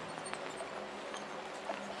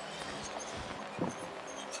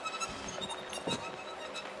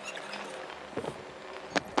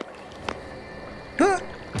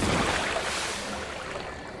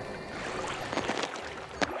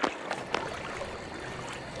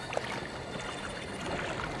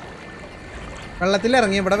 വെള്ളത്തിൽ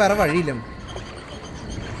ഇറങ്ങി. ഇവിടെ വേറെ വഴിയില്ല.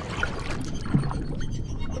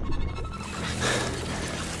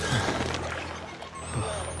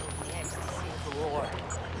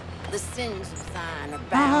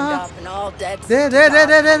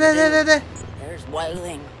 There's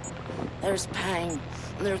wailing, there's pain,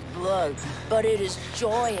 there's blood, but it is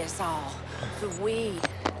joyous all. The weed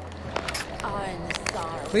are in the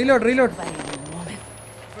sorrow. Reload.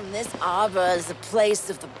 From this arbor is the place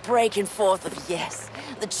of the breaking forth of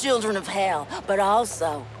the children of hell, but also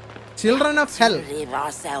children of hell of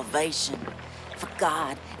our salvation. For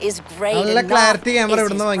God is great നല്ല enough. Clarity camera Is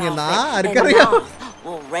ഇവിടുന്ന് his വാങ്ങിയെന്നാ prophet, and ആർക്കറിയാം Noth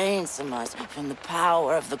will ransom us from the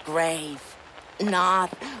power of the grave.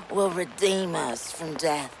 Noth will redeem us from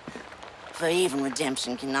death. For even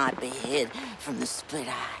redemption cannot be hid from the split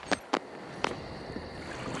eye.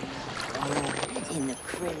 In the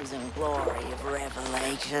crimson glory of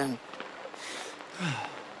revelation.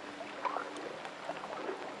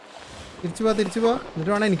 തിരിച്ചു പോ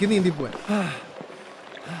എന്നിട്ട് വേണം എനിക്ക് നീന്തി പോവാൻ.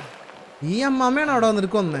 ഈ അമ്മാമ്മയാണ് അവിടെ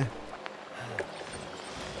വന്നിട്ട് കൊന്നേ.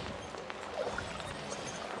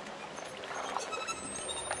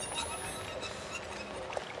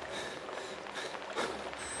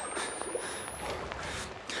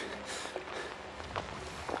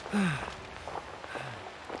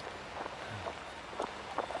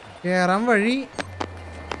 കേറാൻ വഴി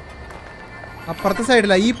അപ്പുറത്തെ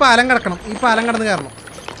സൈഡില. ഈ പാലം കിടക്കണം. ഈ പാലം കടന്ന് കയറണം.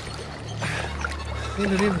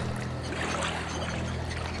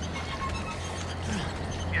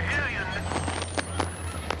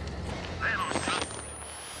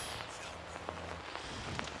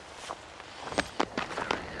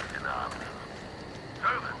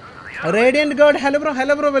 Radiant God hello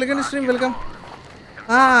bro welcome to stream welcome.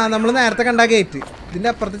 ആ നമ്മൾ നേരത്തെ കണ്ട ഗേറ്റ് ഇതിൻ്റെ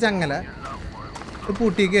അപ്പുറത്ത് ചങ്ങല ഇത്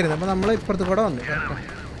പൂട്ടിയൊക്കെയായിരുന്നു. അപ്പോൾ നമ്മൾ ഇപ്പുറത്ത് കൂടെ വന്നു.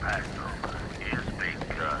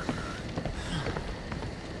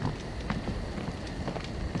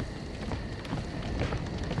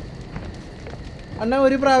 അണ്ണാ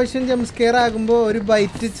ഒരു പ്രാവശ്യം ജംസ്കെയർ ആകുമ്പോൾ ഒരു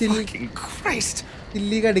ബൈറ്റ്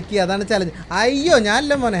ചില്ലി കടിക്കുക, അതാണ് ചലഞ്ച്. അയ്യോ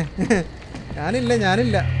ഞാനില്ല മോനെ, ഞാനില്ല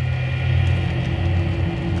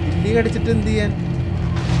ചില്ലി കടിച്ചിട്ട് എന്ത് ചെയ്യാൻ?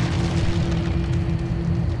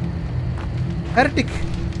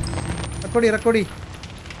 റെക്കോർഡി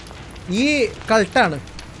ഈ കൾട്ടാണ്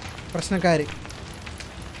പ്രശ്നക്കാർ.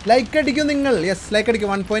 ലൈക്ക് അടിക്കും നിങ്ങൾ. യെസ് ലൈക്ക് അടിക്കും.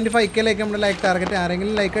 1.5K ലൈക്ക് നമ്മുടെ ലൈക്ക് ടാർഗറ്റ്.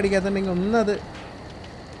 ആരെങ്കിലും ലൈക്ക് അടിക്കാത്തുണ്ടെങ്കിൽ ഒന്നത്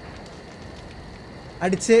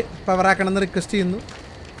അടിച്ച് പവറാക്കണമെന്ന് റിക്വസ്റ്റ് ചെയ്യുന്നു.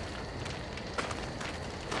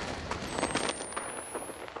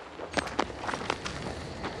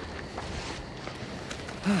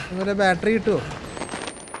 അതുപോലെ ബാറ്ററി കിട്ടുമോ?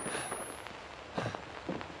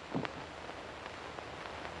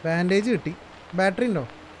 ബാൻഡേജ് കിട്ടി. ബാറ്ററി ഉണ്ടോ?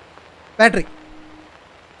 ബാറ്ററി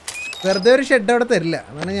വെറുതെ ഒരു ഷെഡ് അവിടെ തരില്ല,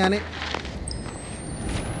 അതാണ് ഞാൻ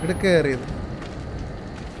ഇവിടെ കയറിയത്.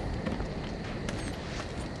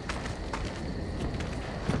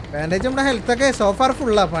 ബാൻഡേജ് നമ്മുടെ ഹെൽത്തൊക്കെ സോഫാർ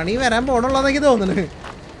ഫുള്ളാ. പണി വരാൻ പോകണുള്ളതെനിക്ക് തോന്നുന്നു.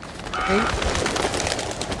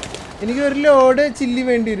 എനിക്കൊരു ലോഡ് ചില്ലി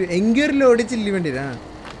വേണ്ടി വരും. എങ്കിയൊരു ലോഡ് ചില്ലി വേണ്ടി വരും.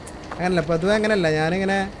 അങ്ങനല്ല, അപ്പോൾ അതും അങ്ങനെയല്ല.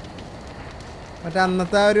 ഞാനിങ്ങനെ മറ്റേ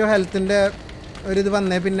അന്നത്തെ ആ ഒരു ഹെൽത്തിൻ്റെ ഒരിത്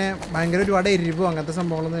വന്നേ പിന്നെ ഭയങ്കര ഒരുപാട് എരിവും അങ്ങനത്തെ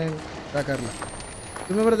സംഭവങ്ങളൊന്നും ഞാൻ ഇതാക്കാറില്ല.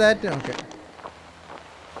 Remember that. ഓക്കെ.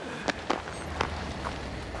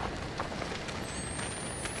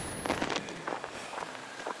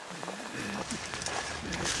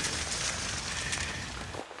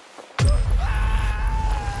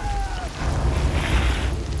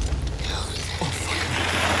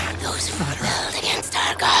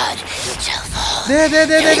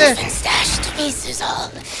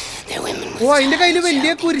 ഓ അതിന്റെ കയ്യിൽ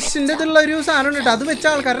വലിയ കുരിശിന്റെ ഇതുള്ള ഒരു സാധനം ഉണ്ട്. അത് വെച്ച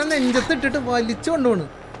ആൾക്കാരുടെ നെഞ്ചത്ത് ഇട്ടിട്ട് വലിച്ചു കൊണ്ടുപോണ്.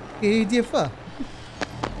 KGF ആ.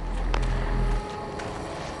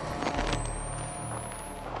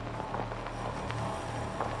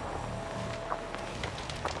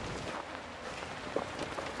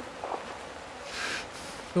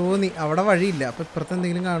 തോന്നി അവിടെ വഴിയില്ല, അപ്പൊ ഇപ്പുറത്ത്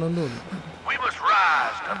എന്തെങ്കിലും കാണുമെന്ന് തോന്നി.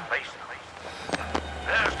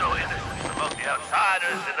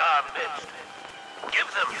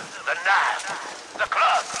 Give them the knife, the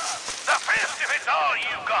club, the fist if it's all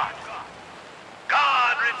you got.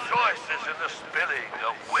 God rejoices in the spilling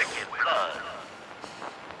of wicked blood.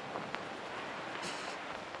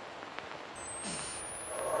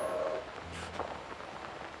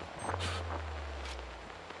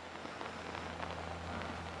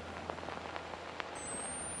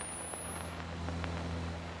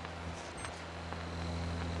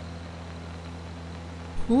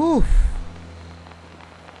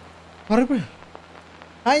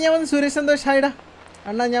 Hi, ഞാൻ വന്ന് സുരേഷ് സന്തോഷ്. ഹായ്ഡാ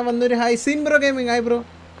അണ്ണാ, ഞാൻ വന്നൊരു hi. Scene bro gaming. Hi bro.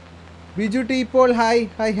 Biju T ഇപ്പോൾ ഹായ്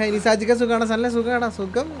ഹായ് ഹായ്. നിസാജിക്ക സുഖമാണ്? നല്ല സുഖമാണ്.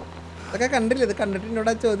 സുഖം ഇതൊക്കെ കണ്ടില്ല. ഇത് കണ്ടിട്ട്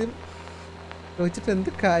എന്നോടാ ചോദ്യം ചോദിച്ചിട്ട് എന്ത്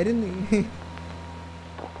കാര്യം? നീ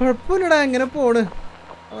കുഴപ്പമില്ലടാ, എങ്ങനെ പോണ്?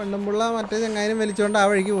 വണ്ണമ്പുള്ള മറ്റേ ചങ്ങാനും വലിച്ചുകൊണ്ട് ആ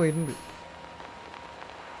വഴിക്ക് പോയിട്ടുണ്ട്.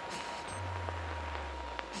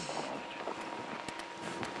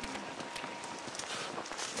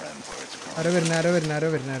 ആരോ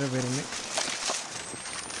വരുന്നു.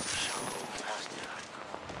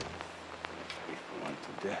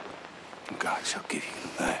 God shall give you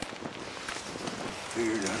life.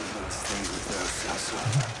 Fear none of those things which thou shalt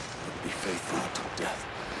suffer, but be faithful unto death,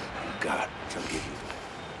 God shall give you.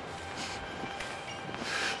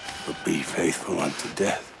 But be faithful unto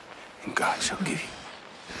death, and God shall give you.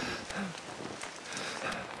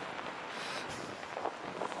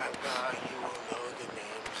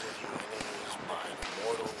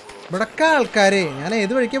 ഇവിടൊക്കെ ആൾക്കാരെ ഞാൻ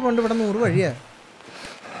ഏത് വഴിക്കാ pond ഇവിടെ 100 വഴിയാ.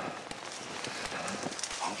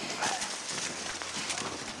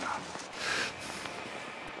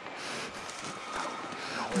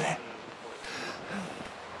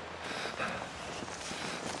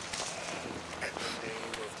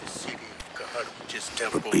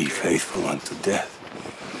 But be faithful unto death,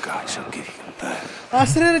 and God shall give you life.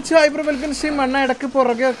 ആശ്രയിച്ചു ഹൈബ്രോബൽക്കൻ stream മണ്ണ ഇടക്ക്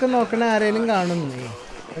പുറകെ ഒക്കെ നോക്കണ ആരെങ്കിലും കാണുന്നേ.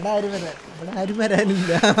 ഇവിടെ ആരും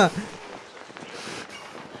വരാനില്ല.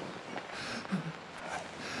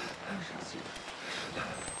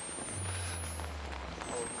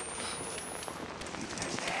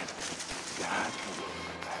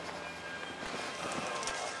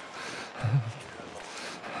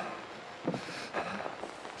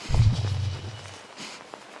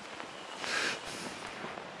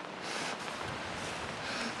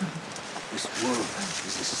 This world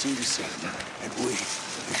is the seed of Satan, and we,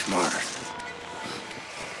 his martyrs.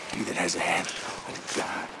 He that has a hand unto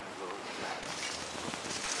God.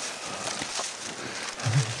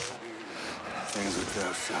 Things which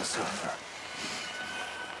thou shalt suffer.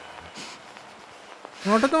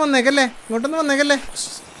 ഇങ്ങോട്ടൊന്നും വന്നേക്കല്ലേ.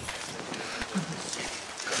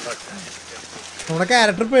 നമ്മുടെ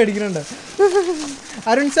character പേടിക്കുന്നുണ്ട്.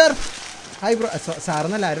 Arun sir hi bro.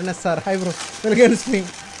 സാറെന്നല്ല Arun S sir. Hi bro, welcome stream.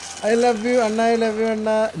 I love you Anna, I love you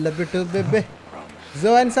Anna, love you too baby. Zo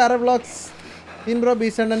and Sarah vlogs in bro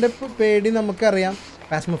ബീസണ്ണന്റെ പേടി നമുക്കറിയാം.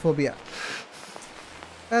 പാസ്മോഫോബിയ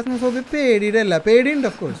പേടിയുടെ അല്ല, പേടിയുണ്ട്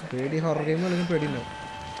of course. പേടി horror game കളിക്കും പേടിയുണ്ടാവും.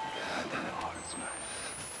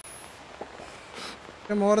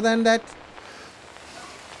 More than that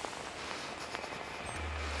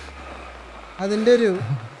അതിൻ്റെ ഒരു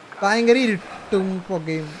ഭയങ്കര ഇരുട്ടും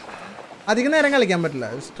പുകയും അധികം നേരം കളിക്കാൻ പറ്റില്ല.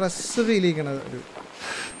 സ്ട്രെസ് ഫീൽ ചെയ്യണ ഒരു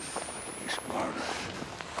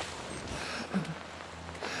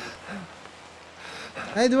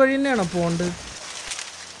ഇതുവഴി തന്നെയാണോ പോണ്ട്?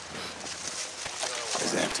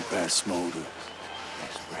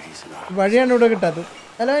 വഴിയാണ് ഇവിടെ കിട്ടാത്തത്.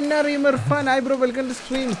 ഹലോ എന്നെ അറിയും Irfan. Hi bro, welcome to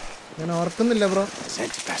stream. ഞാൻ ഓർക്കുന്നില്ല bro.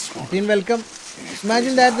 Team welcome.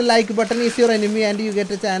 Imagine that the like button is your enemy and you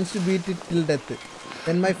get A chance to beat it till death.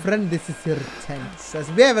 Then my friend this is your chance.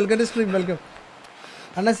 Welcome to stream, welcome.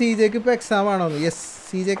 Anna C ജെക്ക് ഇപ്പോൾ exam ആണോ? Yes,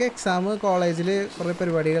 C ജെക്ക് exam, കോളേജിൽ കുറേ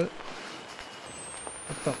പരിപാടികൾ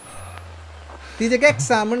മൊത്തം. C ജെക്ക്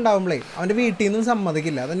exam ഉണ്ടാവുമ്പോഴേ അവൻ്റെ വീട്ടിൽ നിന്നും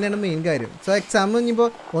സമ്മതിക്കില്ല. അത് തന്നെയാണ് മെയിൻ കാര്യം. സോ എക്സാം ഇനിയിപ്പോൾ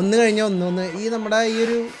ഒന്ന് കഴിഞ്ഞാൽ ഒന്ന് ഈ നമ്മുടെ ഈ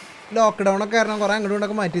ഒരു ലോക്ക്ഡൗണൊക്കെ കാരണം കുറേ അങ്ങോട്ടും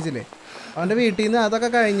ഇങ്ങോട്ടൊക്കെ മാറ്റി വെച്ചില്ലേ. അവൻ്റെ വീട്ടിൽ നിന്ന് അതൊക്കെ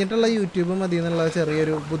കഴിഞ്ഞിട്ടുള്ള യൂട്യൂബ് മതി എന്നുള്ള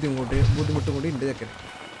ചെറിയൊരു ബുദ്ധിമുട്ടും കൂടി ഉണ്ട് ചെക്കൻ.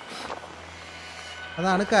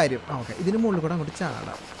 അതാണ് കാര്യം. ഓക്കെ, ഇതിന് മുകളിൽ കൂടെ അങ്ങോട്ട്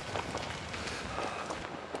ചാടാം.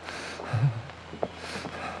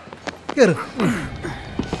 കേറ്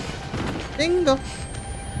എങ്കോ.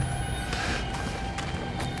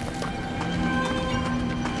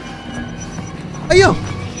 അയ്യോ,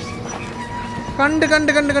 കണ്ട്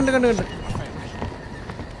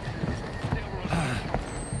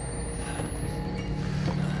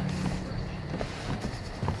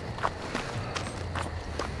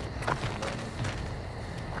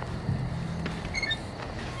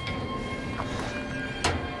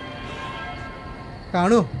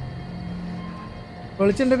കാണൂ.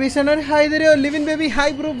 വിളിച്ചിട്ടുണ്ട് ബീസണ്ണ. ഹായ് തരുമോ living baby.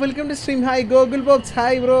 Hi bro, welcome to stream. Hi goggle box.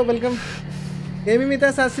 Hi bro, welcome. Gaming with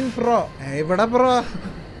assassin pro. ഇവിടെ പ്രോ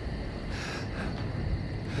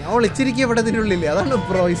ഞാൻ ഒളിച്ചിരിക്കുക ഇവിടെ ഇതിൻ്റെ ഉള്ളിൽ. അതാണ്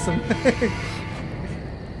പ്രോയിസം.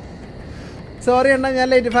 സോറി അണ്ണാ ഞാൻ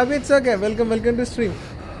late. Fabi it's okay. Welcome to stream.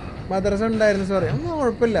 മദ്രസ ഉണ്ടായിരുന്നു, സോറി. ഒന്നും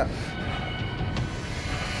കുഴപ്പമില്ല.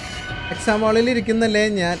 എക്സാം ഹാളിൽ ഇരിക്കുന്നല്ലേ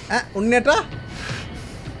ഞാൻ. ഉണ്ണേട്ടാ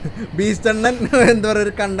ബീസ്റ്റണ്ണൻ എന്താ പറയുക,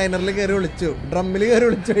 ഒരു കണ്ടെയ്നറിൽ കയറി വിളിച്ചു, ഡ്രമ്മിൽ കയറി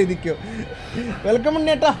വിളിച്ചു എഴുതിക്കോ. വെൽക്കം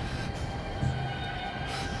ഉണ്ണേട്ടാ.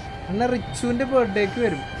 അണ്ണ റിച്ചുവിൻ്റെ ബർത്ത്ഡേക്ക്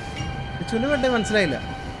വരും. റിച്ചുവിൻ്റെ ബർത്ത്ഡേ മനസ്സിലായില്ല.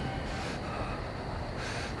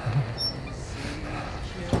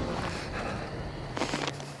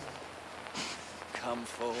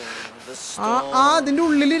 അതിൻ്റെ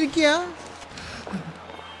ഉള്ളിലിരിക്കുക.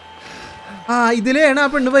 ഇതിലാണ് ആ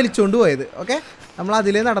പെണ്ണ് വലിച്ചോണ്ട് പോയത്. ഓക്കെ, നമ്മൾ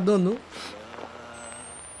അതിലേ നടന്നു വന്നു.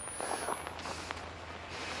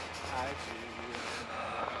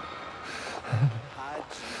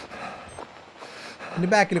 ഇതിൻ്റെ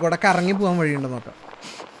ബാക്കിൽ കൂടെ കറങ്ങി പോകാൻ വഴിയുണ്ടോ നോക്കാം.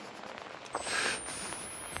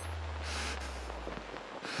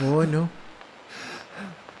 ഓ നോ,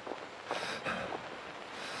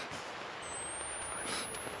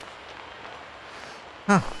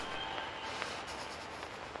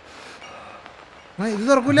 ഇത്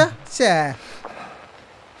തുറക്കൂല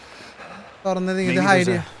തുറന്നത് ഇത്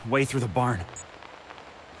ഹൈഡ്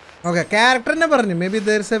ഓക്കെ ക്യാരക്ടർ തന്നെ പറഞ്ഞു may be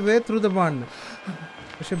there is a way through the barn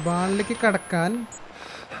പക്ഷെ ബാണിലേക്ക് കടക്കാൻ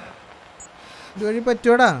ഇതുവഴി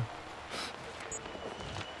പറ്റുവാടാ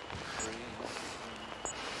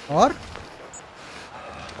ഓർ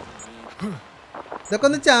ഇതൊക്കെ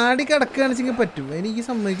ഒന്ന് ചാടി കിടക്കുകയാണെച്ചെങ്കിൽ പറ്റും എനിക്ക്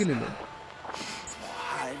സമ്മതിക്കില്ലല്ലോ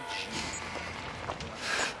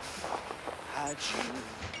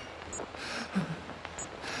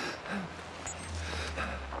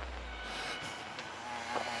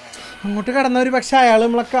അങ്ങോട്ട് കടന്നവർ പക്ഷെ അയാൾ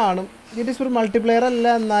നമ്മളെ കാണും ഇറ്റ് ഇസ് ഒരു മൾട്ടിപ്ലെയർ അല്ല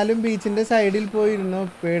എന്നാലും ബീച്ചിന്റെ സൈഡിൽ പോയിരുന്നു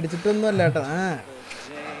പേടിച്ചിട്ടൊന്നും അല്ല കേട്ടോ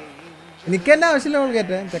എനിക്ക് തന്നെ ആവശ്യമില്ല നമ്മൾ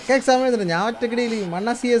കയറ്റാൻ ചെക്ക എക്സാം എഴുതിട്ട് ഞാൻ ഒറ്റക്ക് ഡീൽ ചെയ്യും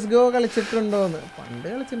മണ്ണ CSGO കളിച്ചിട്ടുണ്ടോന്ന് പണ്ട്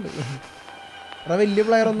കളിച്ചിട്ടുണ്ട് അത്ര വലിയ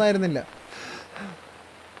പ്ലെയർ ഒന്നും ആയിരുന്നില്ല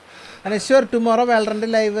ഷുവർ ടുമോറോ വാലറന്റ്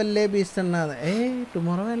ലൈവ് അല്ലേ ബീസ്റ്റ് എന്നാണ്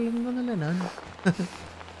ടുമോറോ വാലറന്റ് ഒന്നല്ലേ ഞാൻ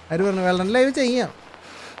ആര് പറഞ്ഞു വാലറന്റ് ലൈവ് ചെയ്യാം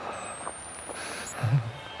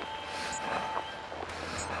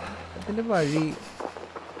അതിൻ്റെ വഴി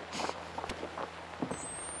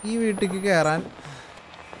ഈ വീട്ടിലേക്ക് കയറാൻ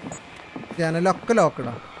ജനലൊക്കെ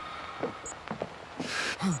ലോക്കിടാം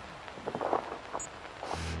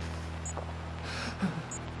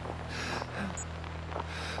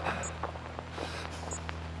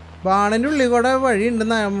ബാണിൻ്റെ ഉള്ളിൽ കൂടെ വഴി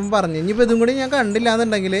ഉണ്ടെന്ന് അമ്മ പറഞ്ഞു ഇനിയിപ്പോൾ ഇതും കൂടി ഞാൻ കണ്ടില്ല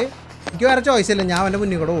എന്നുണ്ടെങ്കിൽ എനിക്ക് വേറെ ചോയ്സ് ഇല്ല ഞാൻ അവൻ്റെ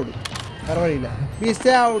മുന്നിൽ കൂടെ ഓടും വേറെ വഴിയില്ല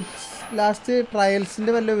ബീസ്റ്റ് ലാസ്റ്റ്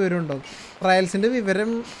ട്രയൽസിൻ്റെ വല്ല വിവരം ഉണ്ടോ ട്രയൽസിൻ്റെ വിവരം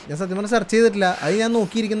ഞാൻ സത്യം പറഞ്ഞാൽ സെർച്ച് ചെയ്തിട്ടില്ല അത് ഞാൻ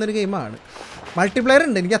നോക്കിയിരിക്കുന്ന ഒരു ഗെയിമാണ് മൾട്ടിപ്ലെയർ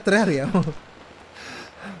ഉണ്ട് എനിക്ക് അത്രേ അറിയാമോ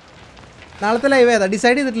നാളത്തെ ലൈവ് ഏതാ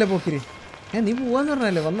ഡിസൈഡ് ചെയ്തിട്ടില്ല പോക്കിരി നീ പോവാന്ന്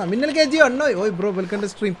പറഞ്ഞല്ലേ വന്നാ മിന്നൽ KG വന്നോ ബ്രോ വെൽക്കം ടു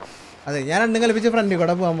സ്ട്രീം അതെ ഞാൻ രണ്ടും കൽപ്പിച്ച് ഫ്രണ്ടിൽ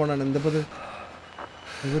കൂടെ പോകാൻ പോകണാണ് എന്തിപ്പോൾ ഇത്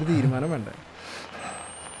ഇതൊരു തീരുമാനം വേണ്ടേ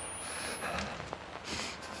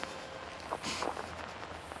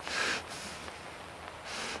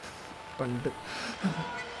പണ്ട്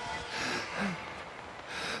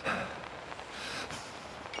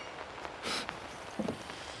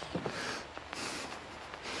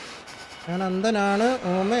ഞാൻ അന്ധനാണ്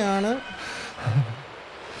ഓമയാണ്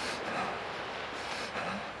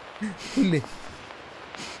ഇല്ലേ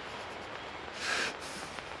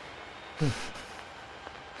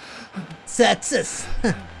സക്സസ്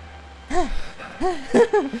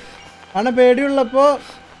ആണ് പേടിയുള്ളപ്പോ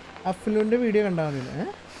അഫ്ലുവിന്റെ വീഡിയോ കണ്ടാൽ മതി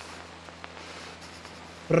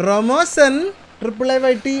റൊമോസൻ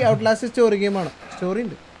AAA ഔട്ട്ലാസ്റ്റ് സ്റ്റോറി ഗെയിമാണ് സ്റ്റോറി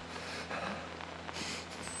ഉണ്ട്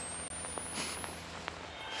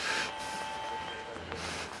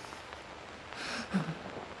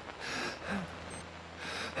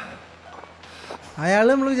അയാൾ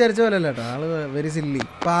നമ്മൾ വിചാരിച്ച പോലെ അല്ല കേട്ടോ ആള് വെരി സില്ലി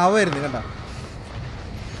പാവമായിരുന്നു കേട്ടോ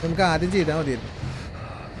നമുക്ക് ആദ്യം ചെയ്താൽ മതിയായിരുന്നു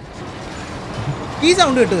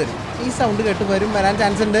ഈ സൗണ്ട് കേട്ട് വരും വരാൻ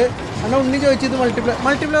ചാൻസ് ഉണ്ട് എന്നാൽ ഉണ്ണി ചോദിച്ചത്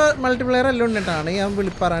മൾട്ടിപ്ലെയർ എല്ലാം ഉണ്ട് കേട്ടോ ആണ് ഞാൻ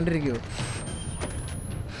പറയാണ്ടിരിക്കുമോ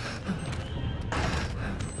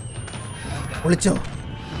വിളിച്ചോ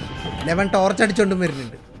 11 ടോർച്ച് അടിച്ചോണ്ടും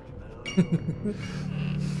വരുന്നുണ്ട്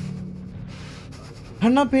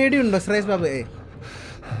അണ്ണാ പേടിയുണ്ടോ ശ്രേയസ് ബാബു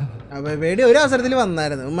അപ്പോൾ പേടി ഒരു അവസരത്തിൽ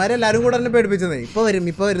വന്നായിരുന്നു ഇവന്മാരെല്ലാവരും കൂടെ തന്നെ പേടിപ്പിച്ചതേ ഇപ്പോൾ വരും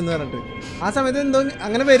എന്ന് പറഞ്ഞിട്ട് ആ സമയത്ത് എന്തോ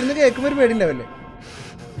അങ്ങനെ വരുന്ന കേൾക്കുമ്പോൾ ഒരു പേടി ഉണ്ടാവില്ലേ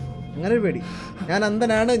അങ്ങനെ ഒരു പേടി ഞാൻ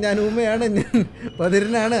അന്ധനാണ് ഞാൻ ഊമയാണ് ഞാൻ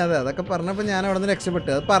പതിരനാണ് അതൊക്കെ പറഞ്ഞപ്പോൾ ഞാൻ അവിടെ നിന്ന് രക്ഷപ്പെട്ടു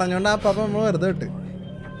അത് പറഞ്ഞുകൊണ്ട് ആ പാപ്പ നമ്മൾ വെറുതെ വിട്ട്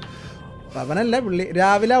പാപ്പനല്ല പുള്ളി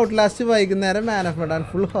രാവിലെ ഔട്ട്ലാസ്റ്റ് വൈകുന്നേരം man of Medan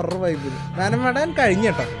full horror വൈബിൽ man of Medan കഴിഞ്ഞ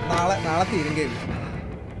കേട്ടോ നാളെ തീരും കഴിയും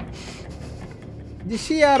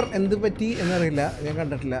ജിഷിയാർ എന്ത് പറ്റി എന്നറിയില്ല ഞാൻ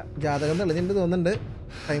കണ്ടിട്ടില്ല ജാതകം തെളിഞ്ഞിട്ട് തോന്നുന്നുണ്ട്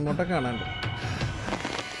ടൈമോട്ടൊക്കെ കാണാണ്ട്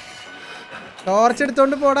ടോർച്ച്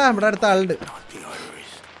എടുത്തോണ്ട് പോടാ ഇവിടെ അടുത്ത ആളുണ്ട്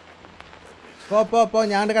പോ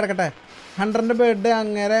ഞാൻ കിടക്കട്ടെ 100ന്റെ ബർത്ത്ഡേ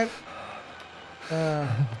അങ്ങനെ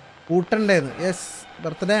കൂട്ടണ്ടേന്ന് യെസ്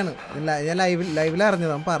ബർത്ത്ഡേ ആണ് ഞാൻ ലൈവിൽ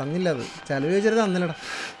അറിഞ്ഞത് അവൻ പറഞ്ഞില്ല അത് ചെലവ് ചോദിച്ചിട്ട് തന്നില്ലടാ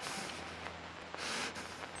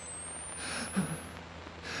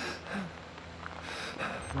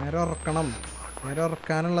നേരെ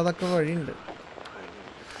ഉറക്കാനുള്ളതൊക്കെ വഴിയുണ്ട്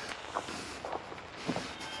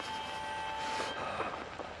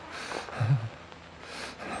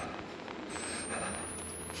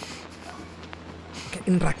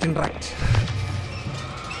interact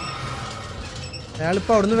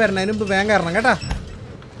അയാളിപ്പോൾ അവിടുന്ന് വരുന്നതിന് മുമ്പ് വേഗം കയറണം കേട്ടാ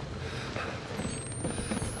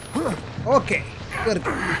ഓക്കെ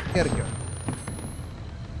കയറിക്കോ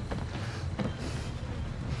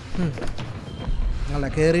അല്ല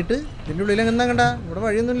കയറിയിട്ട് ഇതിൻ്റെ ഉള്ളിൽ എന്താ കണ്ട ഇവിടെ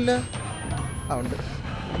വഴിയൊന്നുമില്ല ഉണ്ട്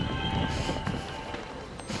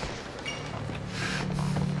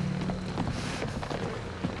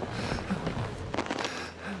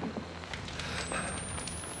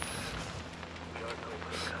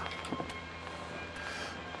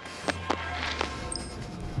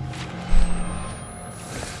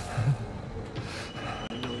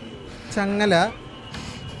ചങ്ങല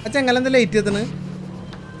ആ ചങ്ങല എന്താ ലൈറ്റ് എത്തുന്നത്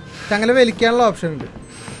ചങ്ങല വലിക്കാനുള്ള ഓപ്ഷൻ ഉണ്ട്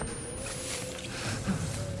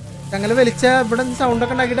ചങ്ങല വലിച്ച ഇവിടെ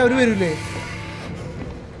സൗണ്ടൊക്കെ ഉണ്ടാക്കിയിട്ട് അവർ വരൂലേ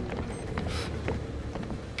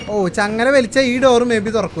ഓ ചങ്ങല വലിച്ച ഈ ഡോറ് മേ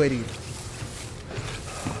ബി തുറക്കുമായിരിക്കും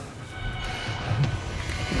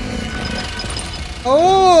ഓ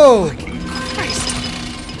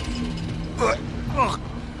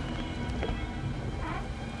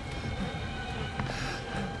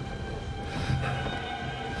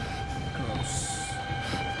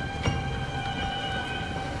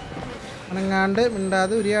അനങ്ങാണ്ട്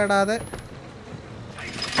മിണ്ടാതെ ഉരിയാടാതെ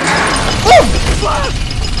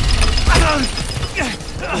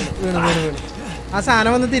വീണു വീണു വീണു ആ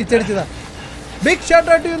സാധനം വന്ന് തിരിച്ചടിച്ചതാ ബിഗ്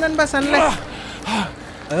ഷോട്ട് ഔട്ട് ടു നൻപ സൺലൈ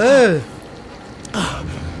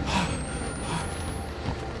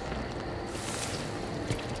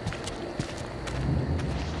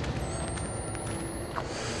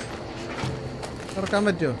തുറക്കാൻ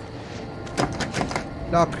പറ്റുമോ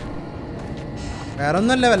ലോക്ക് വേറെ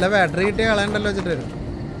ഒന്നുമല്ല വല്ല ബാറ്ററി കിട്ടിയ കളയണ്ടല്ലോ വെച്ചിട്ട് വരും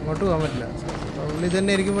അങ്ങോട്ട് പോകാൻ പറ്റില്ല ഉള്ളി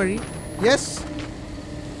തന്നെ ആയിരിക്കും വഴി യെസ്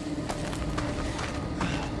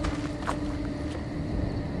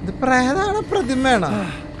ഇത് പ്രേതാണ് പ്രതിമയാണ്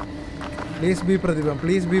പ്ലീസ് ബി പ്രതിമ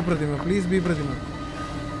പ്ലീസ് ബി പ്രതിമ പ്ലീസ് ബി പ്രതിമ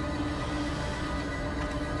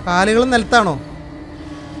കാലുകൾ നിലത്താണോ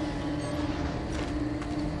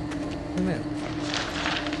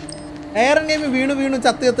എയർ ഗെയിം വീണു വീണു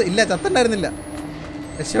ചത്ത് ഇല്ല ചത്തുണ്ടായിരുന്നില്ല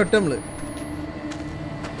രക്ഷപ്പെട്ടു നമ്മള്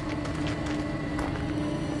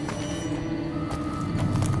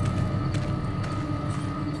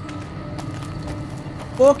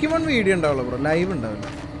പോക്കിമോൺ വീഡിയോ ഉണ്ടാവുള്ളൂ ബ്രോ ലൈവ് ഉണ്ടാവില്ല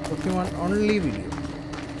പോക്കിമോൺ ഓൺലി വീഡിയോ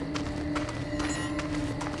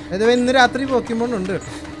അതായത് ഇന്ന് രാത്രി പോക്കിമോൺ ഉണ്ട്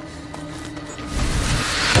കേട്ടോ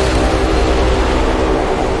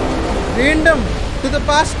വീണ്ടും ടു ദ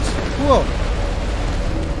പാസ്റ്റ് പോവോ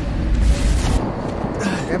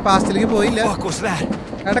പാസ്റ്റിലേക്ക് പോയില്ല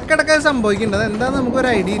ഇടക്കിടക്ക് സംഭവിക്കേണ്ടത് എന്താന്ന് നമുക്കൊരു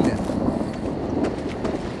ഐഡിയ ഇല്ല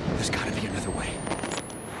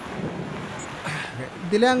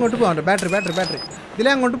ഇതിലെ അങ്ങോട്ട് പോകാൻ ബാറ്ററി ഇതിലെ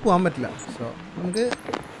അങ്ങോട്ട് പോകാൻ പറ്റില്ല സോ നമുക്ക്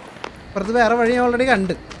പുറത്ത് വേറെ വഴി ഞാൻ ഓൾറെഡി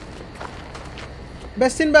കണ്ട്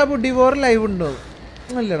ബെസ്റ്റിൻ ബാബു ഡിവോർ ലൈവ് ഉണ്ടോ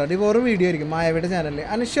അല്ലടാ ഡിവോർ വീഡിയോ ആയിരിക്കും മായയുടെ ചാനലിൽ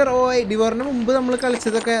അനശ്വർ ഡിവോറിന് മുമ്പ് നമ്മൾ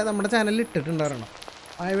കളിച്ചതൊക്കെ നമ്മുടെ ചാനലിൽ ഇട്ടിട്ടുണ്ടായിരുന്നു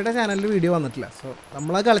മായയുടെ ചാനലിൽ വീഡിയോ വന്നിട്ടില്ല സോ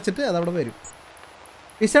നമ്മളത് കളിച്ചിട്ട് അതവിടെ വരും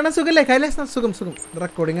വിശാണ സുഖല്ലേ കൈലാസ് സുഖം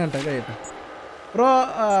റെക്കോർഡിങ് കണ്ടോ കഴിയട്ടെ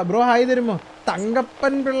ബ്രോ ഹായ് തരുമോ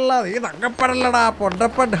തങ്കപ്പൻ പിള്ള ഈ തങ്കപ്പനല്ലടാ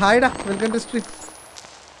പൊണ്ടപ്പൻ ഹായ്ഡാ welcome to stream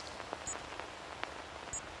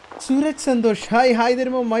Sooraj Santhosh hi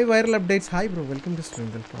തരുമോ my viral updates hi bro welcome to stream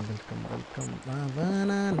welcome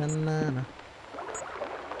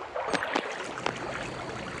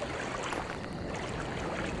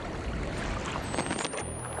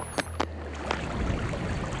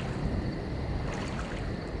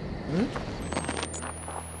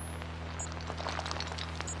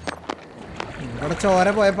ഇവിടെ ചോര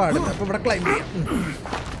പോയ പാടില്ല അപ്പോൾ ഇവിടെ ക്ലൈംബ് ചെയ്യാം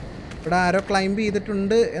ഇവിടെ ആരോ ക്ലൈംബ്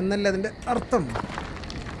ചെയ്തിട്ടുണ്ട് എന്നല്ല അതിൻ്റെ അർത്ഥം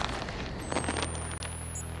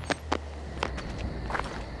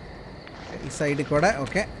ഈ സൈഡിൽ കൂടെ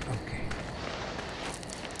ഓക്കെ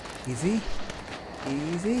ഈസി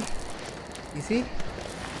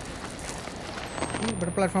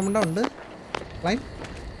ഇവിടെ പ്ലാറ്റ്ഫോം ഉണ്ട് ക്ലൈം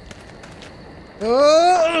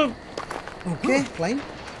ഓക്കെ ക്ലൈം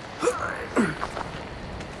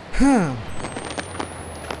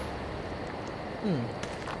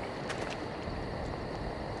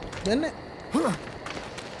തന്നെ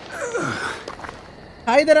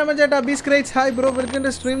ഹായ് തരാമ ചേട്ടാ ബീസ് crates hi bro welcome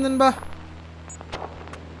to stream നൻബാ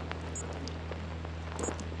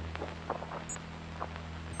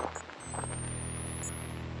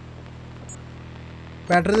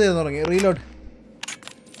battery തീർന്നു തുടങ്ങി reload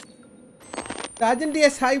Rajan T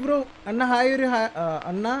S hi bro അണ്ണ ഹായ് ഒരു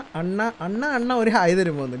അണ്ണ ഒരു ഹായ്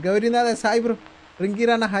തരുമോ Gaurinath S hi bro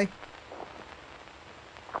റിങ്കിറാണ hi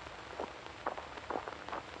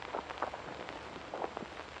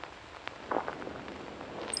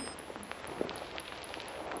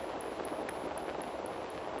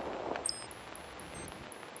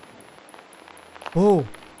Oh.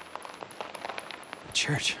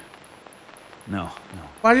 Church. No.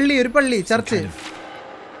 പള്ളി ഒരു പള്ളി ചർച്ച്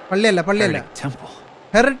പള്ളിയല്ല Temple.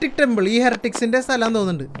 ഹെററ്റിക് ടെമ്പിൾ ഈ ഹെററ്റിക്സിന്റെ സ്ഥലം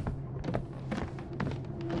തോന്നുന്നുണ്ട്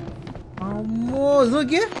അമ്മോ ഇത്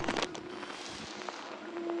നോക്കിയേ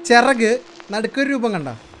ചിറക് നടുക്കൊരു രൂപം കണ്ട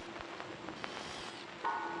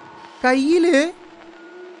കയ്യില്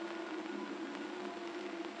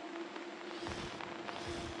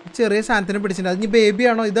ചെറിയ സാധനത്തിനെ പിടിച്ചിട്ടുണ്ട് അത് ഇനി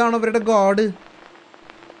ബേബിയാണോ ഇതാണോ അവരുടെ ഗോഡ്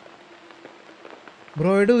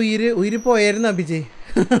ബ്രോയുടെ ഉയിര് പോയായിരുന്നു അഭിജയ്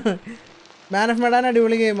മാൻ ഓഫ് മെഡാൻ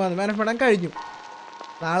അടിപൊളി ഗെയിമാണ്. മാൻ ഓഫ് മെഡാൻ കഴിഞ്ഞു.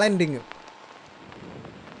 നാളെ എൻഡിങ്.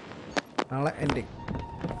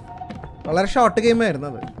 വളരെ ഷോർട്ട് ഗെയിമായിരുന്നു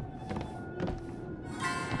അത്.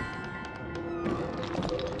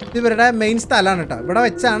 ഇത് ഇവരുടെ മെയിൻ സ്ഥലമാണ് കേട്ടോ. ഇവിടെ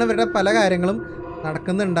വെച്ചാണ് ഇവരുടെ പല കാര്യങ്ങളും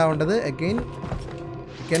നടക്കുന്നുണ്ടാവേണ്ടത്. Again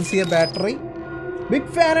you can see A battery.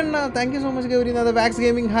 Big fan ആണ്. Thank you so much Gauri. അത് വാക്സ്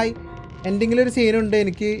ഗെയിമിംഗ് ഹൈ. എൻഡിങ്ങിലൊരു സീനുണ്ട്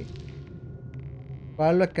എനിക്ക്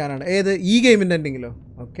വാൾ വെക്കാനാണ്. ഏത് ഈ ഗെയിമിൻ്റെ എൻഡിങ്ങിലോ?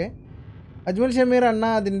 ഓക്കെ. അജ്മൽ ഷമീർ അണ്ണ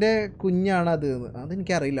അതിൻ്റെ കുഞ്ഞാണ് അത്.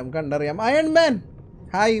 അതെനിക്കറിയില്ല, നമുക്ക് കണ്ടറിയാം. Iron man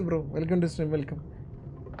hi bro, welcome to stream. Welcome.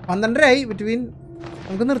 12:30 between.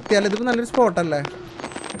 നമുക്ക് നിർത്തിയാലോ? ഇതിപ്പോൾ നല്ലൊരു സ്പോട്ടല്ലേ?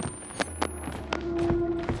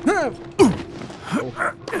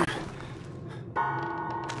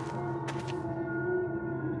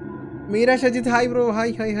 Meera Shajith hi bro.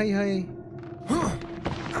 Hi hi hi hi.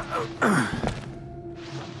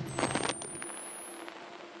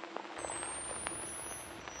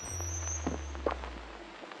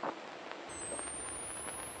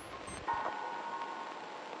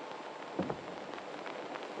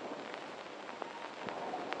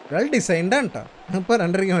 Well designed ആണ് കേട്ടോ. അപ്പോൾ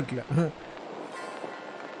രണ്ടരയ്ക്കാൻ പറ്റില്ല.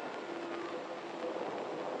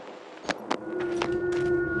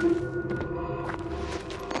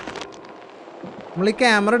 നമ്മൾ ഈ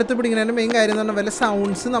ക്യാമറ എടുത്ത് പിടിക്കുന്നതിൻ്റെ മെയിൻ കാര്യം എന്ന് പറഞ്ഞാൽ വല്ല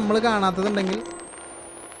സൗണ്ട്സ് നമ്മൾ കാണാത്തതുണ്ടെങ്കിൽ,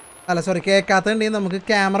 അല്ല സോറി കേൾക്കാത്തതുണ്ടെങ്കിൽ നമുക്ക്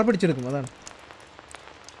ക്യാമറ പിടിച്ചെടുക്കും. അതാണ്.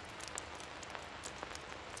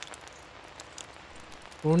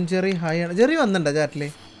 ജെറി ഹായ് ആണ്. ജെറി വന്നിട്ടുണ്ടോ ചാറ്റിൽ?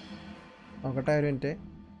 നോക്കട്ടെ ഒരു മിനിറ്റ്.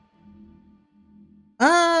 ആ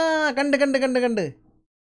കണ്ട്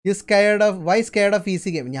U scared of Y scared of easy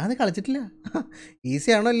game. ഞാനത് കളിച്ചിട്ടില്ല.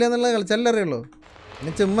 ഈസി ആണോ ഇല്ല എന്നുള്ളത് കളിച്ചാലേ അറിയുള്ളൂ.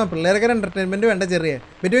 പിന്നെ ചുമ്മാ പിള്ളേരൊക്കെ എൻ്റർടൈൻമെൻറ്റ് വേണ്ട. ചെറിയ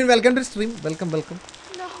between. Welcome to stream. Welcome.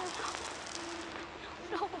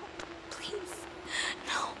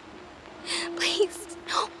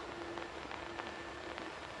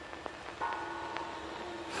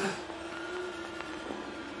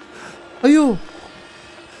 അയ്യോ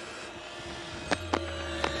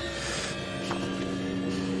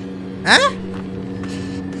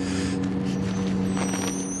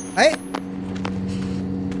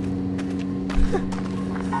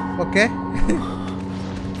okay.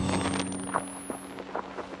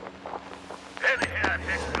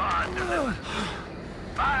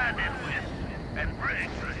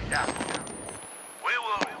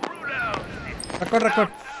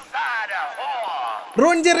 Record.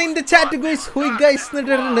 റോൺജെറി in the chat guys. ഹൂയ് guys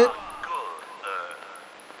എന്നിട്ടുണ്ട്.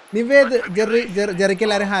 Nived ജെറിക്ക്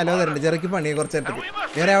എല്ലാവരും ഹലോ തരുന്നുണ്ട്. ജെറിക്ക് പണിയെ കുറച്ചായിട്ട്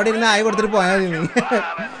വേറെ അവിടെ ഇരുന്ന് ആയി കൊടുത്തിട്ട് പോയാൽ മതി നീ.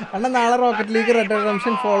 അണ്ണാ നാളെ rocket league, red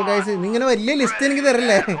redemption, fall guys. നിങ്ങനെ വലിയ ലിസ്റ്റ് എനിക്ക്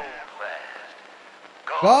തരല്ലേ.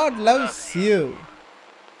 God loves you.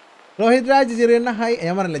 Rohit Raj ചെറിയ ഹായ്.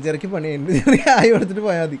 ഞാൻ പറഞ്ഞില്ല ജെറിക്ക് പണിയുണ്ട്. ചെറിയ ആയി കൊടുത്തിട്ട്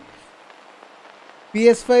പോയാൽ മതി.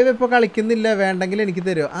 PS5 ഇപ്പോൾ കളിക്കുന്നില്ല, വേണ്ടെങ്കിൽ എനിക്ക്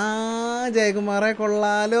തരുമോ? ആ ജയകുമാറെ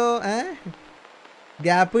കൊള്ളാലോ.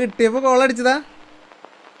 ഗ്യാപ്പ് കിട്ടിയപ്പോൾ കോൾ അടിച്ചതാ.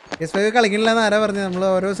 PS5 കളിക്കണില്ല എന്ന് ആരാ പറഞ്ഞത്? നമ്മൾ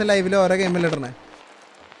ഓരോ ദിവസം ലൈവിൽ ഓരോ ഗെയിമിൽ ഇടണേ.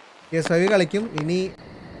 PS5 കളിക്കും. ഇനി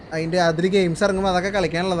അതിൻ്റെ അതിൽ ഗെയിംസ് ഇറങ്ങുമ്പോൾ അതൊക്കെ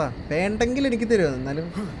കളിക്കാനുള്ളതാണ്. വേണ്ടെങ്കിൽ എനിക്ക് തരുമോ? എന്നാലും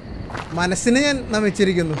മനസ്സിന് ഞാൻ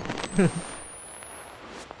നമിച്ചിരിക്കുന്നു.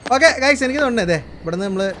 ഓക്കെ ഗൈസ്, എനിക്ക് തോന്നുന്നത് അതെ ഇവിടെ നിന്ന്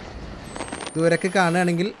നമ്മൾ ദൂരക്ക്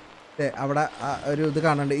കാണുകയാണെങ്കിൽ അവിടെ ഒരു ഇത്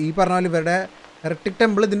കാണുന്നുണ്ട്. ഈ പറഞ്ഞ പോലെ ഇവരുടെ ഹെറിറ്റിക്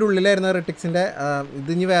ടെമ്പിൾ ഇതിൻ്റെ ഉള്ളിലായിരുന്നു. ഹെറിറ്റിക്സിൻ്റെ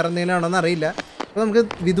ഇത് ഇനി വേറെ എന്തെങ്കിലും ആണോ എന്നറിയില്ല. അപ്പോൾ നമുക്ക്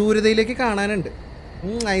വിദൂരതയിലേക്ക് കാണാനുണ്ട്.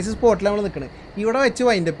 നൈസ് സ്പോട്ടിൽ നമ്മൾ നിൽക്കുന്നത്. ഇവിടെ വെച്ച്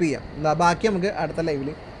വൈൻഡപ്പ് ചെയ്യാം. ബാക്കി നമുക്ക് അടുത്ത ലൈവിൽ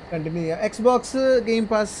കണ്ടിന്യൂ ചെയ്യാം. Xbox game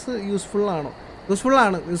pass യൂസ്ഫുള്ളാണ്.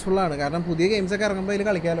 കാരണം പുതിയ ഗെയിംസൊക്കെ ഇറങ്ങുമ്പോൾ അതിൽ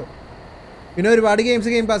കളിക്കാമല്ലോ. പിന്നെ ഒരുപാട് ഗെയിംസ്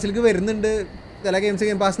ഗെയിം പാസിലേക്ക് വരുന്നുണ്ട്. ചില ഗെയിംസ്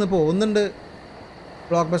ഗെയിം പാസിൽ നിന്ന് പോകുന്നുണ്ട്.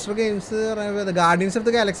 Block buster games guardians of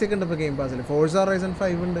the Galaxy ഒക്കെ ഉണ്ട് ഇപ്പോൾ ഗെയിം പാസിൽ. ഫോഴ്സ ഹൊറൈസൺ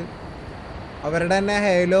 5 ഉണ്ട്. അവരുടെ തന്നെ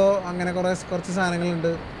ഹേലോ അങ്ങനെ കുറച്ച്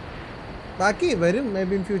സാധനങ്ങളുണ്ട്. ബാക്കി വരും മേ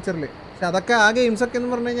ബി ഇൻ ഫ്യൂച്ചറിൽ. പക്ഷെ അതൊക്കെ ആ ഗെയിംസൊക്കെ എന്ന്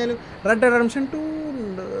പറഞ്ഞു കഴിഞ്ഞാൽ റെഡ് റെഡംഷൻ 2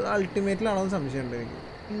 ഉണ്ട്. അൾട്ടിമേറ്റിലാണോ എന്ന് സംശയമുണ്ട് എനിക്ക്.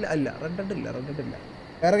 ഇല്ല റെഡ് ഇല്ല.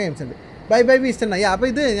 വേറെ ഗെയിംസ് ഉണ്ട്. ബൈ ബീസ്റ്റ് ഉണ്ട്. അപ്പോൾ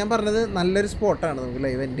ഇത് ഞാൻ പറഞ്ഞത് നല്ലൊരു സ്പോട്ടാണ് നമുക്ക്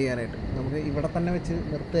ലൈവ് എൻഡ് ചെയ്യാനായിട്ട്. നമുക്ക് ഇവിടെ തന്നെ വെച്ച്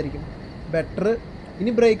നിർത്തായിരിക്കും ബെറ്റർ.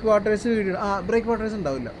 ഇനി break waters video break waters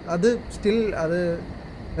ഉണ്ടാവില്ല. അത് സ്റ്റിൽ അത്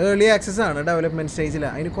ഏർലി ആക്സസ് ആണ്, ഡെവലപ്മെൻറ്റ്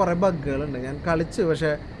സ്റ്റേജിലാണ്. അതിന് കുറേ ബഗ്ഗുകളുണ്ട്. ഞാൻ കളിച്ചു,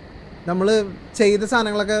 പക്ഷേ നമ്മൾ ചെയ്ത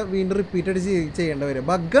സാധനങ്ങളൊക്കെ വീണ്ടും റിപ്പീറ്റഡ് ചെയ്യേണ്ടി വരും.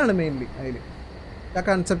 ബഗ്ഗാണ് മെയിൻലി അതിൽ. ആ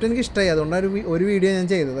കൺസെപ്റ്റ് എനിക്ക് ഇഷ്ടമായി. അതുകൊണ്ടാണ് ഒരു വീഡിയോ ഞാൻ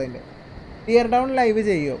ചെയ്തത്. അതിൻ്റെ ടിയർ ഡൗൺ ലൈവ്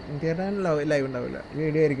ചെയ്യുമോ? ടിയർ ഡൗൺ ലൈവ് ഉണ്ടാവില്ല,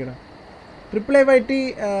 വീഡിയോ ആയിരിക്കണം. AAA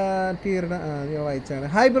tear വായിച്ചാണ്.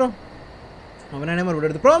 ഹായ് ബ്രോ, അവനാണ് മറുപടി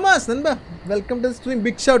എടുത്ത്. പ്രോമാസ് നൻപ welcome to stream.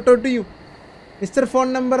 Big shout out to you. Mister phone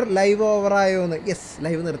number live ഓവറായോ എന്ന്? യെസ്,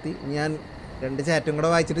 ലൈവ് നിർത്തി. ഞാൻ 2 ചാറ്റും കൂടെ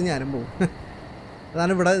വായിച്ചിട്ട് ഞാനും പോകും.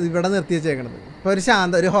 അതാണ് ഇവിടെ നിർത്തി വെച്ചേക്കണത്. ഇപ്പോൾ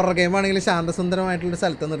ഒരു ഹൊറർ ഗെയിം ആണെങ്കിൽ ശാന്തസുന്ദരമായിട്ടുള്ളൊരു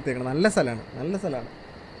സ്ഥലത്ത് നിർത്തിയേക്കണം. നല്ല സ്ഥലമാണ്.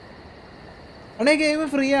 അണേ ഗെയിം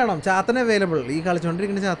ഫ്രീ ആണോ? ചാത്തന അവൈലബിൾ. ഈ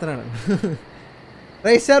കളിച്ചുകൊണ്ടിരിക്കുന്ന ചാത്തനാണ്.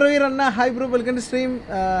 റൈസർ വീർ അണ്ണ hi bro welcome to stream.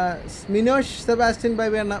 Minosh Sebastian bye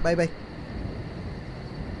bye അണ്ണ ബൈ ബൈ.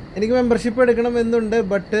 എനിക്ക് മെമ്പർഷിപ്പ് എടുക്കണം എന്നുണ്ട്,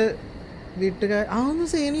 ബട്ട് വീട്ടുകാർ ഒന്നും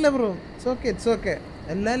ചെയ്യുന്നില്ല ബ്രോ. It's okay.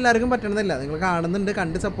 എല്ലാവർക്കും പറ്റണമെന്നില്ല. നിങ്ങൾ കാണുന്നുണ്ട്,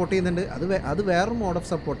 കണ്ട് സപ്പോർട്ട് ചെയ്യുന്നുണ്ട്, അത് വേറൊരു മോഡ് ഓഫ്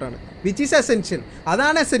സപ്പോർട്ടാണ്, വിച്ച് ഈസ് എസെൻഷ്യൽ.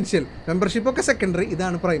 അതാണ് എസെൻഷ്യൽ. മെമ്പർഷിപ്പൊക്കെ സെക്കൻഡറി,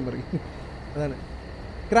 ഇതാണ് പ്രൈമറി. അതാണ്.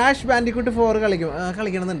 Crash bandicoot 4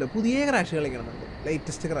 കളിക്കണമെന്നുണ്ട്. പുതിയ ക്രാഷ് കളിക്കണമെന്നുണ്ട്,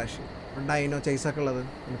 ലേറ്റസ്റ്റ് ക്രാഷ്. ഡൈനോ ചേസൊക്കെ ഉള്ളത്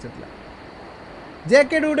കളിച്ചിട്ടില്ല.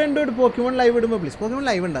 JK ഡൂഡ് പോക്കിമോൺ ലൈവ് ഇടുമ്പോൾ പ്ലീസ്. പോക്കിമോൺ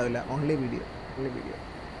ലൈവ് ഉണ്ടാവില്ല, ഓൺലി വീഡിയോ.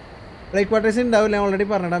 ബ്രേക്ക് ക്വാർട്ടേഴ്സ് ഉണ്ടാവില്ല, ഓൾറെഡി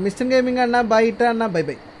പറഞ്ഞിട്ടാ. മിസ്റ്റർ ഗെയിമിംഗ് അണ്ണ ബൈ അണ്ണ bye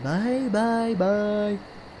bye bye bye bye.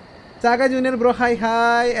 Saga junior bro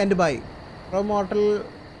hi and bye bro. Mortal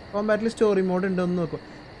കോമ്പാറ്റിൽ story mode ഉണ്ടോയെന്ന് നോക്കും.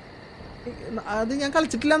 അത് ഞാൻ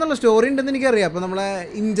കളിച്ചിട്ടില്ല എന്നുള്ള സ്റ്റോറി ഉണ്ടെന്ന് എനിക്കറിയാം. അപ്പോൾ നമ്മളെ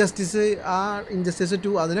ഇൻജസ്റ്റിസ്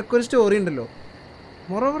 2 അതിനൊക്കെ ഒരു സ്റ്റോറി ഉണ്ടല്ലോ.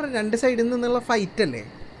 മോറോവർ 2 സൈഡിൽ നിന്നുള്ള ഫൈറ്റ് അല്ലേ.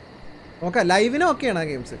 ഓക്കെ, ലൈവിന് ഓക്കെയാണ് ആ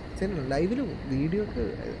ഗെയിംസ്. ശരി, ലൈവിലും വീഡിയോക്ക്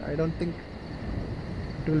I don't think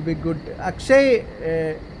it will be good. Akshay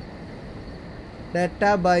data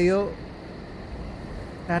by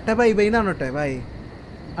എന്നാണ് കേട്ടോ. ബൈ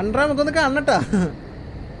അണ്ട്രാ, നമുക്കൊന്ന് കാണട്ടാ.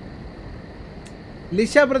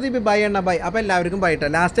 ലിഷ പ്രദീപ് ബൈ എണ്ണ ബൈ. അപ്പോൾ എല്ലാവർക്കും ബൈട്ടോ.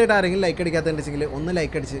 ലാസ്റ്റായിട്ട് ആരെങ്കിലും ലൈക്ക് അടിക്കാത്തുണ്ടെങ്കിൽ ഒന്ന്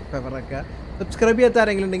ലൈക്ക് അടിച്ച് ഫേവറാക്കുക. സബ്സ്ക്രൈബ് ചെയ്യാത്ത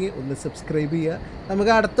ആരെങ്കിലും ഉണ്ടെങ്കിൽ ഒന്ന് സബ്സ്ക്രൈബ് ചെയ്യുക.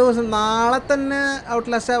 നമുക്ക് അടുത്ത ദിവസം നാളെ തന്നെ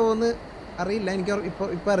ഔട്ട്ലാസ്റ്റ് ആവുമെന്ന് അറിയില്ല, എനിക്ക്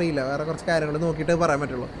ഇപ്പോൾ അറിയില്ല. വേറെ കുറച്ച് കാര്യങ്ങൾ നോക്കിയിട്ട് പറയാൻ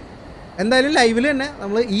പറ്റുള്ളൂ. എന്തായാലും ലൈവിൽ തന്നെ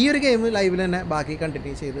നമ്മൾ ഈ ഒരു ഗെയിം ലൈവിൽ തന്നെ ബാക്കി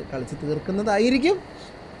കണ്ടിന്യൂ ചെയ്ത് കളിച്ച് തീർക്കുന്നതായിരിക്കും.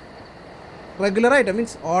 റെഗുലറായിട്ട്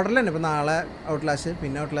മീൻസ് ഓർഡറിൽ തന്നെ. ഇപ്പോൾ നാളെ ഔട്ട്ലാസ്റ്റ്,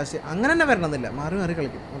 പിന്നെ ഔട്ട്ലാസ്റ്റ്, അങ്ങനെ തന്നെ വരണമെന്നില്ല, മാറി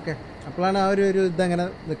കളിക്കും. ഓക്കെ, അപ്പോഴാണ് ആ ഒരു ഇതങ്ങനെ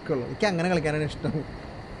നിൽക്കുള്ളൂ. എനിക്ക് അങ്ങനെ കളിക്കാനാണ് ഇഷ്ടം.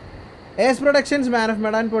 S productions man of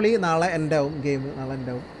Medan പൊളി നാളെ എൻ്റെ ആവും. ഗെയിം നാളെ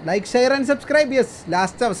എൻ്റെ ആവും. Like share and subscribe. Yes,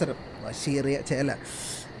 last അവസരം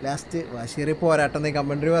വാശീറിയ പോരാട്ടം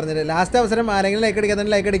കമൻട്രി പറഞ്ഞിട്ട് ലാസ്റ്റ് അവസരം. ആരെങ്കിലും ലൈക്ക്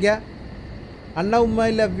അടിക്കാത്തന്നെ ലൈക്ക് അടിക്കുക. അണ്ണ ഉമ്മ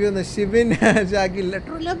ലവ് യു എന്ന് Shibin ഷാക്കിൽ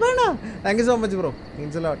ലബാണോ. Thank you so much bro,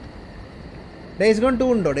 means a lot. Days gone 2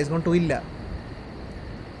 ഉണ്ടോ? ഡേയ്സ് ഗോൺ 2 ഇല്ല,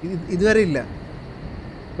 ഇതുവരെ ഇല്ല.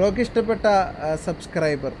 ബ്രോക്ക് ഇഷ്ടപ്പെട്ട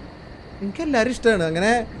സബ്സ്ക്രൈബർ എനിക്കെല്ലാവരും ഇഷ്ടമാണ്.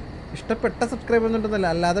 അങ്ങനെ ഇഷ്ടപ്പെട്ട സബ്സ്ക്രൈബർ ഒന്നുണ്ടെന്നല്ല,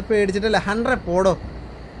 അല്ലാതെ പേടിച്ചിട്ടല്ല. 100 പോടോ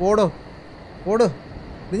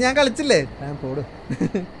ഇത് ഞാൻ കളിച്ചില്ലേ, ഞാൻ പോടോ.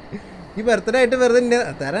 ഈ ബർത്ത്ഡേ ആയിട്ട് വെറുതെ ഇന്നെ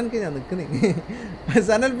തരാൻ എനിക്ക് ഞാൻ നിൽക്കുന്നേ.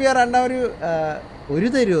 സനൽ പി ആർ അണ്ണ ഒരു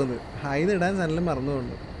തരുമോന്ന് ഹായ് ഇടാൻ സനൽ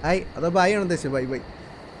മറന്നുകൊണ്ട്. ഹായ് അതോ ബൈ ആണ് ഉദ്ദേശിച്ചത്.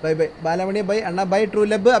 ബൈ ബാലമണി ബൈ അണ്ണ ബൈ ട്രൂ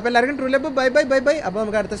ലബ്. അപ്പോൾ എല്ലാവർക്കും ട്രൂ ലബ് ബൈ. അപ്പോൾ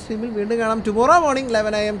നമുക്ക് അടുത്ത സ്ട്രീമിൽ വീണ്ടും കാണാം. Tomorrow morning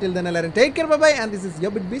 11 AM. Till then എല്ലാവരും take care bye. And this is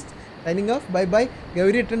your big beast signing off. By.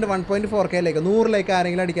 Gauri ഇട്ടുണ്ട് 1.4K 100 ലൈക്ക്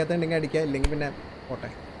ആരെങ്കിലും അടിക്കാത്തുണ്ടെങ്കിൽ അടിക്കുക, ഇല്ലെങ്കിൽ പിന്നെ പോട്ടെ,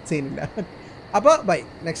 സീനില്ല. അപ്പോൾ ബൈ.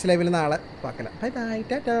 നെക്സ്റ്റ് ലൈവിൽ നാളെ പാക്കലാം. ബൈ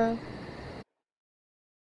ടാറ്റാ.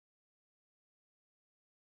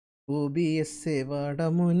 OBS വാട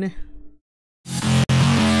മോനെ.